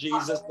 Lord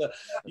Jesus.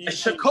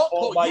 She's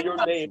called by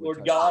your name,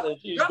 Lord God, and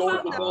she's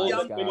going to those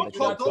that many do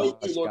not go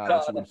to, Lord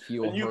God.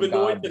 And you've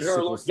anointed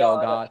her, Lord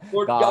God.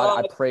 Lord God,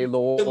 I pray,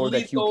 Lord,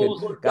 that you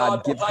could,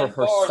 God, give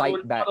her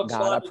sight back,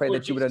 God. I pray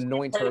that you would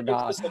anoint her,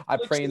 God. I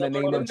pray in the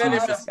name of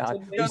Jesus, God.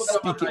 We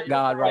speak it,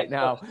 God, right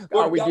now.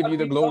 God, we give you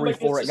the glory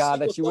for it, God,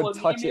 that you would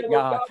touch it,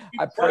 God.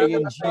 I pray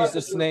in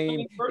Jesus'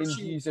 name, in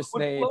Jesus'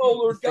 name.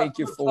 Thank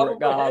you for it,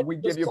 God. We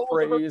give you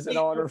praise and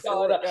honor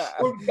for it, God.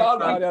 Lord God,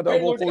 we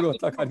pray, Lord God,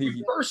 that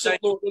you reverse it,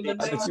 Lord, in the name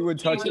that you would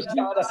touch it,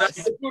 God, that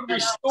you would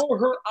restore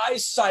her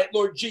eyesight,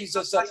 Lord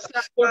Jesus.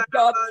 Lord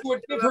God, that you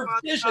would give her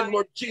vision,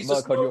 Lord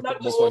Jesus. Lord,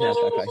 not just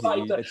physical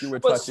sight, that you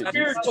would but touch it,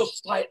 spiritual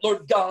sight,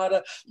 Lord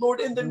God. Lord,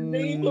 in the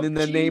name of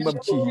Jesus. In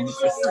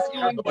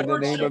the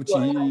name of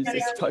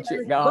Jesus, touch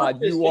it, God.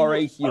 You are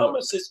a healer.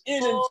 Promises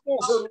in and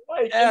for her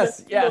life.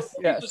 Yes,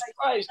 Jesus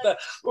Christ.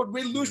 Lord,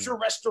 we lose your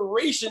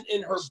restoration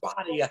in her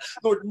body.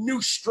 Lord,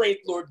 new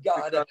strength, Lord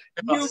God.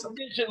 New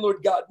vision,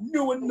 Lord God.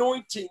 New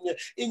anointing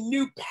and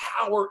new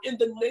power in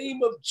the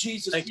name of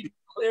Jesus. We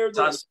declare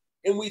this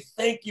and we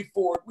thank you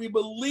for it. We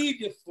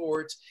believe you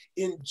for it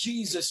in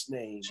Jesus'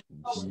 name.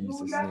 In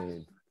Jesus'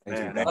 name. Thank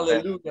you,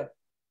 hallelujah.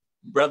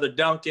 Brother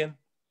Duncan,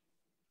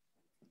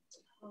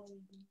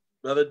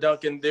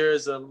 there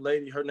is a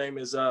lady, her name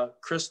is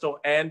Crystal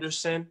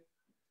Anderson,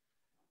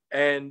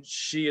 and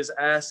she is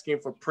asking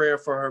for prayer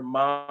for her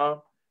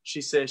mom.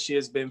 She says she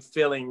has been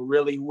feeling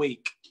really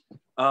weak.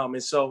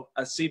 And so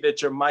I see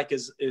that your mic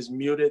is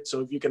muted.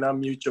 So if you can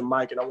unmute your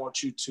mic, and I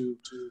want you to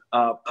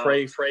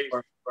pray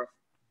for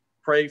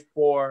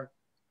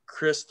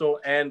Crystal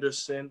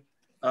Anderson,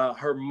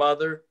 her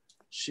mother.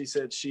 She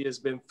said she has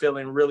been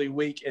feeling really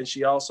weak, and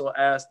she also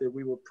asked that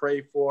we would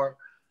pray for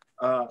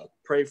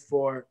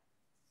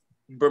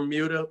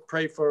Bermuda.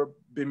 Pray for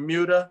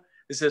Bermuda.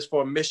 It says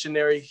for a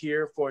missionary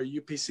here, for a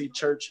UPC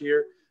church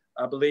here.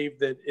 I believe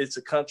that it's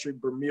a country,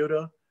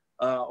 Bermuda,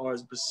 or a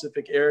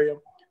specific area.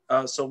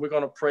 So we're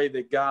going to pray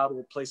that God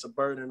will place a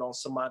burden on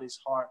somebody's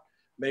heart.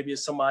 Maybe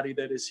it's somebody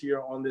that is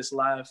here on this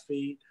live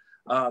feed,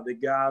 that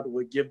God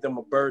would give them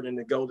a burden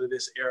to go to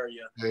this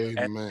area. Amen.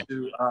 And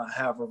to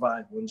have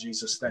revival in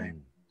Jesus'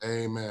 name.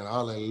 Amen.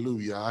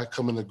 Hallelujah. I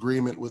come in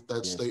agreement with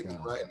that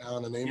statement right now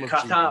in the name of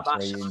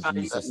Jesus. In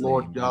Jesus' name,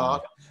 Lord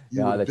God,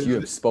 that you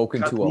have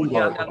spoken to a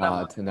heart,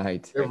 God,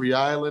 tonight. Every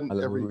island,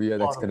 Hallelujah,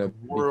 that's going to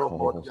be world,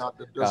 called. Lord God,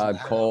 that God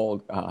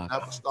called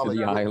to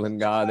the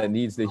island, God, that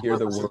needs to hear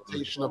the word.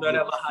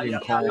 Being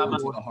called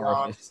to the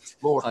harvest.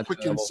 Lord,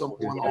 quicken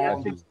someone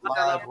on this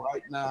live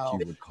right now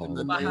in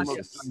the name of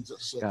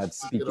Jesus. God,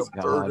 speak,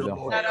 God, the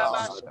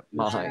hearts,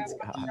 minds,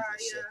 God.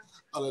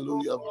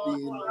 Hallelujah, of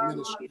being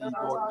ministry,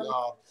 Lord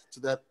God, to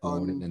that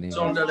in the name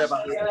of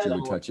Jesus, that you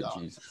would touch it,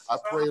 Jesus. I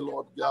pray,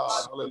 Lord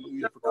God,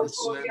 hallelujah, for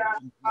Crystal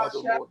Anderson's mother,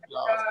 Lord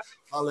God.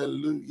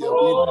 Hallelujah.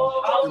 We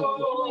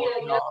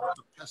Lord God,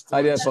 the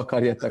pestilence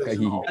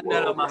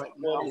right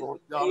now, Lord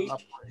God. I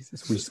pray.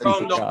 We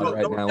speak it, God,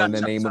 right now in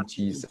the name of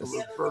Jesus.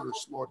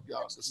 Reverse, Lord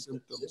God, the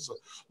symptoms.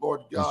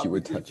 Lord God, that you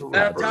would touch it,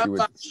 God. that you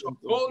would.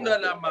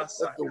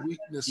 Let the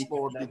weakness,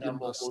 Lord, begin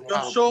to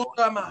stop.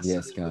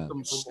 Yes, God. Let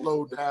them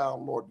slow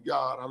down, Lord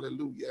God.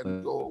 Hallelujah.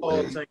 And go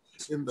away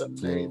in the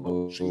name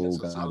of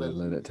Jesus.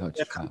 Hallelujah. Let it touch,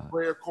 God.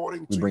 Pray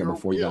according We to bring it your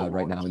before you, will, God,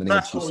 right now in the name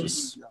of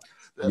Jesus.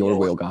 Your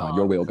will, God,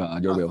 your will,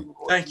 God, your will.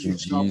 Thank you. In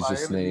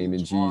Jesus' name,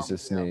 in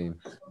Jesus' name.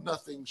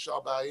 Nothing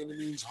shall by any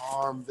means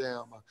harm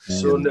them.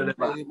 In the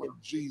name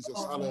of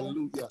Jesus,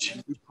 hallelujah.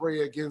 We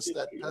pray against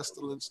that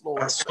pestilence,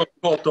 Lord.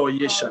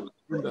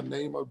 In the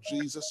name of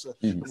Jesus.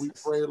 And we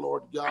pray,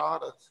 Lord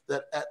God,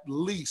 that at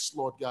least,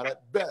 Lord God,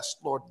 at best,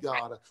 Lord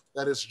God,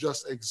 that is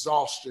just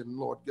exhaustion,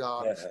 Lord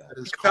God. That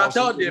is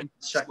causing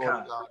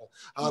Lord God.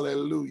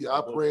 Hallelujah.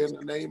 I pray in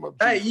the name of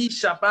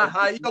Jesus.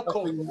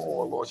 Nothing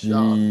more, Lord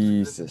God.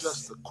 Jesus.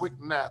 Just a quick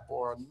nap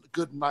or a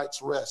good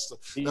night's rest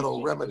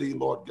that'll remedy,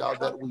 Lord God,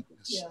 that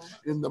weakness.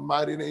 In the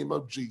mighty name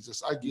of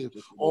Jesus, I give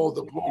all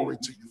the glory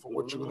to you for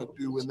what you're going to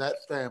do in that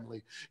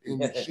family. In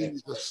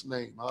Jesus'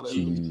 name.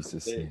 Hallelujah.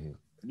 Jesus' name.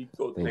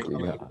 Thank you,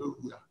 God.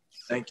 Hallelujah.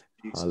 Thank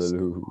you, Jesus.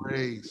 Hallelujah.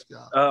 Praise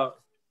God.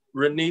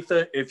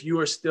 Renitha, if you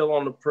are still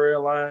on the prayer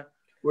line,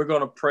 we're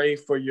going to pray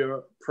for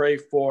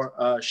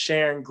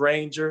Sharon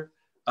Granger.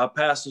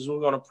 Pastors, we're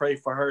going to pray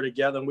for her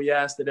together. And we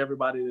ask that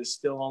everybody that's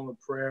still on the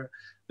prayer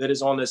that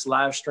is on this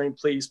live stream,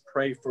 please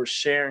pray for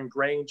Sharon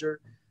Granger.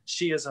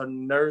 She is a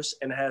nurse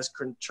and has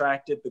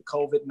contracted the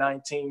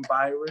COVID-19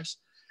 virus.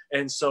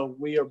 And so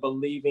we are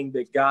believing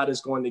that God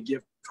is going to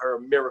give her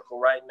a miracle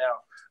right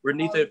now.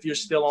 Renitha, if you're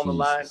still on the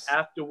line,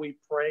 after we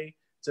pray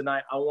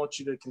tonight, I want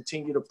you to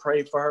continue to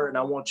pray for her, and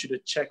I want you to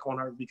check on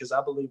her because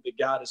I believe that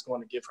God is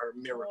going to give her a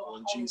miracle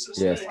in Jesus'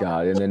 name. Yes,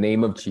 God, in the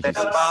name of Jesus.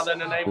 Father, in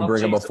the name we of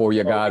bring Jesus, her before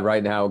you, God,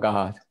 right now,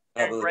 God.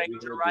 Right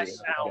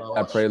now.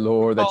 I pray,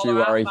 Lord, that you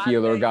are a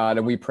healer, God,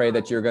 and we pray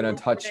that you're going to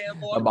touch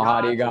the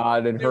body,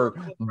 God, and her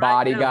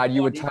body, God.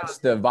 You would touch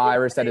the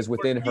virus that is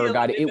within her,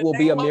 God. It will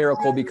be a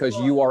miracle because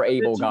you are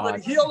able,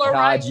 God.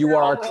 God, you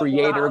are our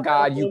creator,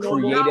 God. You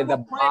created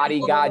the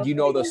body, God. You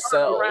know the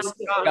cells,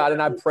 God,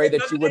 and I pray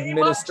that you would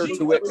minister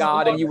to it,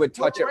 God, and you would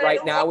touch it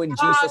right now in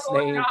Jesus'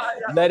 name.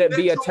 Let it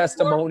be a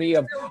testimony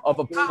of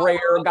a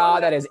prayer,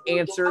 God, that is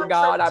answered,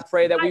 God. I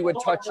pray that we would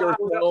touch your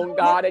throne,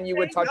 God, and you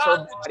would touch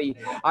her body.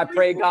 I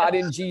pray, God,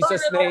 in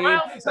Jesus' name,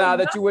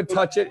 that you would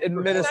touch it and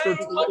minister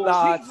to it,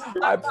 God.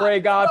 I pray,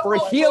 God, for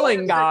a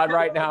healing, God,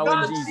 right now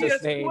in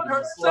Jesus' name.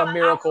 For a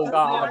miracle,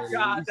 God.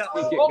 We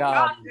speak it,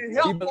 God.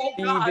 We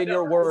believe in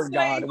your word,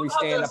 God, and we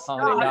stand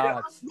upon it,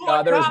 God.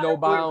 God, there is no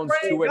bounds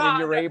to it, and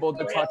you're able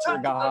to touch her,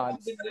 God.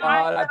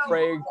 God, I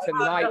pray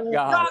tonight,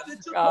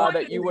 God,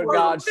 that you would,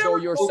 God, show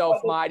yourself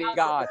mighty,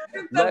 God.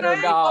 Let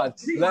her, God,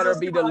 let her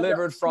be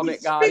delivered from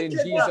it, God, in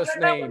Jesus'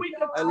 name.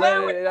 And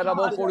let it,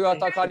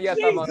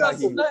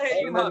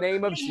 in the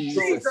name of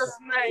Jesus.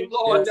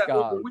 Lord, yes,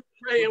 God. We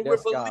pray and we're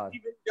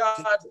believing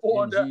God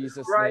for in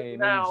Jesus' right name,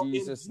 now. In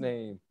Jesus'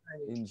 name.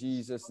 In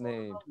Jesus'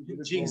 name.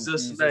 In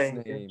Jesus'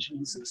 name. In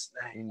Jesus'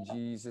 name. In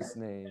Jesus'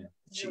 name. In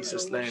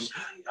Jesus' name.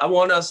 I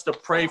want us to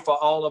pray for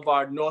all of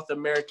our North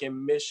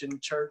American mission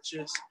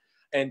churches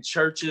and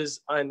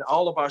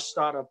all of our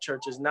startup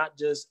churches, not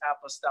just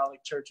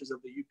apostolic churches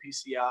of the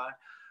UPCI,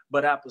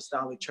 but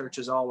apostolic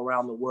churches all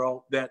around the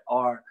world that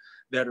are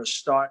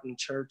starting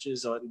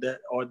churches or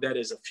that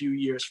is a few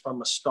years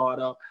from a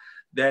startup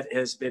that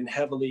has been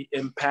heavily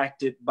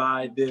impacted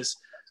by this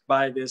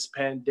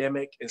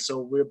pandemic. And so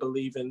we're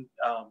believing,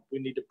 we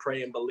need to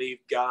pray and believe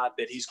God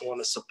that he's going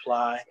to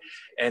supply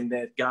and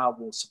that God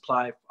will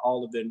supply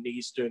all of their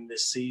needs during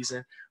this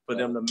season. for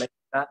them to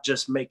not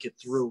just make it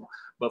through,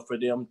 but for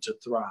them to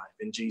thrive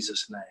in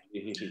Jesus'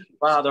 name.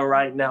 Father,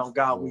 right now,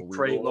 God, we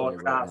pray,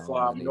 Lord God, for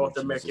our North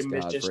American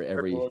missions, for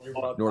every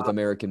North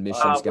American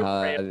missions,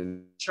 God,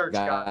 church,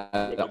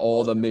 God,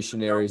 all the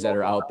missionaries that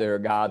are out there,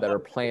 God, that are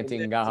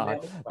planting,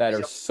 God, that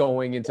are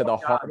sowing into the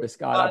harvest,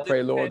 God. I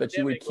pray, Lord, that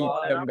you would keep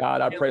them,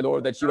 God. I pray,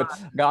 Lord, that you would,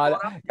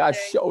 God,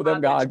 show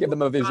them, God, give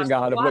them a vision,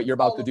 God, of what you're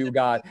about to do,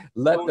 God.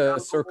 Let the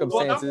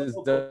circumstances,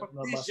 the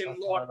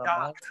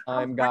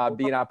time, God,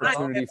 be an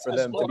opportunity for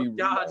them to be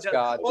reached,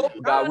 God.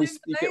 God, we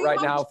speak it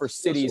right now for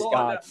cities,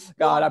 God.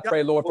 God, I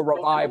pray, Lord, for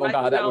revival,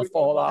 God, that would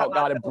fall out,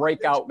 God, and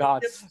break out,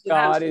 God.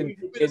 God, in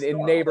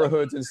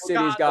neighborhoods and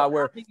cities, God,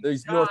 where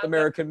these North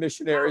American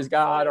missionaries,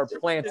 God, are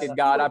planted,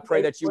 God. I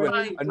pray that you would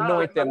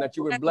anoint them, that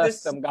you would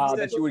bless them, God,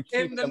 that you would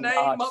keep them,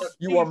 God.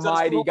 You are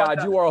mighty,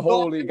 God. You are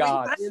holy,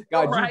 God.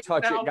 God, you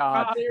touch it,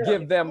 God.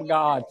 Give them,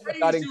 God,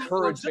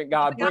 encouragement,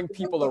 God. Bring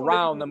people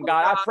around them,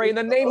 God. I pray in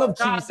the name of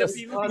Jesus,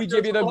 we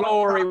give you the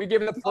glory. We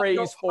give you the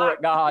praise for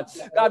it, God.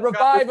 God,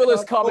 revival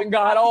is coming,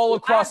 God, all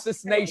across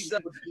this nation.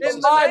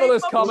 Revival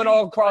is coming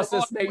all across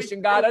this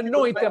nation, God.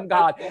 Anoint them,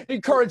 God.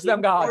 Encourage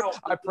them, God.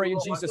 I pray in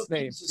Jesus'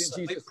 name. In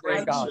Jesus'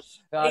 name, God.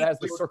 God, as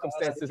the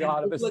circumstances,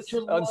 God, of this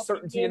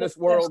uncertainty in this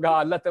world,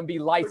 God, let them be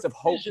lights of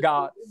hope,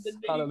 God.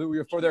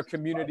 Hallelujah. For their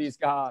communities,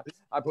 God.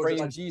 I pray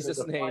in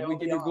Jesus' name. We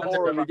give you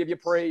glory. We give you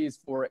praise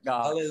for it,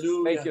 God.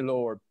 Thank you,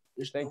 Lord.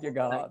 Thank you,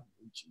 God.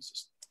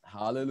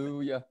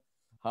 Hallelujah.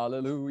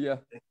 Hallelujah.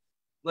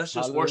 Let's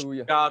just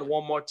worship God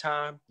one more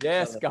time.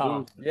 Yes,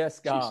 God. Yes,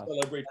 God.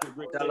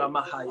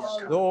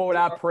 Lord,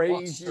 I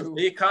praise you.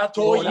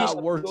 Lord, I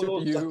worship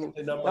you.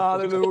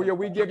 Hallelujah.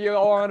 We give you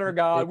honor,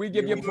 God. We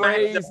give you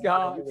praise,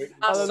 God.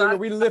 Hallelujah.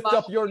 We lift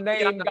up your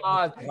name,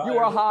 God. You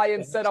are high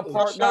and set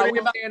apart, God. We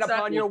stand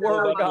upon your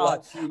word,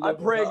 God. I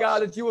pray,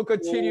 God, that you will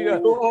continue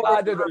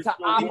to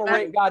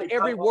operate, God,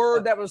 every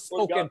word that was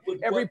spoken,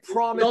 every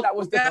promise that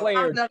was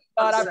declared.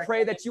 God, I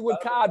pray that you would,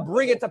 God,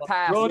 bring it to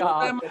pass,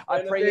 God. I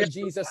pray in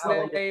Jesus'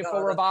 name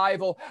for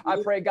revival. I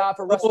pray, God,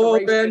 for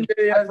restoration.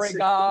 I pray,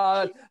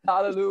 God,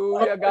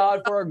 hallelujah,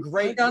 God, for a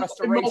great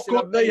restoration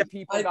of many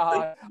people,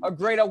 God. A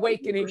great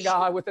awakening,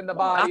 God, within the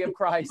body of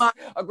Christ.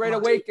 A great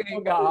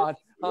awakening, God.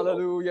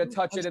 Hallelujah.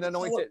 Touch it and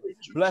anoint it.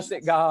 Bless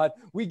it, God.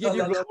 We give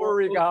you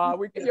glory, God.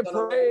 We give you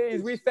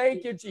praise. We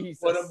thank you,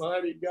 Jesus. What a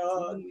mighty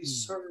God we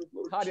serve,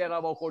 Lord.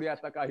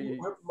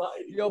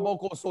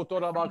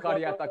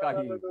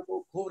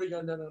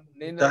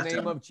 In the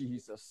name of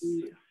Jesus.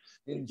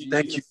 In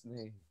Jesus'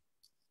 name.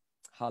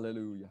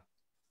 Hallelujah.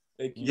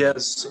 Thank you.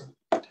 Yes.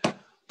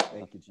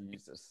 Thank you,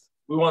 Jesus.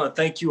 We want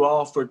to thank you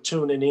all for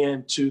tuning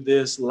in to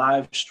this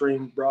live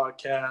stream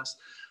broadcast,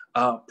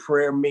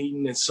 prayer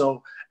meeting. And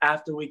so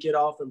after we get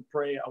off and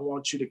pray, I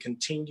want you to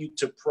continue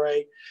to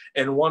pray.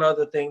 And one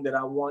other thing that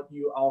I want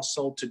you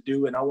also to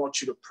do, and I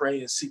want you to pray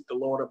and seek the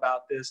Lord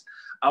about this.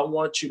 I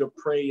want you to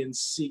pray and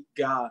seek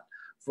God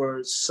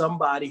for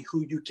somebody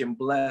who you can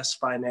bless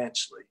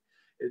financially.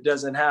 It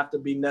doesn't have to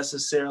be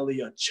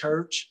necessarily a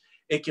church.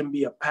 It can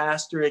be a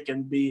pastor. It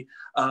can be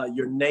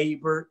your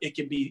neighbor. It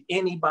can be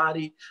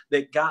anybody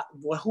that God,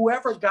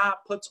 whoever God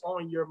puts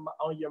on your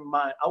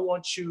mind. I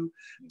want you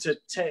to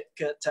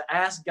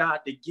ask God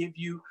to give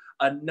you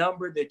a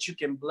number that you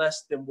can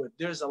bless them with.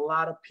 There's a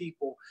lot of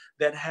people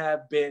that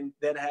have been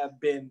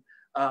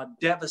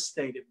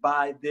devastated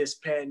by this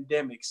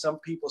pandemic. Some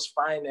people's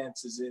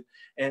finances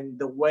and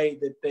the way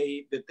that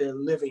they're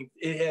living,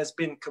 it has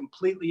been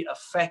completely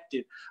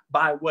affected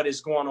by what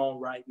is going on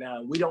right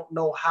now. We don't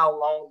know how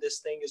long this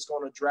thing is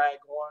going to drag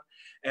on.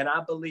 And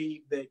I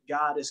believe that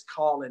God is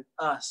calling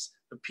us,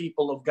 the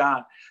people of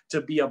God,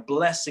 to be a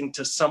blessing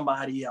to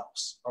somebody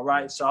else. All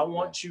right. So I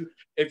want you,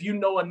 if you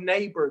know a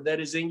neighbor that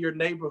is in your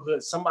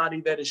neighborhood,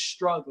 somebody that is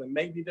struggling,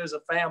 maybe there's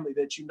a family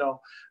that you know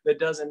that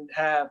doesn't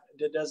have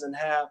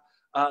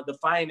the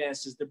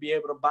finances to be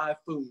able to buy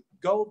food.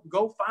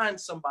 Go find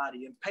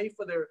somebody and pay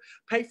for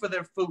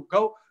their food.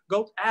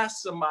 Go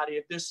ask somebody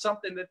if there's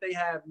something that they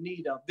have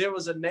need of. There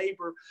was a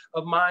neighbor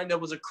of mine that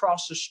was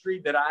across the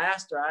street that I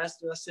asked her, I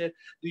said,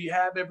 do you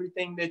have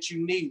everything that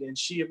you need? And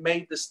she had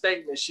made the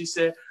statement. She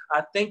said,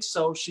 I think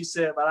so. She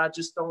said, but I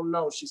just don't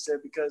know. She said,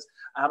 because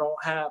I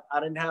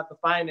didn't have the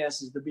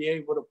finances to be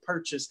able to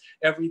purchase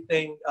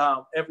everything.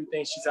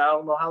 She said, I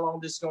don't know how long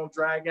this is going to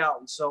drag out.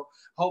 And so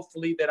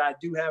hopefully that I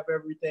do have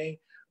everything.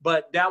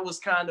 But that was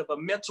kind of a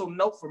mental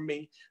note for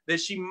me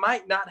that she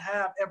might not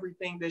have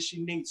everything that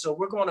she needs. So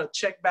we're going to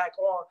check back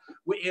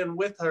in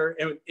with her.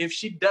 And if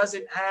she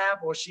doesn't have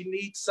or she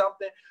needs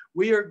something,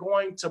 we are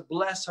going to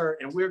bless her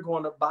and we're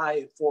going to buy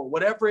it for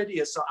whatever it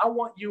is. So I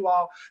want you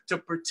all to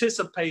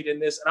participate in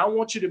this. And I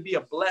want you to be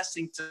a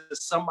blessing to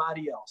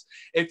somebody else.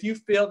 If you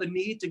feel the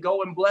need to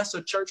go and bless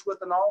a church with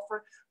an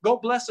offering, go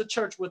bless a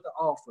church with an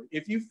offering.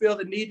 If you feel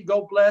the need to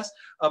go bless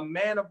a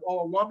man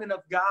or a woman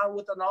of God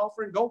with an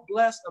offering, go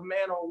bless a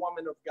man or a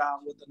woman of God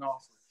with an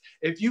offering.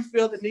 If you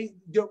feel the need,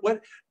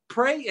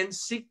 pray and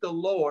seek the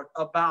Lord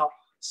about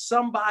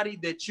somebody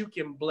that you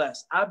can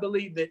bless. I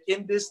believe that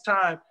in this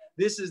time,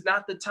 this is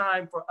not the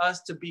time for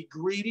us to be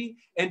greedy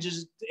and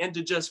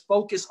to just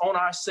focus on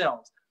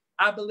ourselves.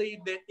 I believe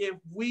that if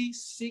we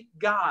seek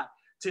God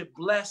to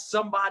bless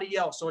somebody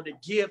else or to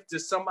give to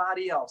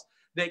somebody else,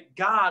 that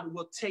God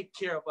will take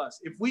care of us.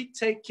 If we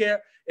take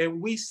care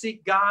and we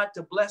seek God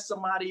to bless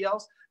somebody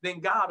else, then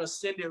God will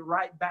send it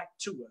right back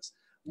to us.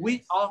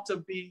 We ought to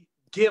be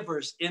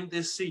givers in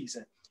this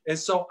season. And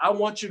so I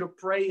want you to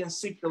pray and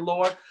seek the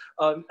Lord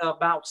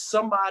about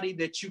somebody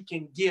that you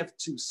can give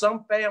to,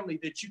 some family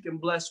that you can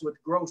bless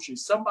with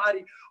groceries,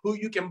 somebody who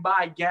you can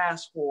buy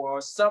gas for,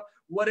 or some,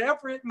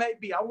 whatever it may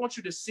be. I want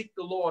you to seek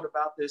the Lord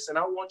about this, and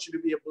I want you to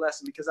be a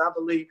blessing, because I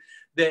believe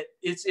that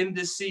it's in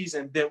this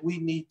season that we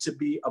need to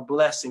be a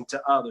blessing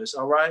to others.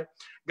 All right.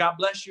 God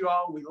bless you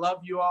all. We love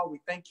you all.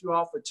 We thank you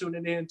all for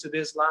tuning in to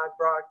this live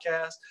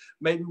broadcast.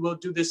 Maybe we'll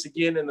do this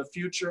again in the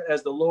future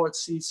as the Lord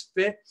sees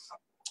fit.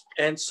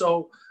 And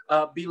so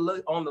be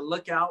on the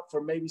lookout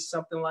for maybe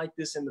something like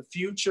this in the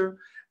future,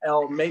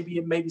 or maybe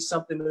it may be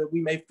something that we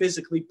may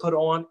physically put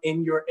on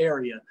in your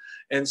area.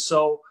 And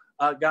so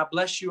God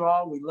bless you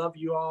all. We love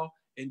you all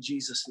in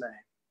Jesus' name.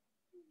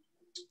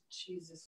 Jesus.